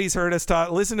 Everybody's heard us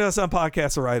talk. Listen to us on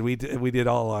Podcast a Ride. We did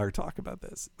all our talk about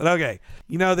this. But okay,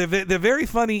 the very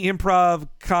funny improv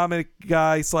comic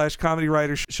guy / comedy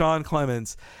writer Sean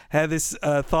Clements had this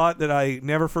thought that I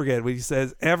never forget, which he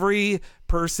says every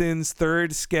person's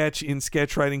third sketch in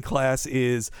sketch writing class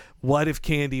is, what if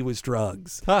candy was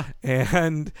drugs?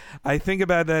 And I think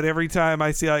about that every time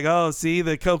I see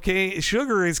the cocaine,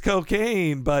 sugar is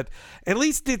cocaine, but at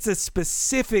least it's a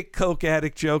specific coke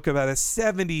addict joke about a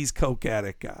 70s coke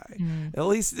addict guy. At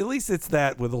least it's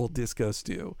that with Old Disco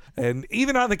Stew. And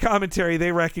even on the commentary,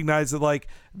 they recognize that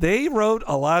they wrote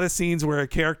a lot of scenes where a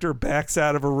character backs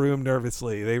out of a room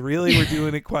nervously. They really were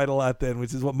doing it quite a lot then,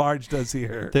 which is what Marge does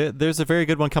here. There's a very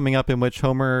good one coming up in which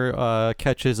Homer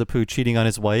catches Apu cheating on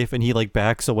his wife, and he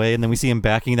backs away, and then we see him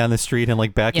backing down the street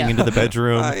and backing into the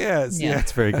bedroom. Yes, yeah,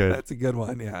 it's very good. That's a good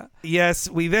one. Yeah. Yes,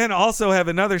 we then also have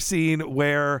another scene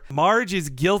where Marge is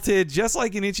guilted, just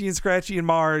like in Itchy and Scratchy and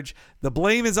Marge. The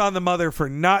blame is on the mother for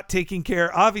not taking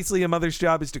care. Obviously, a mother's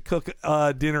job is to cook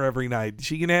dinner every night.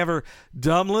 She can have her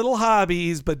dumb little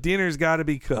hobbies, but dinner's got to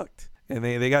be cooked, and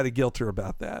they got to guilt her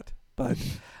about that. But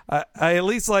I at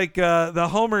least like the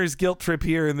Homer's guilt trip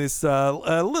here in this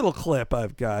little clip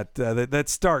I've got that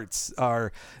starts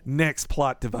our next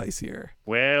plot device here.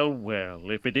 Well,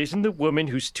 if it isn't the woman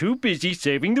who's too busy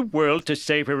saving the world to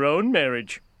save her own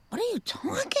marriage. What are you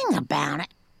talking about?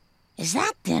 Is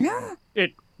that dinner?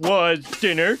 It was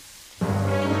dinner.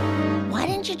 Why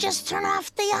didn't didn't you just turn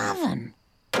off the oven?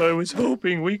 I was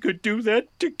hoping we could do that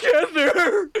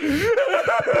together.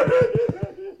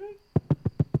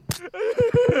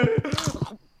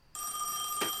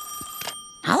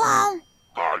 Hello?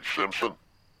 Marge Simpson.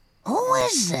 Who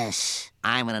is this?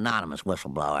 I'm an anonymous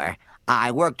whistleblower.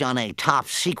 I worked on a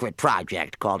top-secret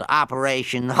project called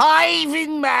Operation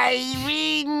Hiving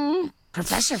Maven.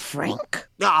 Professor Frink?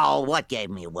 Oh, what gave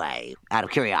me away? Out of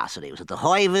curiosity, was it the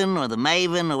Huyven or the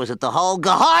Maven, or was it the whole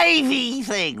Gahivey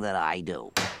thing that I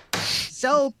do?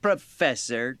 So,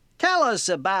 Professor, tell us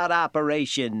about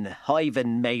Operation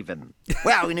Huyven Maven.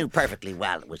 Well, we knew perfectly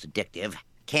well it was addictive.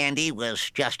 Candy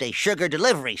was just a sugar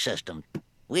delivery system.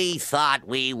 We thought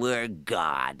we were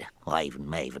God. Huyven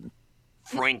Maven.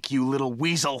 Frank, you little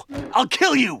weasel. I'll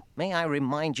kill you! May I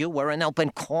remind you we're in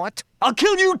open court? I'll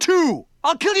kill you too!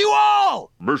 I'll kill you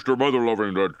all! Mr.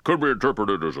 Mother-Loving, that could be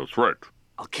interpreted as a threat.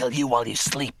 I'll kill you while you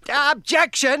sleep.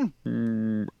 Objection!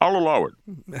 I'll allow it.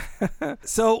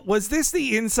 So, was this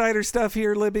the insider stuff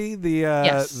here, Libby?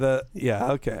 Yes.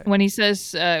 Yeah, okay. When he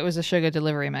says it was a sugar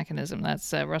delivery mechanism,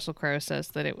 that's Russell Crowe says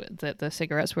that the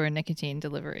cigarettes were a nicotine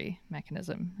delivery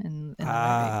mechanism in the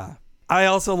movie. I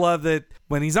also love that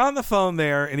when he's on the phone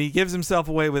there and he gives himself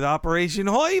away with Operation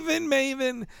Huyven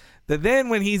Maven, that then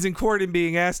when he's in court and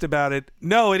being asked about it,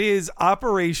 no, it is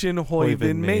Operation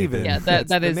Huyven Maven. Yeah,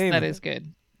 that is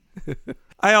good.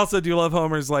 I also do love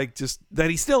Homer's just that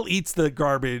he still eats the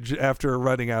garbage after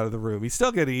running out of the room. He's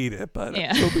still going to eat it, but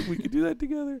yeah. I was hoping we could do that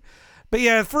together. But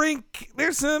yeah, Frink,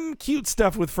 there's some cute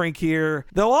stuff with Frink here.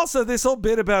 Though also this whole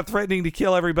bit about threatening to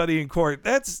kill everybody in court,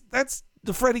 that's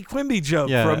the Freddie Quimby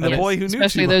joke from The Boy Who Knew Too Much.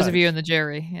 Especially those of you in the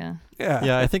jury, yeah.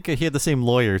 Yeah, I think he had the same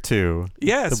lawyer, too.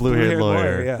 Yes, the blue-haired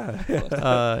lawyer.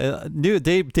 Yeah. New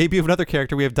debut of another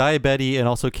character. We have Diabetti and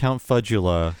also Count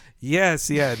Fudula.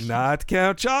 Yes, not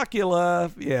Count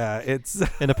Chocula. Yeah, it's...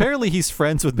 And apparently he's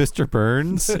friends with Mr.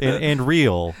 Burns and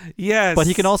Real. Yes. But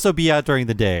he can also be out during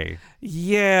the day.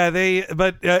 Yeah,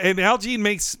 and Al Jean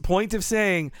makes point of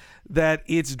saying that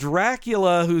it's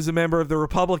Dracula who's a member of the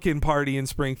Republican Party in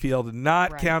Springfield,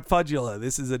 not Count Fudula.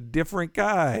 This is a different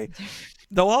guy.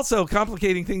 Though also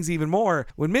complicating things even more,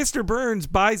 when Mr. Burns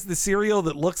buys the cereal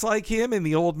that looks like him and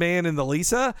the old man and the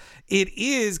Lisa, it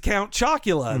is Count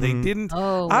Chocula. Mm-hmm. They didn't...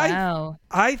 Oh, wow.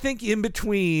 I think in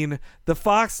between, the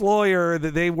Fox lawyer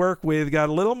that they work with got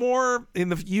a little more in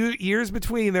the few years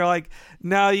between. They're like,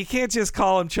 no, you can't just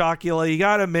call him Chocula. You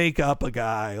got to make up a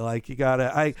guy. You got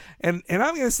to... And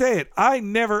I'm going to say it.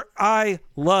 I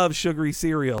love sugary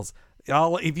cereals.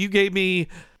 If you gave me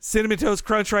Cinnamon Toast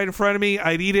Crunch right in front of me,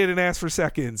 I'd eat it and ask for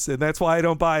seconds, and that's why I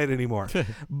don't buy it anymore.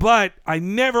 But I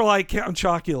never liked Count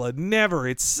Chocula. Never.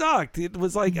 It sucked. It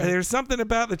was there's something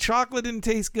about the chocolate didn't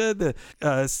taste good.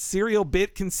 The cereal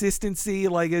bit consistency,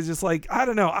 it's just I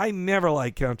don't know. I never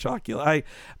liked Count Chocula.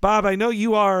 Bob, I know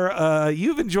you are.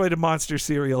 You've enjoyed a Monster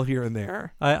cereal here and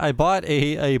there. I bought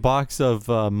a box of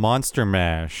Monster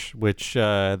Mash, which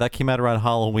that came out around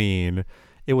Halloween.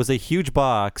 It was a huge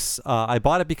box. I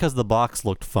bought it because the box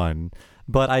looked fun,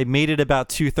 but I made it about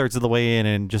 2/3 of the way in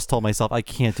and just told myself I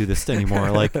can't do this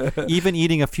anymore. Even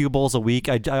eating a few bowls a week,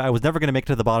 I was never going to make it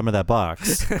to the bottom of that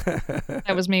box.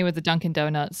 That was me with the Dunkin'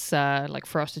 Donuts,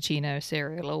 Frosticino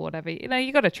cereal or whatever.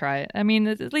 You got to try it. I mean,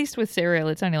 at least with cereal,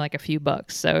 it's only a few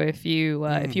bucks. So if you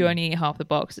only eat half the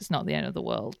box, it's not the end of the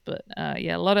world. But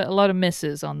a lot of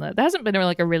misses on that. There hasn't been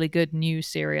a really good new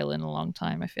cereal in a long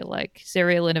time. I feel like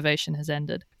cereal innovation has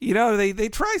ended. They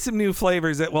try some new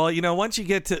flavors that, once you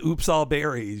get to Oops All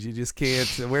Berries, you just can't.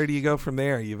 Where do you go from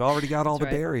there? You've already got all the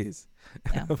berries.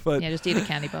 Yeah. Just eat a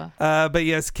candy bar. But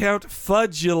yes, Count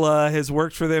Fudula has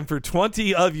worked for them for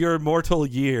 20 of your mortal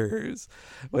years,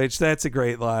 which that's a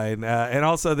great line. And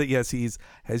also that, yes, he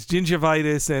has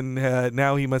gingivitis and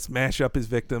now he must mash up his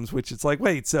victims, which it's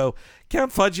wait, so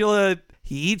Count Fudula,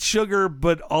 he eats sugar,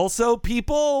 but also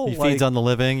people? He feeds on the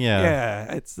living, yeah.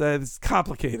 Yeah, it's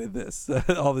complicated,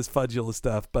 all this Fudula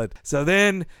stuff. But so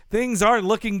then things aren't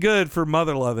looking good for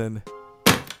Mother-Lovin'.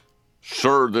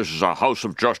 Sir, this is a house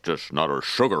of justice, not a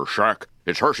sugar shack.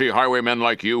 It's Hershey highwaymen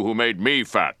like you who made me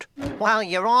fat. Well,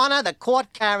 Your Honor, the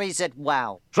court carries it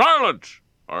well. Silence!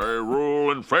 I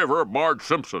rule in favor of Marge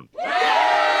Simpson.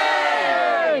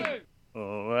 Yay!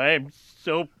 Oh, I'm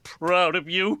so proud of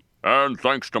you. And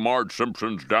thanks to Marge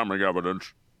Simpson's damning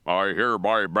evidence, I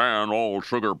hereby ban all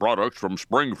sugar products from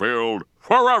Springfield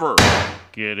forever.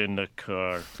 Get in the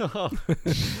car.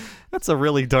 That's a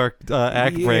really dark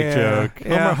act break joke.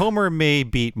 Yeah. Homer may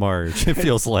beat Marge, it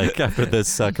feels like, after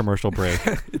this commercial break.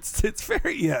 It's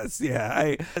very, yes,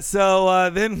 yeah.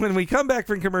 So then when we come back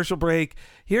from commercial break,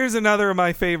 here's another of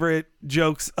my favorite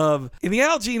jokes in the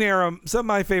Al Jean era. Some of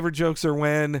my favorite jokes are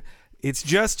when it's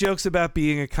just jokes about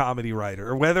being a comedy writer,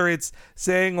 or whether it's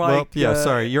saying like,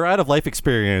 sorry, you're out of life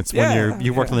experience when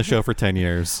you've worked on the show for 10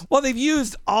 years. Well, they've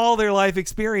used all their life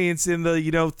experience in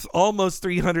the almost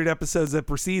 300 episodes that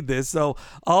precede this, so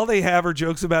all they have are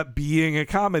jokes about being a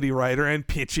comedy writer and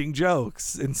pitching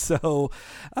jokes. And so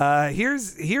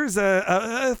here's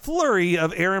a flurry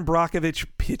of Aaron Brockovich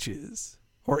pitches,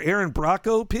 or Aaron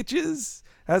Brocco pitches.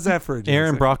 How's that for a joke?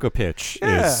 Aaron Brocco pitch.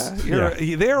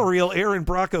 They're real Aaron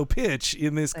Brocco pitch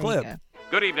in this clip.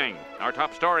 Good evening. Our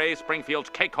top story, Springfield's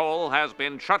cake hole has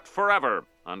been shut forever.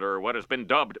 Under what has been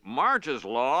dubbed Marge's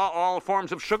Law, all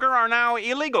forms of sugar are now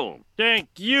illegal. Thank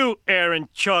you, Aaron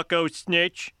Choco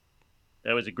Snitch.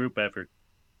 That was a group effort.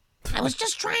 I was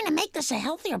just trying to make this a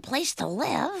healthier place to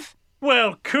live.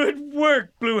 Well, good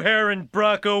work, Blue Heron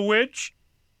Brocco Witch.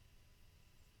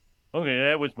 Okay,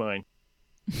 that was mine.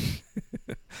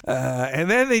 And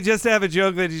then they just have a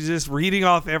joke that he's just reading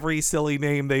off every silly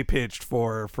name they pitched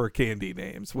for candy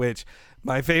names, which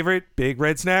my favorite, Big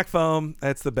Red Snack Foam.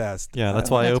 That's the best. Yeah,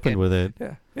 that's why I opened with it.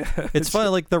 Yeah. It's funny,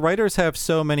 like the writers have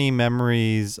so many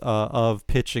memories of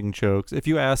pitching jokes. If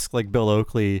you ask like Bill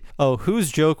Oakley, oh,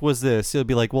 whose joke was this? He'll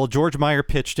be like, well, George Meyer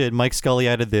pitched it, Mike Scully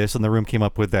added this, and the room came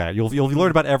up with that. You'll learn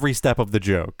about every step of the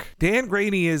joke. Dan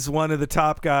Graney is one of the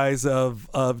top guys of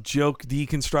joke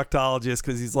deconstructologists,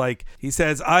 because he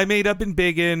says, I made up in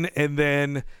Biggin, and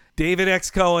then David X.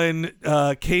 Cohen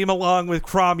came along with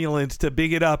Cromulent to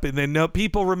big it up, and then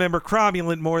people remember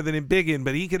Cromulent more than in Biggin,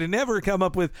 but he could have never come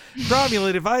up with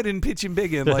Cromulent if I didn't pitch in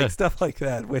Biggin, like stuff like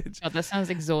that. Which that sounds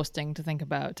exhausting to think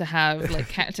about, to have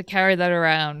to carry that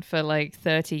around for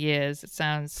 30 years. It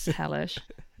sounds hellish.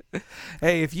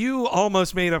 Hey, if you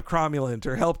almost made up Cromulent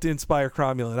or helped inspire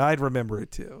Cromulent, I'd remember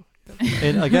it too.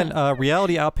 And again,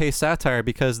 reality outpaced satire,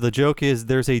 because the joke is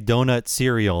there's a donut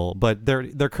cereal, but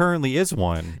there currently is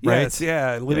one, right? Yes,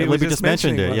 yeah. Libby just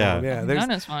mentioned it. Yeah,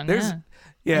 there's one. Yeah.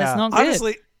 It's not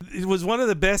honestly, it was one of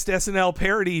the best SNL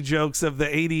parody jokes of the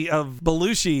 '80s of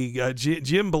Belushi,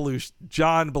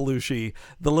 John Belushi.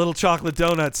 The little chocolate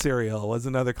donut cereal was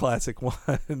another classic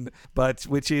one, but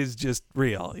which is just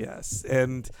real. Yes,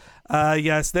 and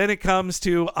yes. Then it comes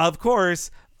to, of course,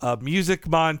 a music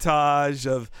montage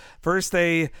of first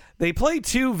they play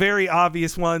two very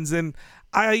obvious ones, and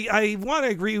I want to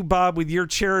agree, Bob, with your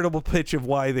charitable pitch of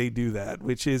why they do that,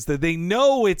 which is that they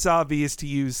know it's obvious to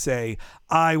use, say,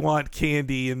 I want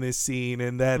candy in this scene,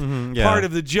 and that part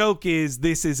of the joke is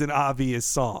this is an obvious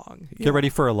song. Get ready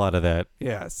for a lot of that.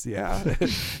 Yes, yeah.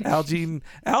 Al Jean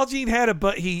had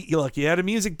he had a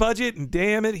music budget, and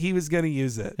damn it, he was going to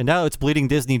use it. And now it's bleeding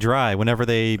Disney dry. Whenever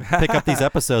they pick up these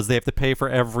episodes, they have to pay for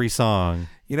every song.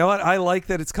 You know what? I like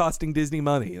that it's costing Disney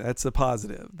money. That's a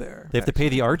positive there. They have to pay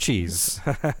the Archies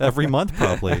every month,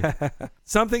 probably.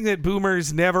 Something that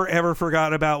boomers never, ever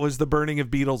forgot about was the burning of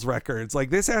Beatles records. Like,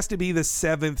 this has to be the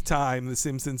 7th time The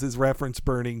Simpsons has referenced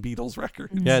burning Beatles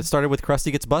records. Yeah, it started with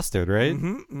Krusty Gets Busted, right?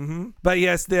 But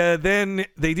yes, then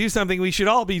they do something we should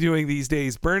all be doing these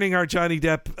days, burning our Johnny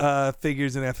Depp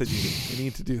figures in effigy. We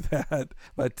need to do that.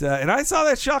 But and I saw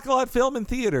that Chocolat film in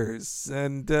theaters,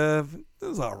 and it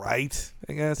was all right,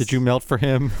 I guess. Did you melt for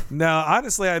him? No,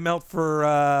 honestly, I melt for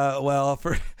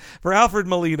Alfred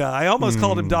Molina. I almost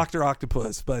called him Dr.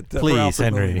 Octopus, but please, for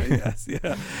Alfred Henry. Molina, yes,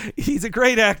 yeah. He's a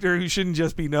great actor who shouldn't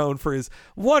just be known for his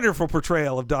wonderful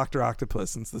portrayal of Dr.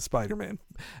 Octopus since the Spider-Man,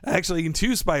 actually in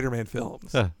 2 Spider-Man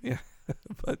films. Yeah,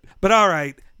 but all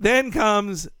right. Then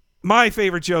comes my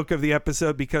favorite joke of the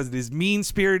episode, because it is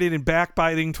mean-spirited and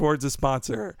backbiting towards a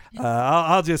sponsor.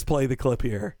 I'll just play the clip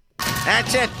here.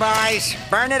 That's it, boys.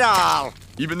 Burn it all.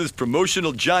 Even this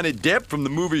promotional Johnny Depp from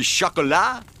the movie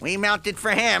Chocolat? We melted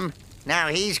for him. Now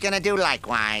he's gonna do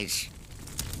likewise.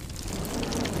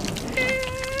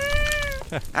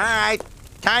 All right,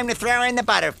 time to throw in the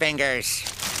Butterfingers.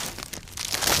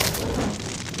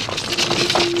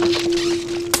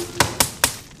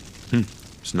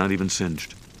 It's not even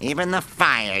singed. Even the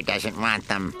fire doesn't want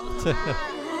them.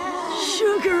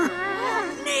 Sugar!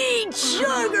 Need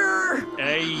sugar!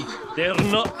 Hey, they're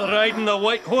not riding the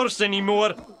white horse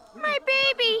anymore. My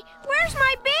baby! Where's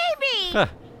my baby?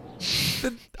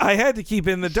 I had to keep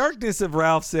in the darkness of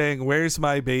Ralph saying, "Where's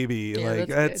my baby?" Yeah,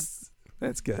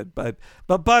 that's good. But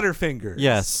Butterfingers.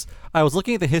 Yes. I was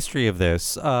looking at the history of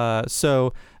this.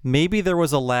 So maybe there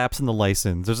was a lapse in the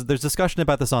license. There's discussion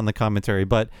about this on the commentary,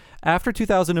 but after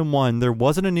 2001, there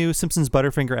wasn't a new Simpsons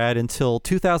Butterfinger ad until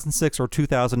 2006 or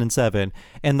 2007,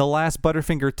 and the last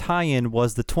Butterfinger tie-in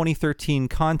was the 2013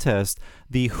 contest,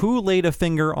 the Who Laid a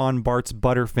Finger on Bart's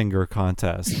Butterfinger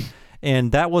contest.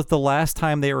 and that was the last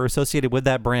time they were associated with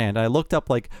that brand. I looked up,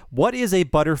 like, what is a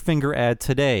Butterfinger ad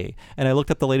today? And I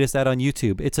looked up the latest ad on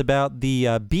YouTube. It's about the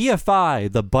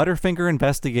BFI, the Butterfinger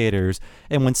Investigators,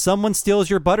 and when someone steals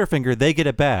your Butterfinger, they get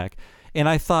it back. And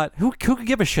I thought, who could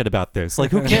give a shit about this?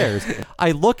 Like, who cares?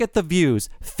 I look at the views,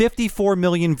 54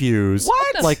 million views.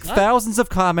 What? Like, thousands of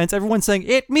comments, everyone saying,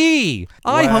 it me!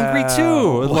 I hungry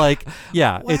too! Like,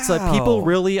 yeah, it's like people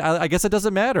really, I guess it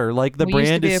doesn't matter. Like, the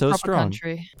brand is so strong.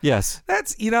 Country. Yes.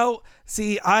 That's,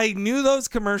 see, I knew those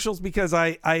commercials because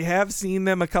I have seen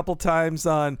them a couple times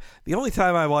on, the only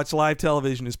time I watch live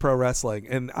television is pro wrestling,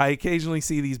 and I occasionally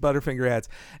see these Butterfinger ads.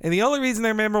 And the only reason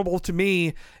they're memorable to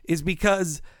me is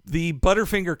because the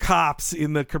Butterfinger cops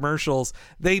in the commercials,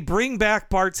 they bring back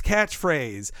Bart's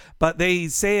catchphrase, but they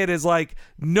say it as like,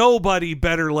 nobody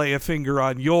better lay a finger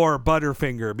on your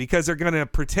Butterfinger, because they're going to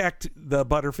protect the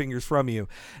Butterfingers from you,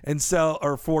 and so,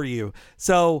 or for you.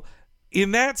 So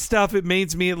in that stuff, it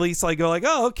makes me at least like go like,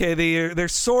 oh, okay, they're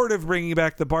sort of bringing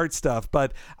back the Bart stuff,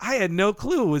 but I had no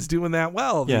clue it was doing that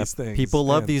well. Yeah, these things, people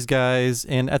love these guys,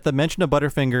 and at the mention of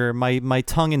Butterfinger, my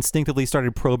tongue instinctively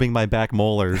started probing my back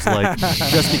molars, like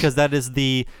just because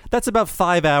that's about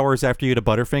 5 hours after you eat a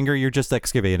Butterfinger, you're just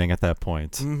excavating at that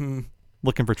point. Mm-hmm.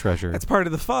 Looking for treasure. That's part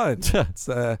of the fun.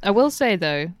 I will say,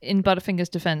 though, in Butterfinger's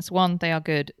defense, 1, they are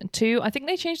good. 2, I think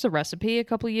they changed the recipe a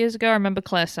couple of years ago. I remember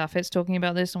Claire Saffitz talking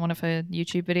about this in one of her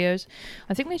YouTube videos.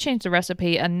 I think they changed the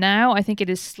recipe, and now I think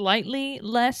it is slightly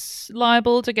less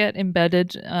liable to get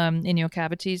embedded in your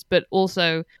cavities, but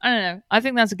also, I don't know, I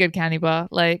think that's a good candy bar.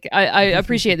 Like, I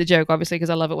appreciate the joke, obviously, because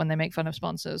I love it when they make fun of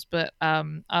sponsors, but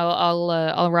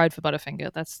I'll ride for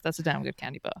Butterfinger. That's a damn good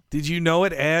candy bar. Did you know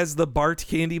it as the Bart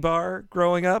candy bar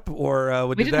growing up, or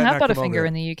we didn't have Butterfinger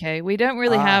in the UK. We don't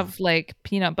really have like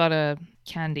peanut butter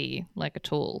candy like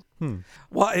at all.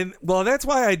 Well, that's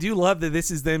why I do love that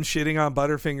this is them shitting on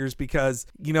Butterfingers, because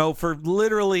for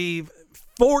literally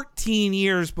 14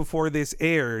 years before this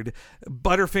aired,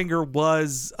 Butterfinger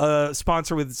was a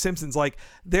sponsor with The Simpsons. Like,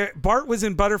 Bart was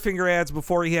in Butterfinger ads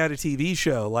before he had a TV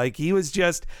show. Like, he was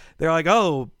just, they're like,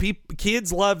 oh,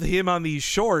 kids love him on these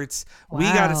shorts. Wow. We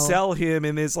got to sell him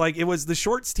in this. Like, it was the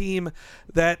shorts team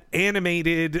that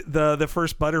animated the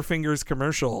first Butterfingers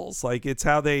commercials. Like, it's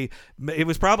how it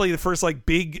was probably the first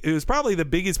it was probably the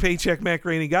biggest paycheck Matt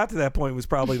Groening got to that point was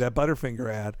probably that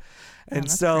Butterfinger ad. And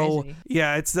so, crazy.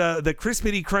 Yeah, it's the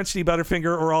Crispity Crunchy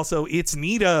Butterfinger, or also It's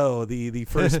Neato, the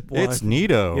first one. It's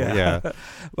Neato, yeah.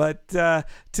 But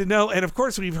to know, and of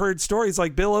course we've heard stories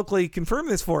like Bill Oakley confirmed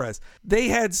this for us. They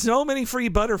had so many free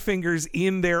Butterfingers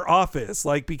in their office,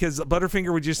 like because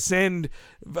Butterfinger would just send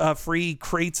free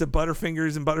crates of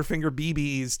Butterfingers and Butterfinger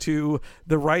BBs to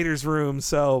the writer's room.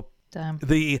 So Damn.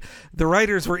 The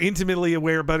writers were intimately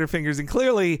aware of Butterfingers, and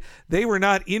clearly they were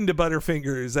not into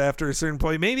Butterfingers after a certain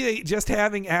point. Maybe just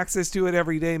having access to it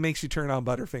every day makes you turn on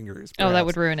Butterfingers. Perhaps. Oh, that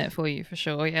would ruin it for you for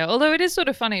sure. Yeah. Although it is sort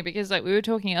of funny because like we were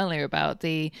talking earlier about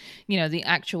the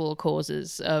actual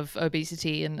causes of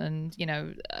obesity and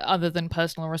other than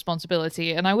personal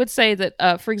responsibility. And I would say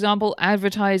that, for example,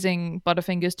 advertising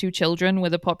Butterfingers to children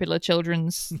with a popular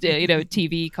children's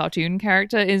TV cartoon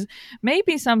character is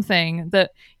maybe something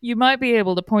that you might be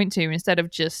able to point to instead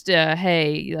of just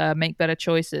make better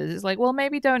choices. It's like, well,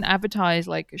 maybe don't advertise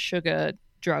like sugar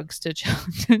drugs to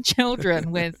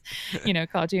children with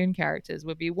cartoon characters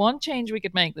would be one change we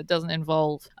could make that doesn't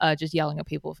involve just yelling at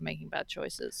people for making bad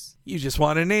choices. You just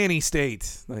want a nanny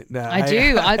state. I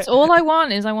do. It's all I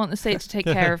want is I want the state to take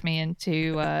care of me and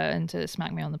to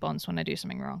smack me on the buns when I do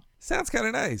something wrong. Sounds kind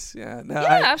of nice. Yeah. No,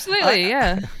 absolutely.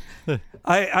 Yeah.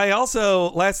 I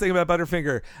also, last thing about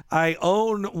Butterfinger, I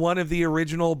own one of the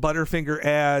original Butterfinger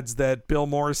ads that Bill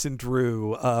Morrison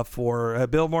drew for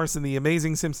Bill Morrison, the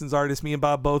amazing Simpsons artist. Me and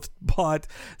Bob both bought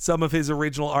some of his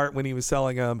original art when he was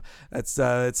selling them. That's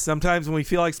sometimes when we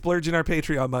feel like splurging our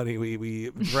Patreon money, we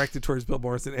direct it towards Bill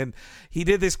Morrison. And he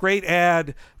did this great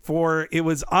ad it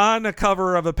was on a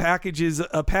cover of a package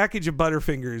of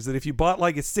Butterfingers that if you bought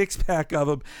like a 6-pack of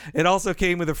them, it also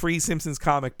came with a free Simpsons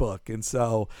comic book. And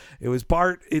so it was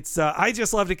Bart. I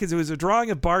just loved it because it was a drawing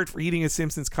of Bart reading a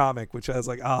Simpsons comic, which I was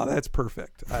like, oh, that's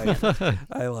perfect. I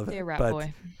love it. Dear rat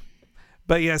boy.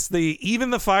 But yes,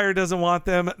 even the fire doesn't want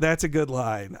them. That's a good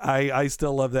line. I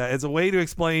still love that. It's a way to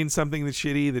explain something that's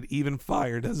shitty that even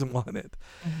fire doesn't want it.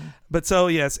 Mm-hmm. But so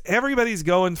yes, everybody's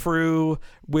going through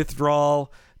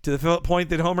withdrawal. to the point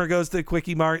that Homer goes to the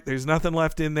Quickie Mart. There's nothing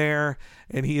left in there,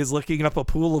 and he is licking up a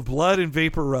pool of blood and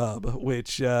vapor rub,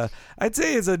 which I'd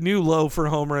say is a new low for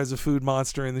Homer as a food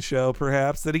monster in the show,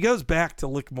 perhaps, that he goes back to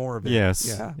lick more of it.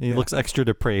 Yes. He looks extra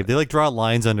depraved. They draw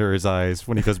lines under his eyes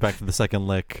when he goes back to the second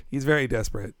lick. He's very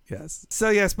desperate, yes. So,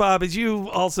 yes, Bob, as you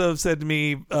also said to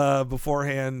me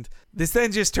beforehand, this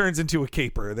then just turns into a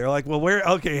caper. They're like, well,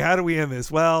 how do we end this?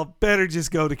 Well, better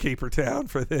just go to Caper Town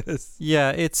for this.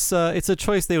 Yeah, it's a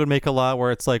choice they would make a lot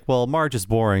where it's like, well, Marge is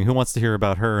boring. Who wants to hear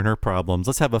about her and her problems?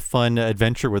 Let's have a fun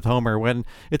adventure with Homer. When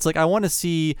it's like, I want to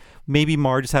see maybe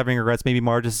Marge is having regrets. Maybe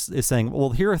Marge is saying,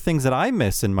 well, here are things that I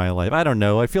miss in my life. I don't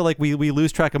know. I feel like we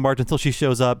lose track of Marge until she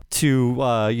shows up to,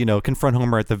 confront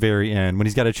Homer at the very end when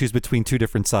he's got to choose between two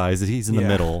different sides. He's in the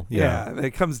middle. Yeah,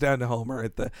 it comes down to Homer.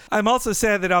 I'm also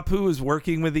sad that Apu is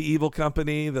working with the evil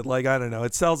company that, like, I don't know,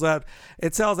 it sells out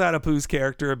Apu's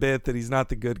character a bit that he's not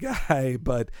the good guy.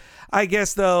 But I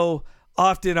guess, though,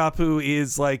 often Apu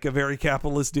is like a very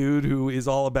capitalist dude who is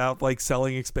all about like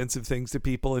selling expensive things to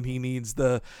people, and he needs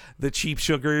the cheap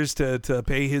sugars to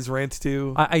pay his rent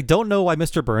to. I don't know why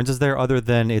Mr. Burns is there other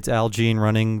than it's Al Jean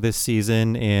running this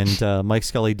season, and Mike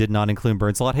Scully did not include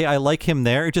Burns a lot. Hey, I like him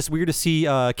there. It's just weird to see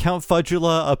Count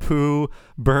Fudula, Apu,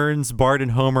 Burns, Bart,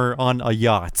 and Homer on a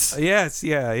yacht. Yes,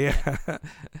 yeah.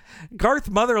 Garth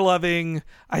Motherloving,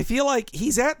 I feel like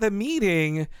he's at the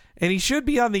meeting and he should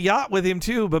be on the yacht with him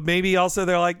too, but maybe also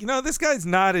they're like, this guy's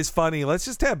not as funny. Let's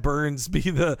just have Burns be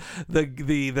the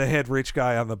head rich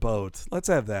guy on the boat. Let's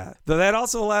have that. Though that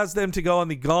also allows them to go on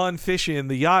the Gone Fishin',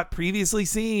 the yacht previously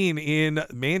seen in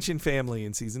Mansion Family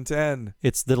in season 10.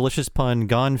 It's the delicious pun,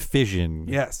 Gone Fission.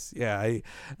 Yes, yeah.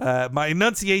 My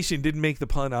enunciation didn't make the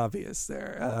pun obvious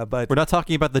there, but we're not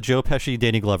talking about the Joe Pesci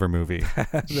Danny Glover movie.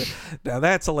 Now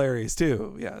that's hilarious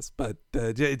too. Yes, but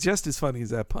just as funny as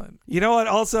that pun. You know what?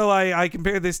 Also, I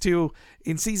compare this to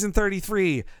in season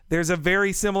 33. There's a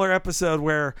very similar episode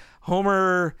where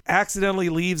Homer accidentally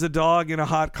leaves a dog in a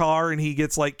hot car and he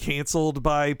gets like canceled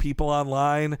by people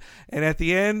online. And at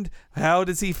the end, how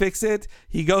does he fix it?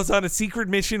 He goes on a secret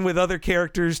mission with other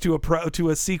characters to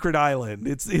a secret island.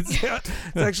 It's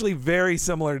actually very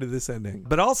similar to this ending.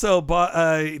 But also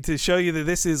to show you that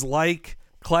this is like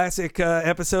classic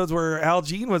episodes where Al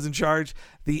Jean was in charge,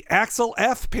 the Axel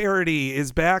F parody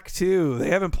is back too.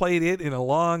 They haven't played it in a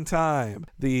long time.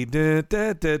 The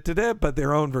but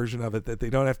their own version of it that they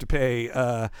don't have to pay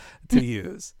to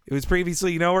use. It was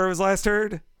previously, where it was last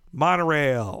heard?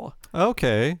 Monorail.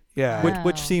 Okay. Yeah. Wow.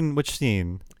 Which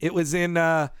scene? It was in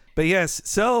but yes,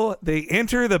 so they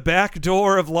enter the back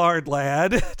door of Lard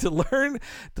Lad to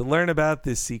learn about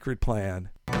this secret plan.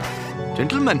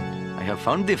 Gentlemen, I have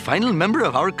found the final member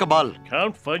of our cabal.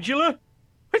 Count Fudula?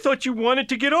 I thought you wanted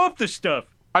to get off the stuff.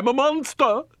 I'm a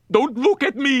monster. Don't look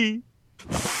at me.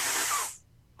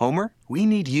 Homer, we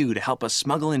need you to help us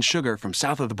smuggle in sugar from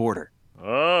south of the border.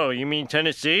 Oh, you mean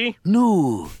Tennessee?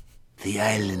 No, the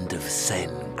island of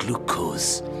San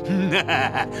Glucose.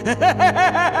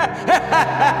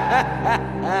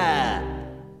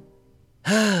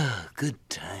 Good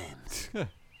times.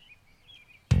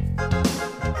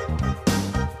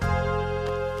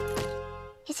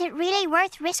 Is it really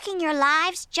worth risking your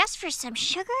lives just for some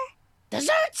sugar?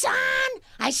 Dessert's on!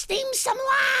 I steamed some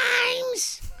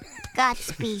limes!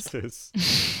 Godspeed.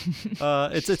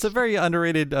 It's a very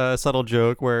underrated subtle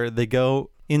joke where they go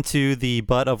into the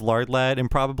butt of Lard Lad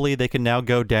and probably they can now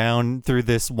go down through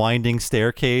this winding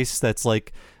staircase that's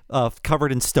like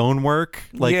covered in stonework.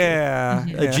 Like, yeah.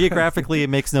 Geographically, it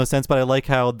makes no sense, but I like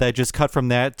how that just cut from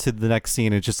that to the next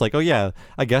scene. It's just like, oh yeah,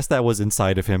 I guess that was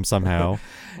inside of him somehow.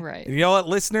 Right. You know what,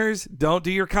 listeners? Don't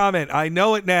do your comment. I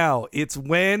know it now. It's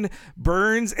when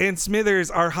Burns and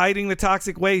Smithers are hiding the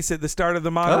toxic waste at the start of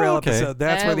the Monorail episode.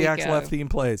 That's where the Axel F theme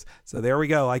plays. So there we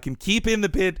go. I can keep in the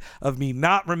bit of me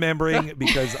not remembering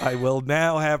because I will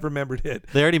now have remembered it.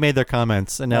 They already made their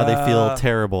comments, and now they feel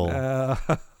terrible.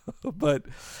 But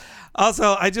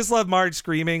also, I just love Marge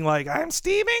screaming like, "I'm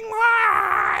steaming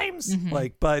limes!"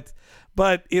 Like, but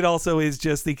it also is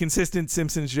just the consistent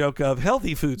Simpsons joke of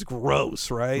healthy food's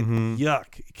gross, right?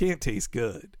 Yuck! It can't taste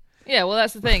good. Yeah, well,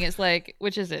 that's the thing. It's like,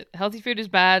 which is it? Healthy food is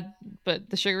bad,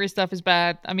 but the sugary stuff is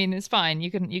bad. I mean, it's fine.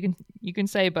 You can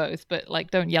say both, but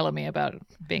like, don't yell at me about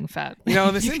being fat.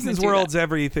 In the Simpsons worlds,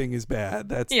 everything is bad.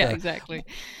 That's exactly.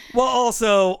 Well,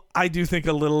 also, I do think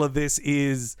a little of this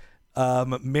is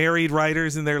married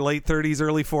writers in their late 30s,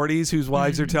 early 40s whose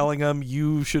wives are telling them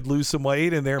you should lose some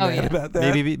weight, and they're mad about that.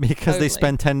 Maybe because they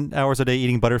spend 10 hours a day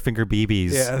eating Butterfinger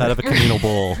BBs out of a communal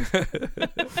bowl.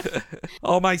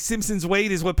 Oh, my Simpsons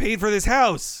weight is what paid for this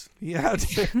house. Yeah.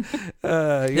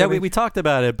 We talked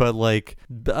about it, but like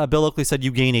Bill Oakley said,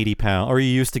 you gain 80 pounds, or you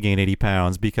used to gain 80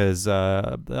 pounds because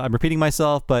I'm repeating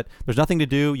myself, but there's nothing to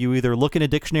do. You either look in a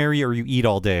dictionary or you eat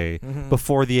all day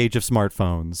before the age of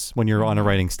smartphones when you're on a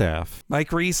writing staff.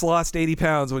 Mike Reiss lost 80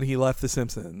 pounds when he left The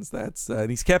Simpsons. And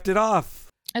he's kept it off.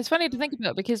 It's funny to think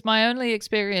about because my only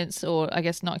experience, or I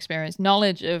guess not experience,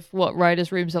 knowledge of what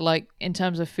writers' rooms are like in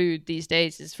terms of food these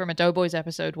days is from a Doughboys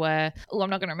episode where, I'm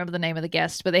not going to remember the name of the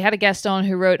guest, but they had a guest on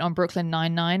who wrote on Brooklyn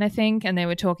Nine-Nine, I think, and they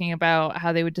were talking about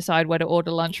how they would decide where to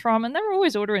order lunch from, and they were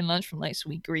always ordering lunch from like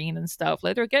Sweet Green and stuff.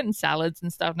 Like they were getting salads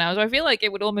and stuff now, so I feel like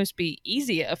it would almost be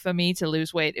easier for me to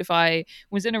lose weight if I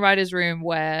was in a writer's room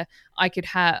where I could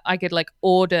like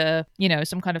order,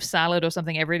 some kind of salad or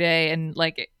something every day, and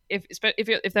like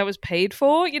if that was paid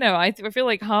for, I feel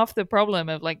like half the problem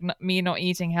of like me not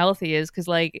eating healthy is because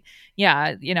like,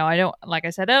 I don't, like I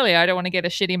said earlier, I don't want to get a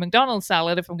shitty McDonald's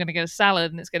salad. If I'm going to get a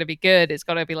salad and it's going to be good, it's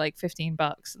got to be like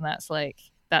 $15, and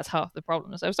that's half the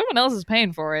problem. So if someone else is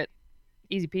paying for it,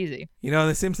 easy peasy.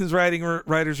 The Simpsons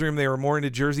writers' room, they were more into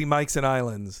Jersey Mike's and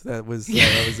Islands. That was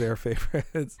their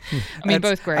favorites. I mean,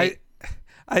 both great.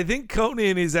 I think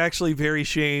Conan is actually very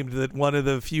shamed that one of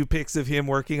the few pics of him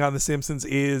working on The Simpsons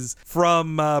is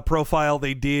from Profile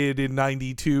they did in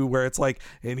 92, where it's like,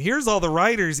 and here's all the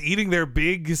writers eating their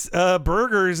big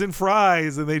burgers and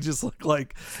fries, and they just look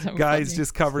like guys funny.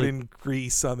 Just covered in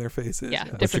grease on their faces. Yeah,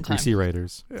 different greasy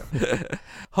writers. Yeah.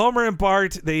 Homer and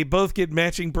Bart, they both get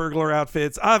matching burglar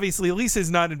outfits. Obviously,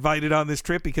 Lisa's not invited on this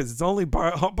trip because it's only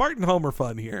Bart and Homer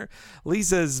fun here.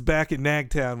 Lisa's back in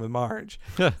Nagtown with Marge.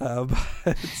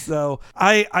 So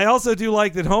I also do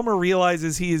like that Homer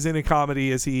realizes he is in a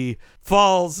comedy as he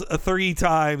falls 3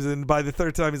 times, and by the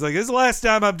 3rd time he's like, this is the last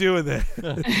time I'm doing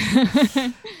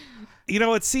this. You know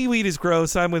what? Seaweed is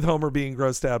gross. I'm with Homer being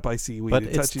grossed out by seaweed. But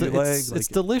it touches your legs. It's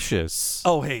delicious.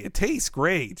 Oh, hey, it tastes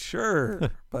great.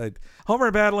 Sure. But Homer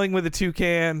battling with a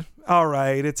toucan. All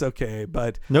right, it's okay.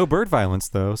 But no bird violence,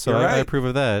 though, so I approve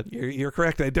of that. You're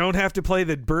correct. I don't have to play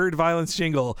the bird violence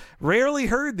jingle. Rarely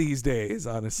heard these days,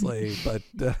 honestly.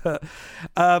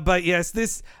 But yes,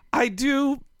 this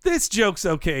joke's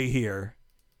okay here.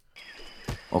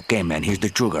 Okay, man, here's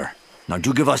the sugar. Now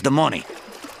you give us the money.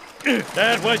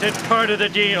 That wasn't part of the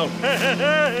deal.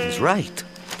 He's right.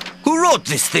 Who wrote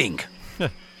this thing?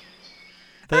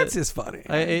 That's just funny.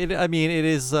 I mean, it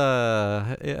is.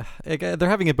 They're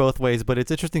having it both ways, but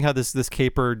it's interesting how this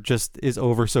caper just is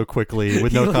over so quickly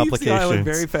with no complications. He leaves the island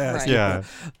very fast. Right. Yeah.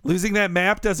 Losing that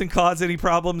map doesn't cause any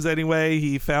problems anyway.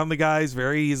 He found the guys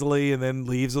very easily and then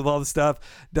leaves with all the stuff.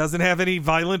 Doesn't have any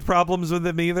violent problems with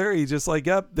them either. He's just like,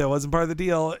 yep, that wasn't part of the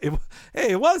deal.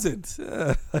 It wasn't.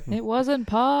 It wasn't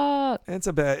part. That's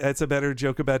a better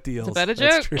joke about deals. It's a better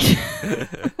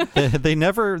joke. They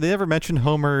never mentioned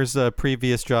Homer's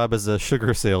previous previous job as a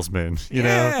sugar salesman, you know?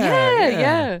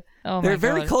 Yeah. Oh, they're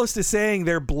very close to saying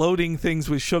they're bloating things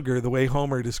with sugar, the way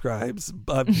Homer describes.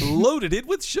 Bloated it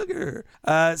with sugar.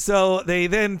 So they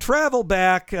then travel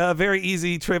back, a very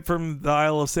easy trip from the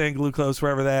Isle of San Glucose,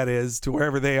 wherever that is, to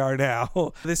wherever they are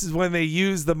now. This is when they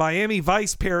use the Miami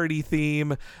Vice parody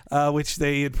theme, which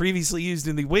they had previously used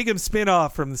in the Wiggum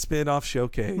spinoff from the Spinoff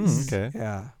Showcase. Okay.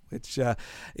 Yeah. Which,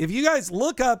 if you guys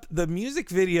look up the music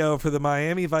video for the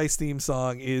Miami Vice theme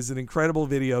song, is an incredible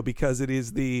video because it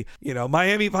is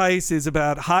Miami Vice is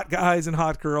about hot guys and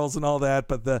hot girls and all that,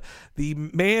 but the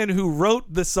man who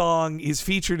wrote the song is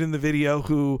featured in the video,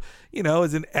 who,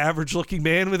 is an average looking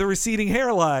man with a receding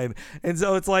hairline. And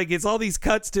so it's all these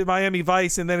cuts to Miami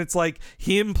Vice, and then it's like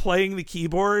him playing the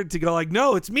keyboard to go like,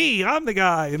 no, it's me, I'm the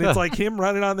guy. And it's like him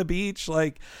running on the beach.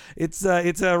 Like it's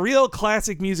a real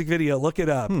classic music video. Look it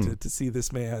up. To see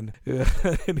this man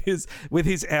with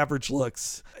his average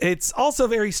looks. It's also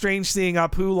very strange seeing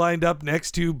Apu lined up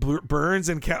next to Burns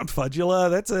and Count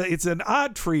Fudula. It's an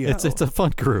odd trio. It's a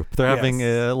fun group. They're having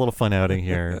a little fun outing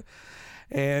here.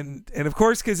 And of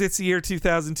course, because it's the year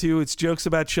 2002, it's jokes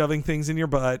about shoving things in your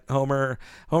butt. Homer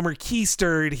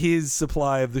keistered his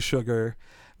supply of the sugar,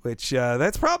 which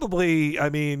that's probably,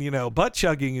 butt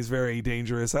chugging is very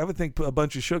dangerous. I would think a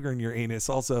bunch of sugar in your anus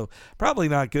also probably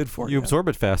not good for you. You absorb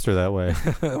it faster that way.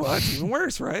 Well, that's even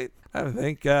worse, right? I would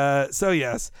think. So,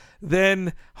 yes.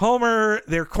 Then Homer,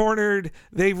 they're cornered.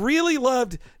 They really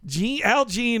loved Al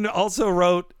Jean also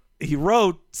wrote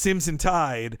Simpson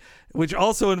Tide, which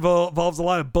also involves a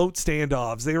lot of boat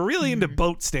standoffs. They were really into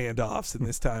boat standoffs in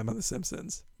this time on The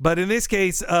Simpsons. But in this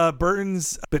case,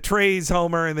 Burns betrays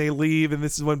Homer and they leave, and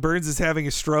this is when Burns is having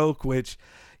a stroke, which,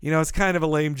 it's kind of a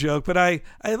lame joke, but I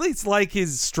at least like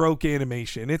his stroke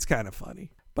animation. It's kind of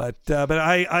funny. But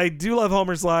I do love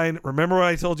Homer's line, remember what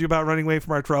I told you about running away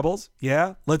from our troubles?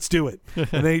 Yeah, let's do it.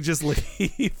 And they just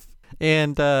leave.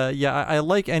 And I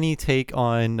like any take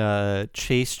on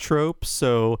chase tropes.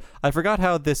 So I forgot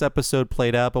how this episode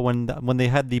played out, but when they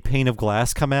had the pane of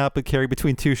glass come out but carry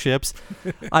between two ships,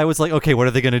 I was like, okay, what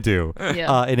are they going to do?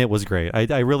 Yeah. And it was great.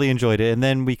 I really enjoyed it. And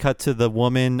then we cut to the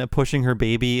woman pushing her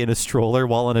baby in a stroller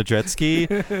while on a jet ski.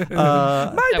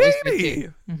 My baby!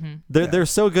 They're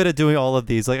so good at doing all of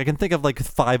these. Like I can think of like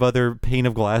 5 other pane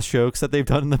of glass jokes that they've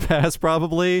done in the past.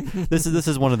 Probably this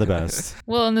is one of the best.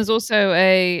 Well, and there's also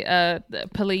a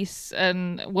police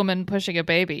and woman pushing a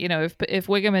baby. You know, if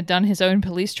Wiggum had done his own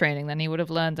police training, then he would have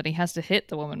learned that he has to hit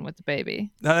the woman with the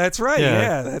baby. That's right.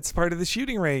 Yeah, that's part of the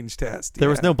shooting range test. There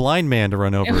was no blind man to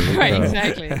run over. Right,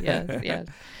 exactly. Yeah.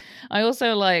 I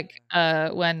also like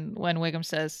when Wiggum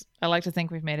says, "I like to think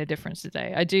we've made a difference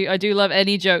today." I do love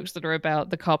any jokes that are about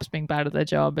the cops being bad at their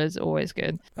job. Is always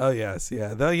good. Oh yes,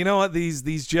 yeah. Though you know what,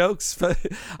 these jokes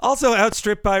also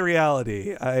outstripped by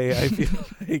reality. I feel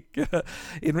like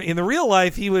in the real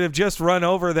life he would have just run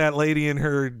over that lady and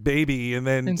her baby and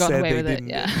then said they didn't.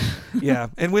 Yeah,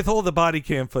 and withhold the body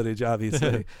cam footage,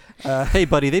 obviously. Hey,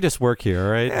 buddy, they just work here,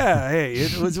 all right? Yeah. Hey,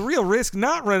 it was a real risk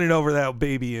not running over that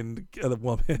baby and the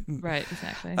woman. Right.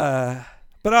 Exactly.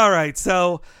 But all right,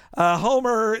 so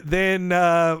Homer then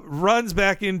runs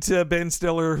back into Ben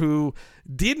Stiller, who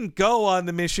didn't go on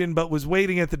the mission but was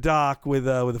waiting at the dock with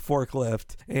a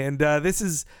forklift. And this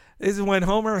is when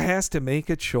Homer has to make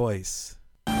a choice.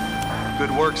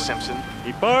 Good work, Simpson.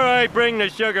 Before I bring the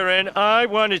sugar in, I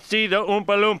want to see the Oompa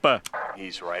Loompa.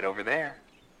 He's right over there.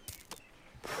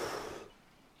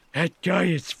 That guy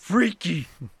is freaky.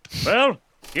 Well,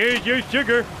 here's your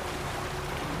sugar.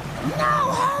 No,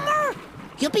 Homer!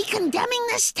 You'll be condemning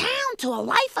this town to a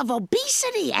life of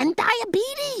obesity and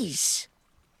diabetes.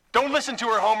 Don't listen to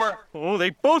her, Homer. Oh, they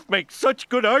both make such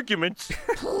good arguments.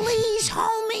 Please,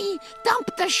 homie,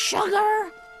 dump the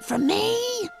sugar for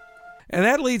me. And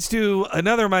that leads to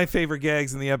another of my favorite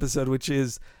gags in the episode, which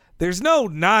is there's no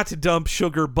not dump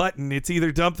sugar button. It's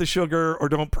either dump the sugar or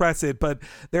don't press it, but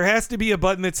there has to be a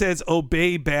button that says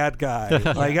obey bad guy.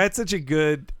 Like that's such a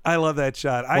good, I love that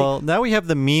shot. Well, now we have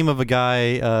the meme of a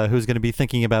guy who's going to be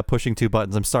thinking about pushing 2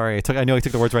 buttons. I'm sorry. I know I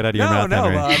took the words right out of your mouth,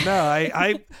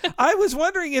 Henry. I was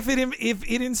wondering if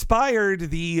it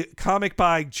inspired the comic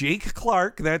by Jake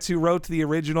Clark. That's who wrote the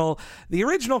original. The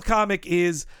original comic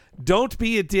is "Don't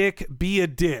be a dick, be a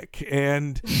dick,"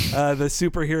 and the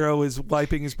superhero is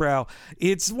wiping his brow.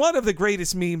 It's one of the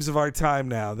greatest memes of our time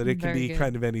now, that it can be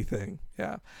kind of anything.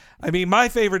 Yeah. I mean, my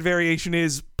favorite variation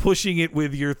is pushing it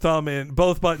with your thumb and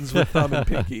both buttons with thumb and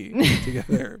pinky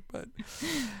together.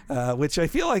 But which I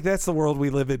feel like that's the world we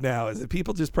live in now, is that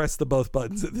people just press the both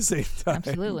buttons at the same time.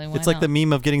 Absolutely. It's like the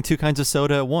meme of getting 2 kinds of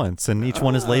soda at once, and each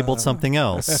one is labeled something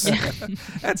else.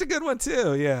 That's a good one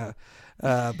too. Yeah.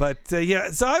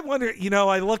 So I wonder,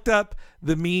 I looked up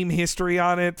the meme history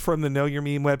on it from the Know Your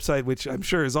Meme website, which I'm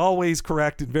sure is always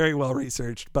correct and very well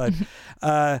researched, but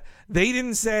they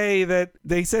didn't say that.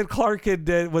 They said Clark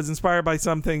was inspired by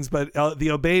some things, but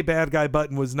the obey bad guy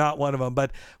button was not one of them.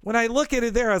 But when I look at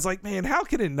it there, I was like, man, how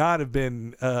could it not have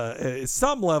been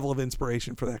some level of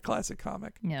inspiration for that classic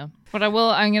comic? Yeah. But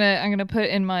I'm gonna put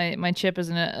in my chip as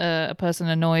a person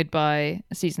annoyed by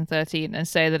season 13 and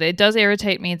say that it does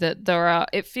irritate me that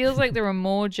it feels like there are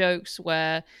more jokes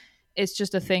where it's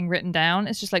just a thing written down.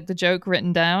 It's just like the joke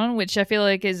written down, which I feel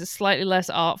like is slightly less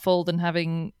artful than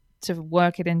having to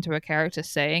work it into a character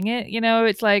saying it.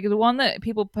 It's like the one that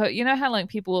people put, how like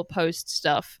people will post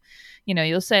stuff,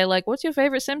 you'll say like, what's your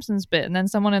favorite Simpsons bit? And then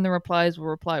someone in the replies will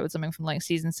reply with something from like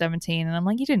season 17. And I'm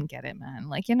like, you didn't get it, man.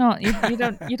 Like you don't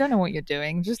know what you're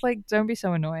doing. Just like, don't be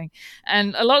so annoying.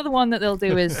 And a lot of the one that they'll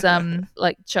do is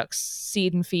like Chuck's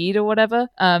seed and feed or whatever.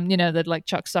 The like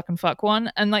Chuck suck and fuck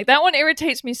one. And like that one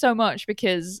irritates me so much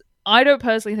because I don't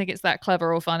personally think it's that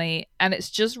clever or funny, and it's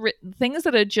just things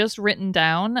that are just written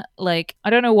down. Like,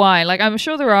 I don't know why. Like, I'm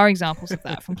sure there are examples of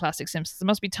that from classic Simpsons. There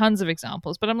must be tons of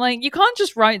examples, but I'm like, you can't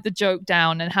just write the joke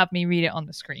down and have me read it on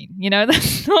the screen.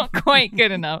 That's not quite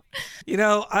good enough.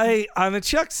 On the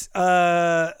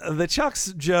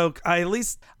Chuck's joke, I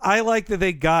like that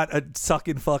they got a suck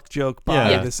and fuck joke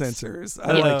by the censors.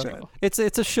 I like that.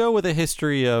 It's a show with a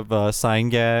history of sign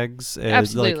gags,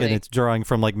 Absolutely. And it's drawing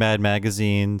from like Mad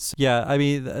magazines. Yeah, I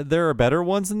mean, there are better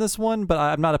ones in this one, but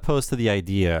I'm not opposed to the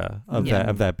idea of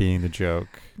that being the joke.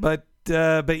 But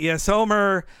yes,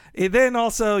 Homer. Then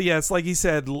also, yes, like you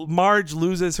said, Marge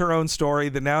loses her own story.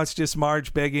 Then now it's just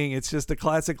Marge begging. It's just a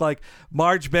classic, like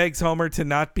Marge begs Homer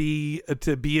to be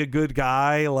a good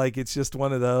guy. Like it's just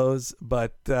one of those.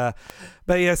 But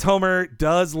yes, Homer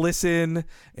does listen,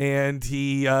 and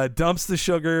he dumps the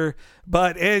sugar.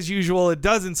 But as usual, it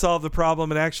doesn't solve the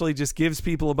problem. It actually just gives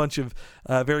people a bunch of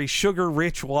very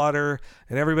sugar-rich water,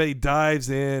 and everybody dives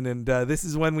in. And this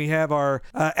is when we have our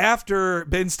after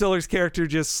Ben Stiller's character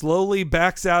just slowly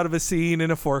backs out of a scene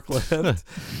in a forklift.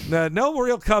 No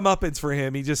real comeuppance for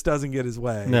him. He just doesn't get his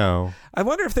way. No. I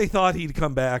wonder if they thought he'd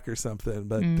come back or something.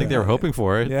 But I think they were hoping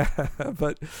for it. Yeah,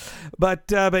 but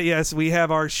yes, we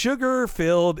have our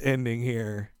sugar-filled ending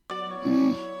here.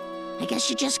 I guess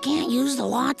you just can't use the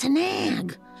law to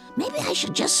nag. Maybe I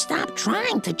should just stop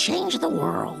trying to change the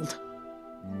world.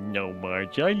 No,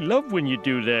 Marge, I love when you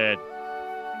do that.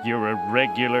 You're a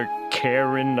regular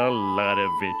Karen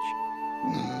Alatovich.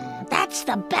 That's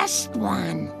the best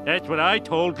one. That's what I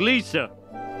told Lisa.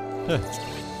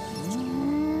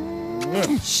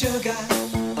 Sugar.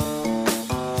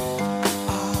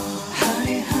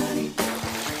 Honey.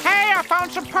 Hey, I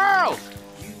found some pearls.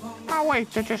 Oh,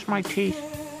 wait, they're just my teeth.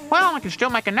 Well, I can still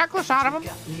make a necklace out of them.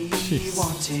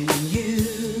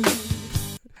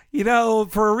 You know,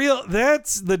 for real,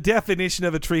 that's the definition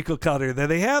of a treacle cutter. That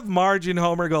they have Marge and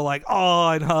Homer go like,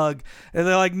 "Aw," and hug. And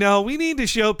they're like, no, we need to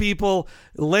show people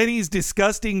Lenny's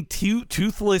disgusting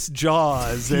toothless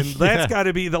jaws. And that's got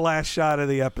to be the last shot of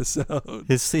the episode.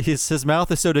 His mouth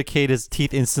is so decayed, his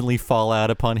teeth instantly fall out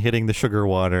upon hitting the sugar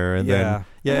water. And then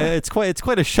it's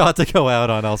quite a shot to go out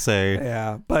on, I'll say.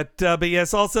 Yeah, but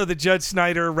yes, also the Judge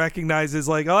Snyder recognizes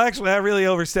like, oh, actually, I really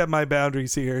overstepped my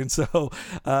boundaries here, and so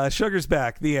sugar's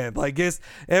back. The end. Like, guess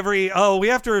we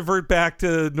have to revert back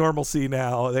to normalcy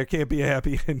now. There can't be a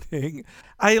happy ending.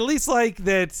 I at least like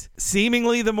that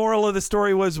seemingly the moral of the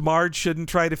story was Marge shouldn't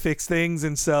try to fix things.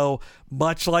 And so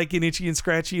much like in Itchy and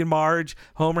Scratchy and Marge,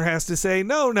 Homer has to say,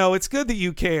 no, it's good that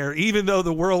you care, even though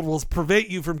the world will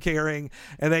prevent you from caring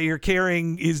and that your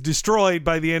caring is destroyed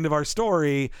by the end of our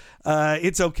story.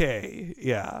 It's okay.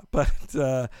 Yeah. But,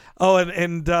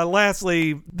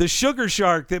 lastly, the sugar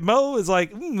shark that Mo is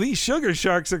like, these sugar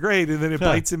sharks are great. And then it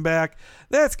bites him back.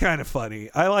 That's kind of funny.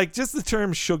 I like just the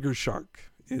term sugar shark.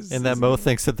 And that Mo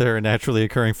thinks that they're a naturally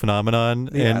occurring phenomenon,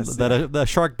 and that a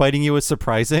shark biting you is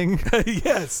surprising.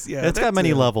 Yes. It's got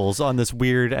many levels on this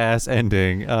weird-ass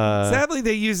ending. Sadly,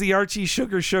 they use the Archie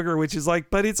sugar, which is like,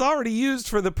 but it's already used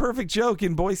for the perfect joke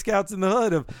in Boy Scouts in the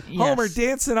Hood of Homer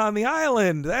dancing on the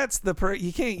island. That's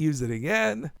you can't use it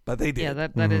again, but they did. Yeah,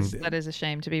 that is a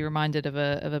shame. To be reminded of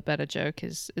a better joke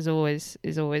is always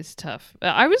tough.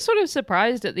 I was sort of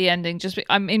surprised at the ending.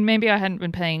 Maybe I hadn't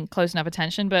been paying close enough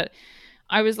attention, but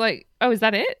I was like, oh, is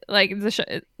that it? Like the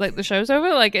show's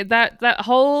over? Like that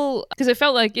whole, because it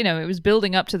felt like, it was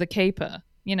building up to the caper.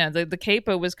 The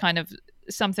caper was kind of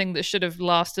something that should have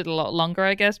lasted a lot longer,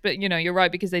 I guess. But, you're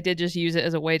right, because they did just use it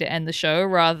as a way to end the show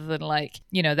rather than like,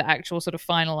 the actual sort of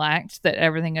final act that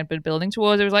everything had been building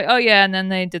towards. It was like, oh yeah, and then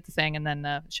they did the thing and then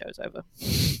the show's over.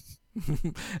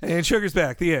 And sugar's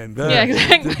back. The end.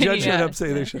 Exactly. The judge showed up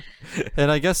saying they should.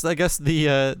 And I guess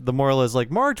the moral is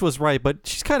like Marge was right, but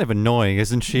she's kind of annoying,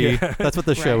 isn't she? Yeah. That's what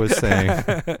the show is saying.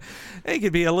 It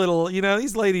could be a little,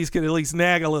 these ladies could at least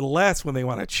nag a little less when they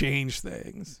want to change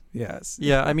things. Yes.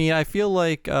 Yeah, I mean, I feel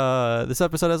like this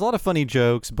episode has a lot of funny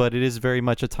jokes, but it is very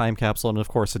much a time capsule, and of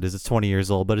course it is. It's 20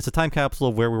 years old, but it's a time capsule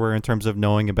of where we were in terms of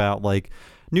knowing about like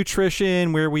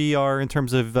nutrition, where we are in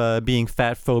terms of being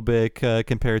fat phobic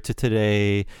compared to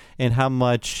today, and how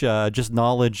much just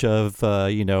knowledge of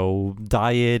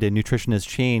diet and nutrition has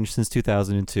changed since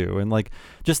 2002. And like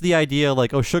just the idea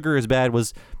like, oh, sugar is bad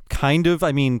was kind of,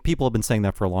 I mean, people have been saying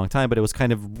that for a long time, but it was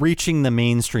kind of reaching the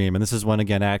mainstream. And this is when,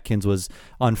 again, Atkins was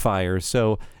on fire.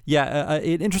 So, yeah, an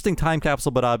interesting time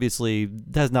capsule, but obviously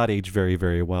has not aged very,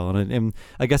 very well. And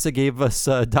I guess it gave us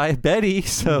Diet Betty.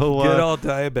 So, good old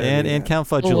Diet Betty. And Count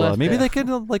Fudula. Maybe they could,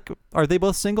 are they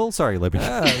both single? Sorry, Libby.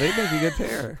 Yeah, they make a good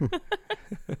pair.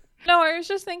 No, I was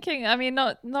just thinking, I mean,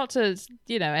 not to,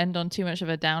 end on too much of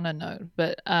a downer note,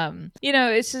 but,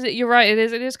 it's just, you're right.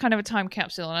 It is kind of a time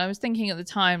capsule. And I was thinking at the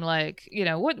time, like,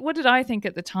 what did I think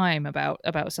at the time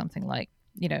about something like,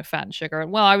 fat and sugar?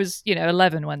 Well, I was,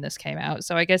 11 when this came out,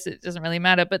 so I guess it doesn't really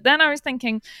matter. But then I was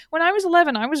thinking, when I was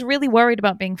 11, I was really worried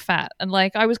about being fat. And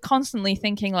like, I was constantly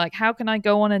thinking, like, how can I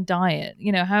go on a diet?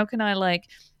 How can I like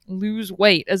lose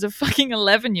weight as a fucking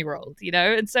 11-year-old,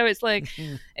 and so it's like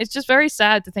it's just very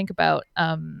sad to think about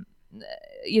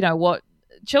what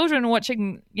children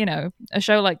watching a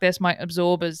show like this might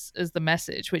absorb as the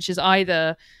message, which is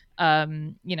either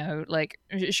like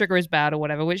sugar is bad or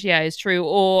whatever, which is true,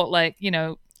 or like,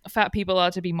 fat people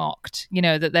are to be mocked,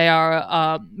 that they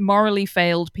are morally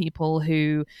failed people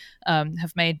who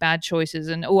have made bad choices,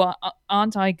 and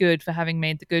aren't I good for having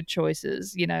made the good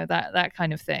choices, that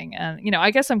kind of thing. And I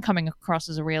guess I'm coming across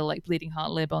as a real like bleeding heart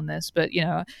lib on this, but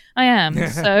I am.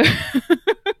 So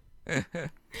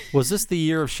Was this the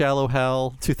year of Shallow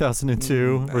Hal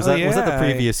 2002? Or was that the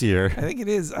previous year? I think it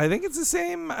is. I think it's the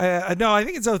same. No, I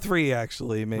think it's 03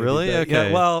 actually. Maybe. Really? Okay.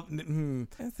 Yeah, well,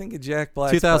 I think of Jack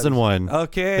Black. 2001.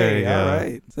 Okay. There you go. All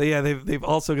right. So yeah, they've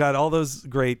also got all those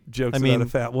great jokes about a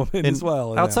fat woman as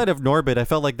well. Outside of Norbit, I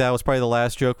felt like that was probably the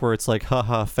last joke where it's like,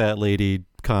 haha, fat lady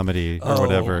comedy or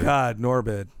whatever. Oh God,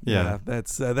 Norbit. Yeah,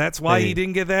 that's why he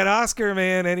didn't get that Oscar,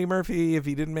 man. Eddie Murphy, if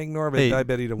he didn't make Norbit, I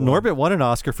bet he'd have won. Norbit won an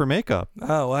Oscar for makeup.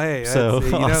 Oh, hey, so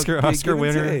Oscar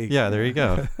winner. Yeah, there you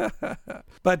go.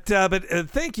 But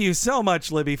thank you so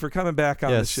much, Libby, for coming back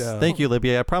on the show. Thank you,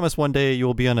 Libby. I promise one day you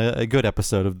will be on a good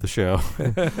episode of the show.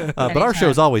 But our show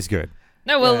is always good.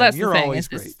 No, well, that's the thing. Always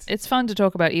great. It's fun to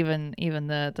talk about even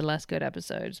the less good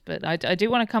episodes. But I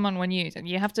do want to come on when you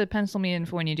have to pencil me in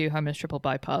for when you do Homer's Triple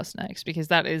Bypass next, because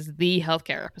that is the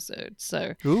healthcare episode.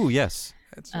 So ooh, yes.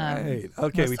 That's right.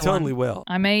 Okay, we totally will.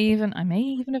 I may even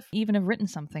have written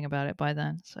something about it by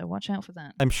then, so watch out for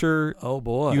that. I'm sure. Oh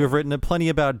boy, you have written plenty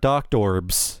about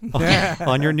Doctorbs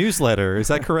on your newsletter. Is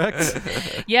that correct?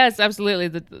 Yes, absolutely.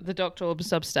 The Doctorb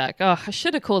Substack. Oh, I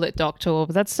should have called it Doctorb.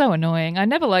 That's so annoying. I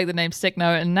never liked the name Sick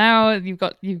Note, and now you've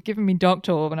given me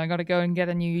Doctorb, and I got to go and get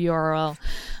a new URL.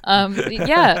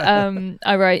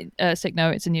 I write Sick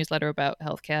Note. It's a newsletter about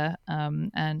healthcare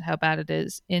and how bad it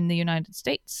is in the United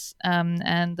States.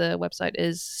 And the website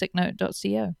is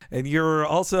sicknote.co. And you're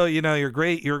also, you're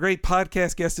great. You're a great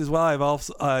podcast guest as well.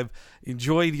 I've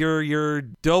enjoyed your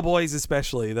Doughboys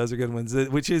especially. Those are good ones.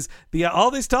 Which is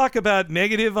all this talk about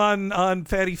negative on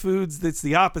fatty foods. That's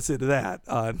the opposite of that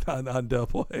on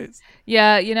Doughboys.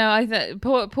 Yeah,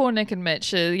 poor Nick and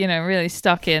Mitch are really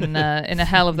stuck in a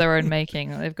hell of their own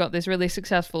making. They've got this really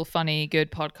successful, funny, good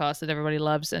podcast that everybody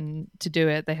loves, and to do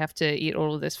it, they have to eat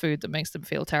all of this food that makes them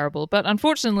feel terrible. But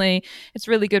unfortunately, it's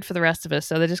really good for the rest of us,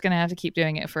 so they're just going to have to keep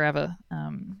doing it forever.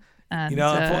 And,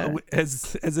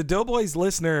 as a Doughboys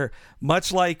listener,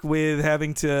 much like with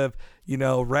having to,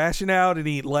 ration out and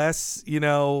eat less,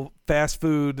 fast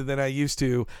food than I used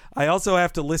to, I also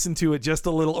have to listen to it just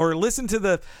a little, or I listen to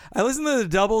the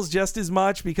doubles just as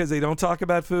much because they don't talk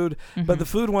about food. Mm-hmm. But the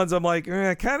food ones, I'm like,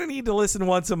 I kind of need to listen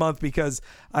once a month because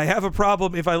I have a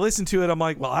problem. If I listen to it, I'm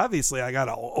like, well, obviously I got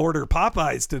to order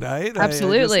Popeyes tonight.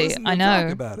 Absolutely. I know.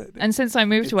 Talk about it. And since I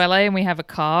moved to LA and we have a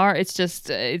car, it's just,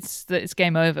 it's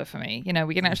game over for me.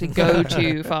 We can actually go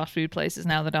to fast food places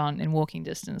now that aren't in walking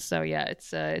distance. So yeah,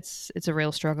 it's a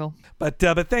real struggle. But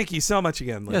thank you so much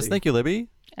again, Libby. Yes, thank you, Libby.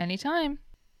 Anytime.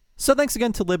 So thanks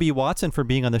again to Libby Watson for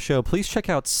being on the show. Please check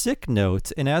out Sick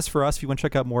Note. And as for us, if you want to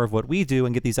check out more of what we do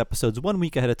and get these episodes 1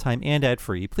 week ahead of time and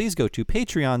ad-free, please go to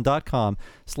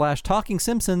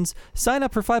patreon.com/TalkingSimpsons. Sign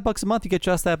up for $5 a month. You get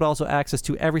just that, but also access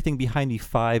to everything behind the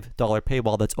 $5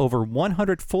 paywall. That's over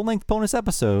 100 full-length bonus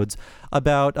episodes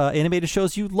about animated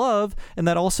shows you love. And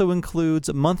that also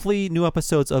includes monthly new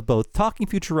episodes of both Talking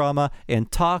Futurama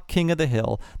and Talk King of the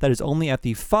Hill. That is only at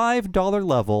the $5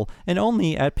 level and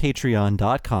only at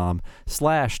patreon.com/Talking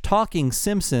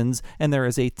Simpsons, and there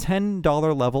is a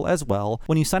 $10 level as well.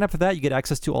 When you sign up for that, you get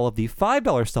access to all of the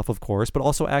 $5 stuff, of course, but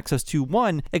also access to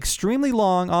one extremely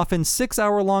long, often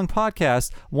 6-hour-long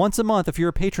podcast once a month if you're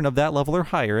a patron of that level or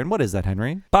higher. And what is that,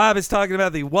 Henry? Bob is talking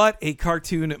about the What a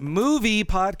Cartoon Movie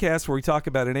podcast, where we talk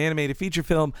about an animated feature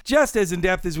film just as in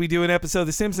depth as we do an episode of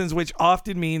The Simpsons, which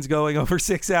often means going over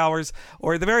 6 hours,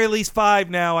 or at the very least 5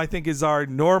 now, I think is our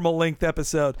normal length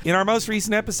episode. In our most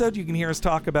recent episode, you can hear us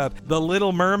talk about The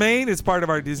Little Mermaid. It's part of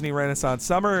our Disney Renaissance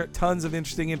Summer. Tons of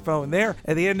interesting info in there.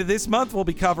 At the end of this month, we'll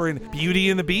be covering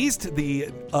Beauty and the Beast, the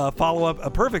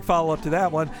perfect follow-up to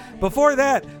that one. Before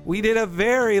that, we did a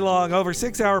very long, over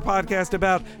 6-hour podcast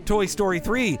about Toy Story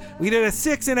 3. We did a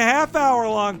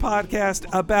 6.5-hour-long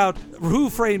podcast about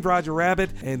Who Framed Roger Rabbit,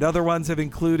 and other ones have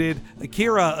included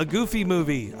Akira, a Goofy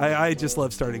movie. I just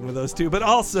love starting with those two, but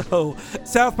also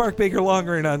South Park Bigger,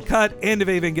 Longer, and Uncut, End of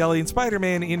Evangelion,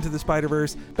 Spider-Man Into the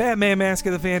Spider-Verse, Batman Mask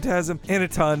of the Phantasm, and a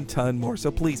ton more. So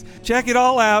please check it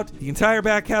all out, the entire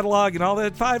back catalog and all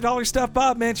that $5 stuff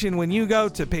Bob mentioned, when you go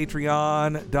to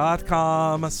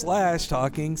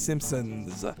patreon.com/Talking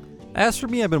Simpsons. As for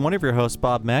me, I've been one of your hosts,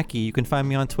 Bob Mackey. You can find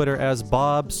me on Twitter as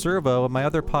Bob Servo, and my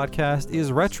other podcast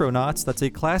is Retronauts. That's a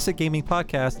classic gaming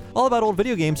podcast all about old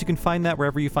video games. You can find that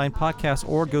wherever you find podcasts,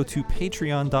 or go to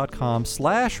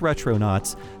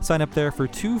patreon.com/retronauts. Sign up there for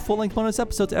 2 full-length bonus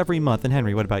episodes every month. And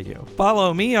Henry, what about you?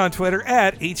 Follow me on Twitter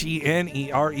at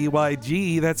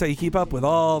HENEREYG. That's how you keep up with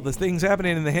all the things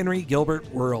happening in the Henry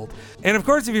Gilbert world. And of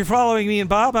course, if you're following me and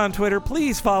Bob on Twitter,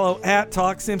 please follow at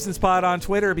Talk Simpsons Pod on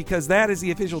Twitter, because that is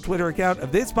the official Twitter account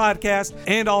of this podcast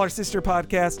and all our sister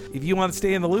podcasts. If you want to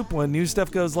stay in the loop when new stuff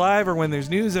goes live or when there's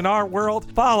news in our world,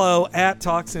 follow at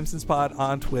Talk Simpsons Pod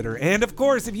on Twitter. And of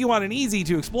course, if you want an easy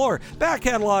to explore back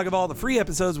catalog of all the free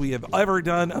episodes we have ever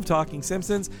done of Talking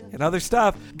Simpsons and other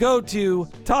stuff, go to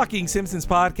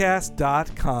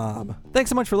TalkingSimpsonsPodcast.com.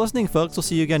 Thanks so much for listening, folks. We'll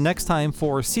see you again next time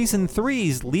for Season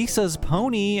 3's Lisa's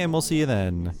Pony, and we'll see you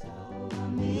then.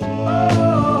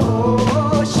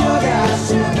 Oh, sugar,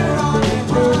 sugar on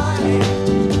it, honey.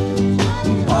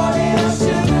 Oh, little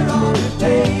sugar on it,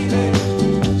 baby.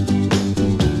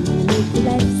 Make your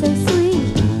life so sweet.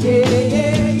 Yeah,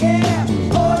 yeah, yeah.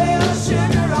 Oh, little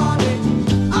sugar on it.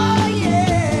 Oh,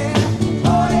 yeah.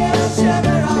 Oh, little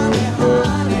sugar on it,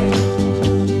 honey.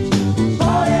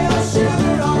 Oh, little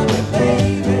sugar on it,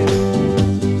 baby.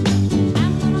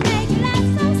 I'm gonna make your life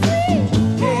so sweet.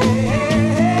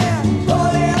 Yeah, yeah. Oh,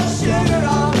 little sugar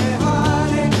on it,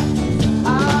 honey.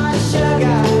 Ah,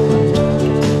 sugar.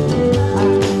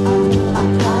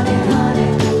 Honey, honey.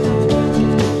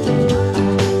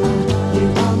 You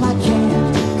are my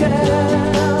candy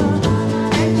girl,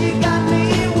 and you got me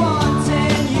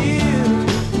wanting you.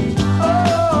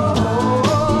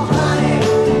 Oh, honey,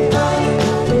 honey,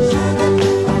 sugar,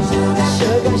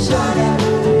 sugar, sugar,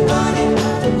 honey,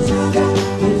 sugar,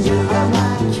 you are my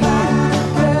candy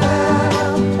girl.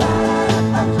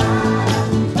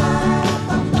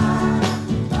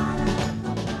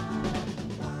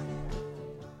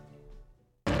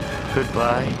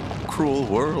 Goodbye, cruel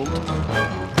world.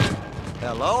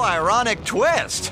 Hello, ironic twist.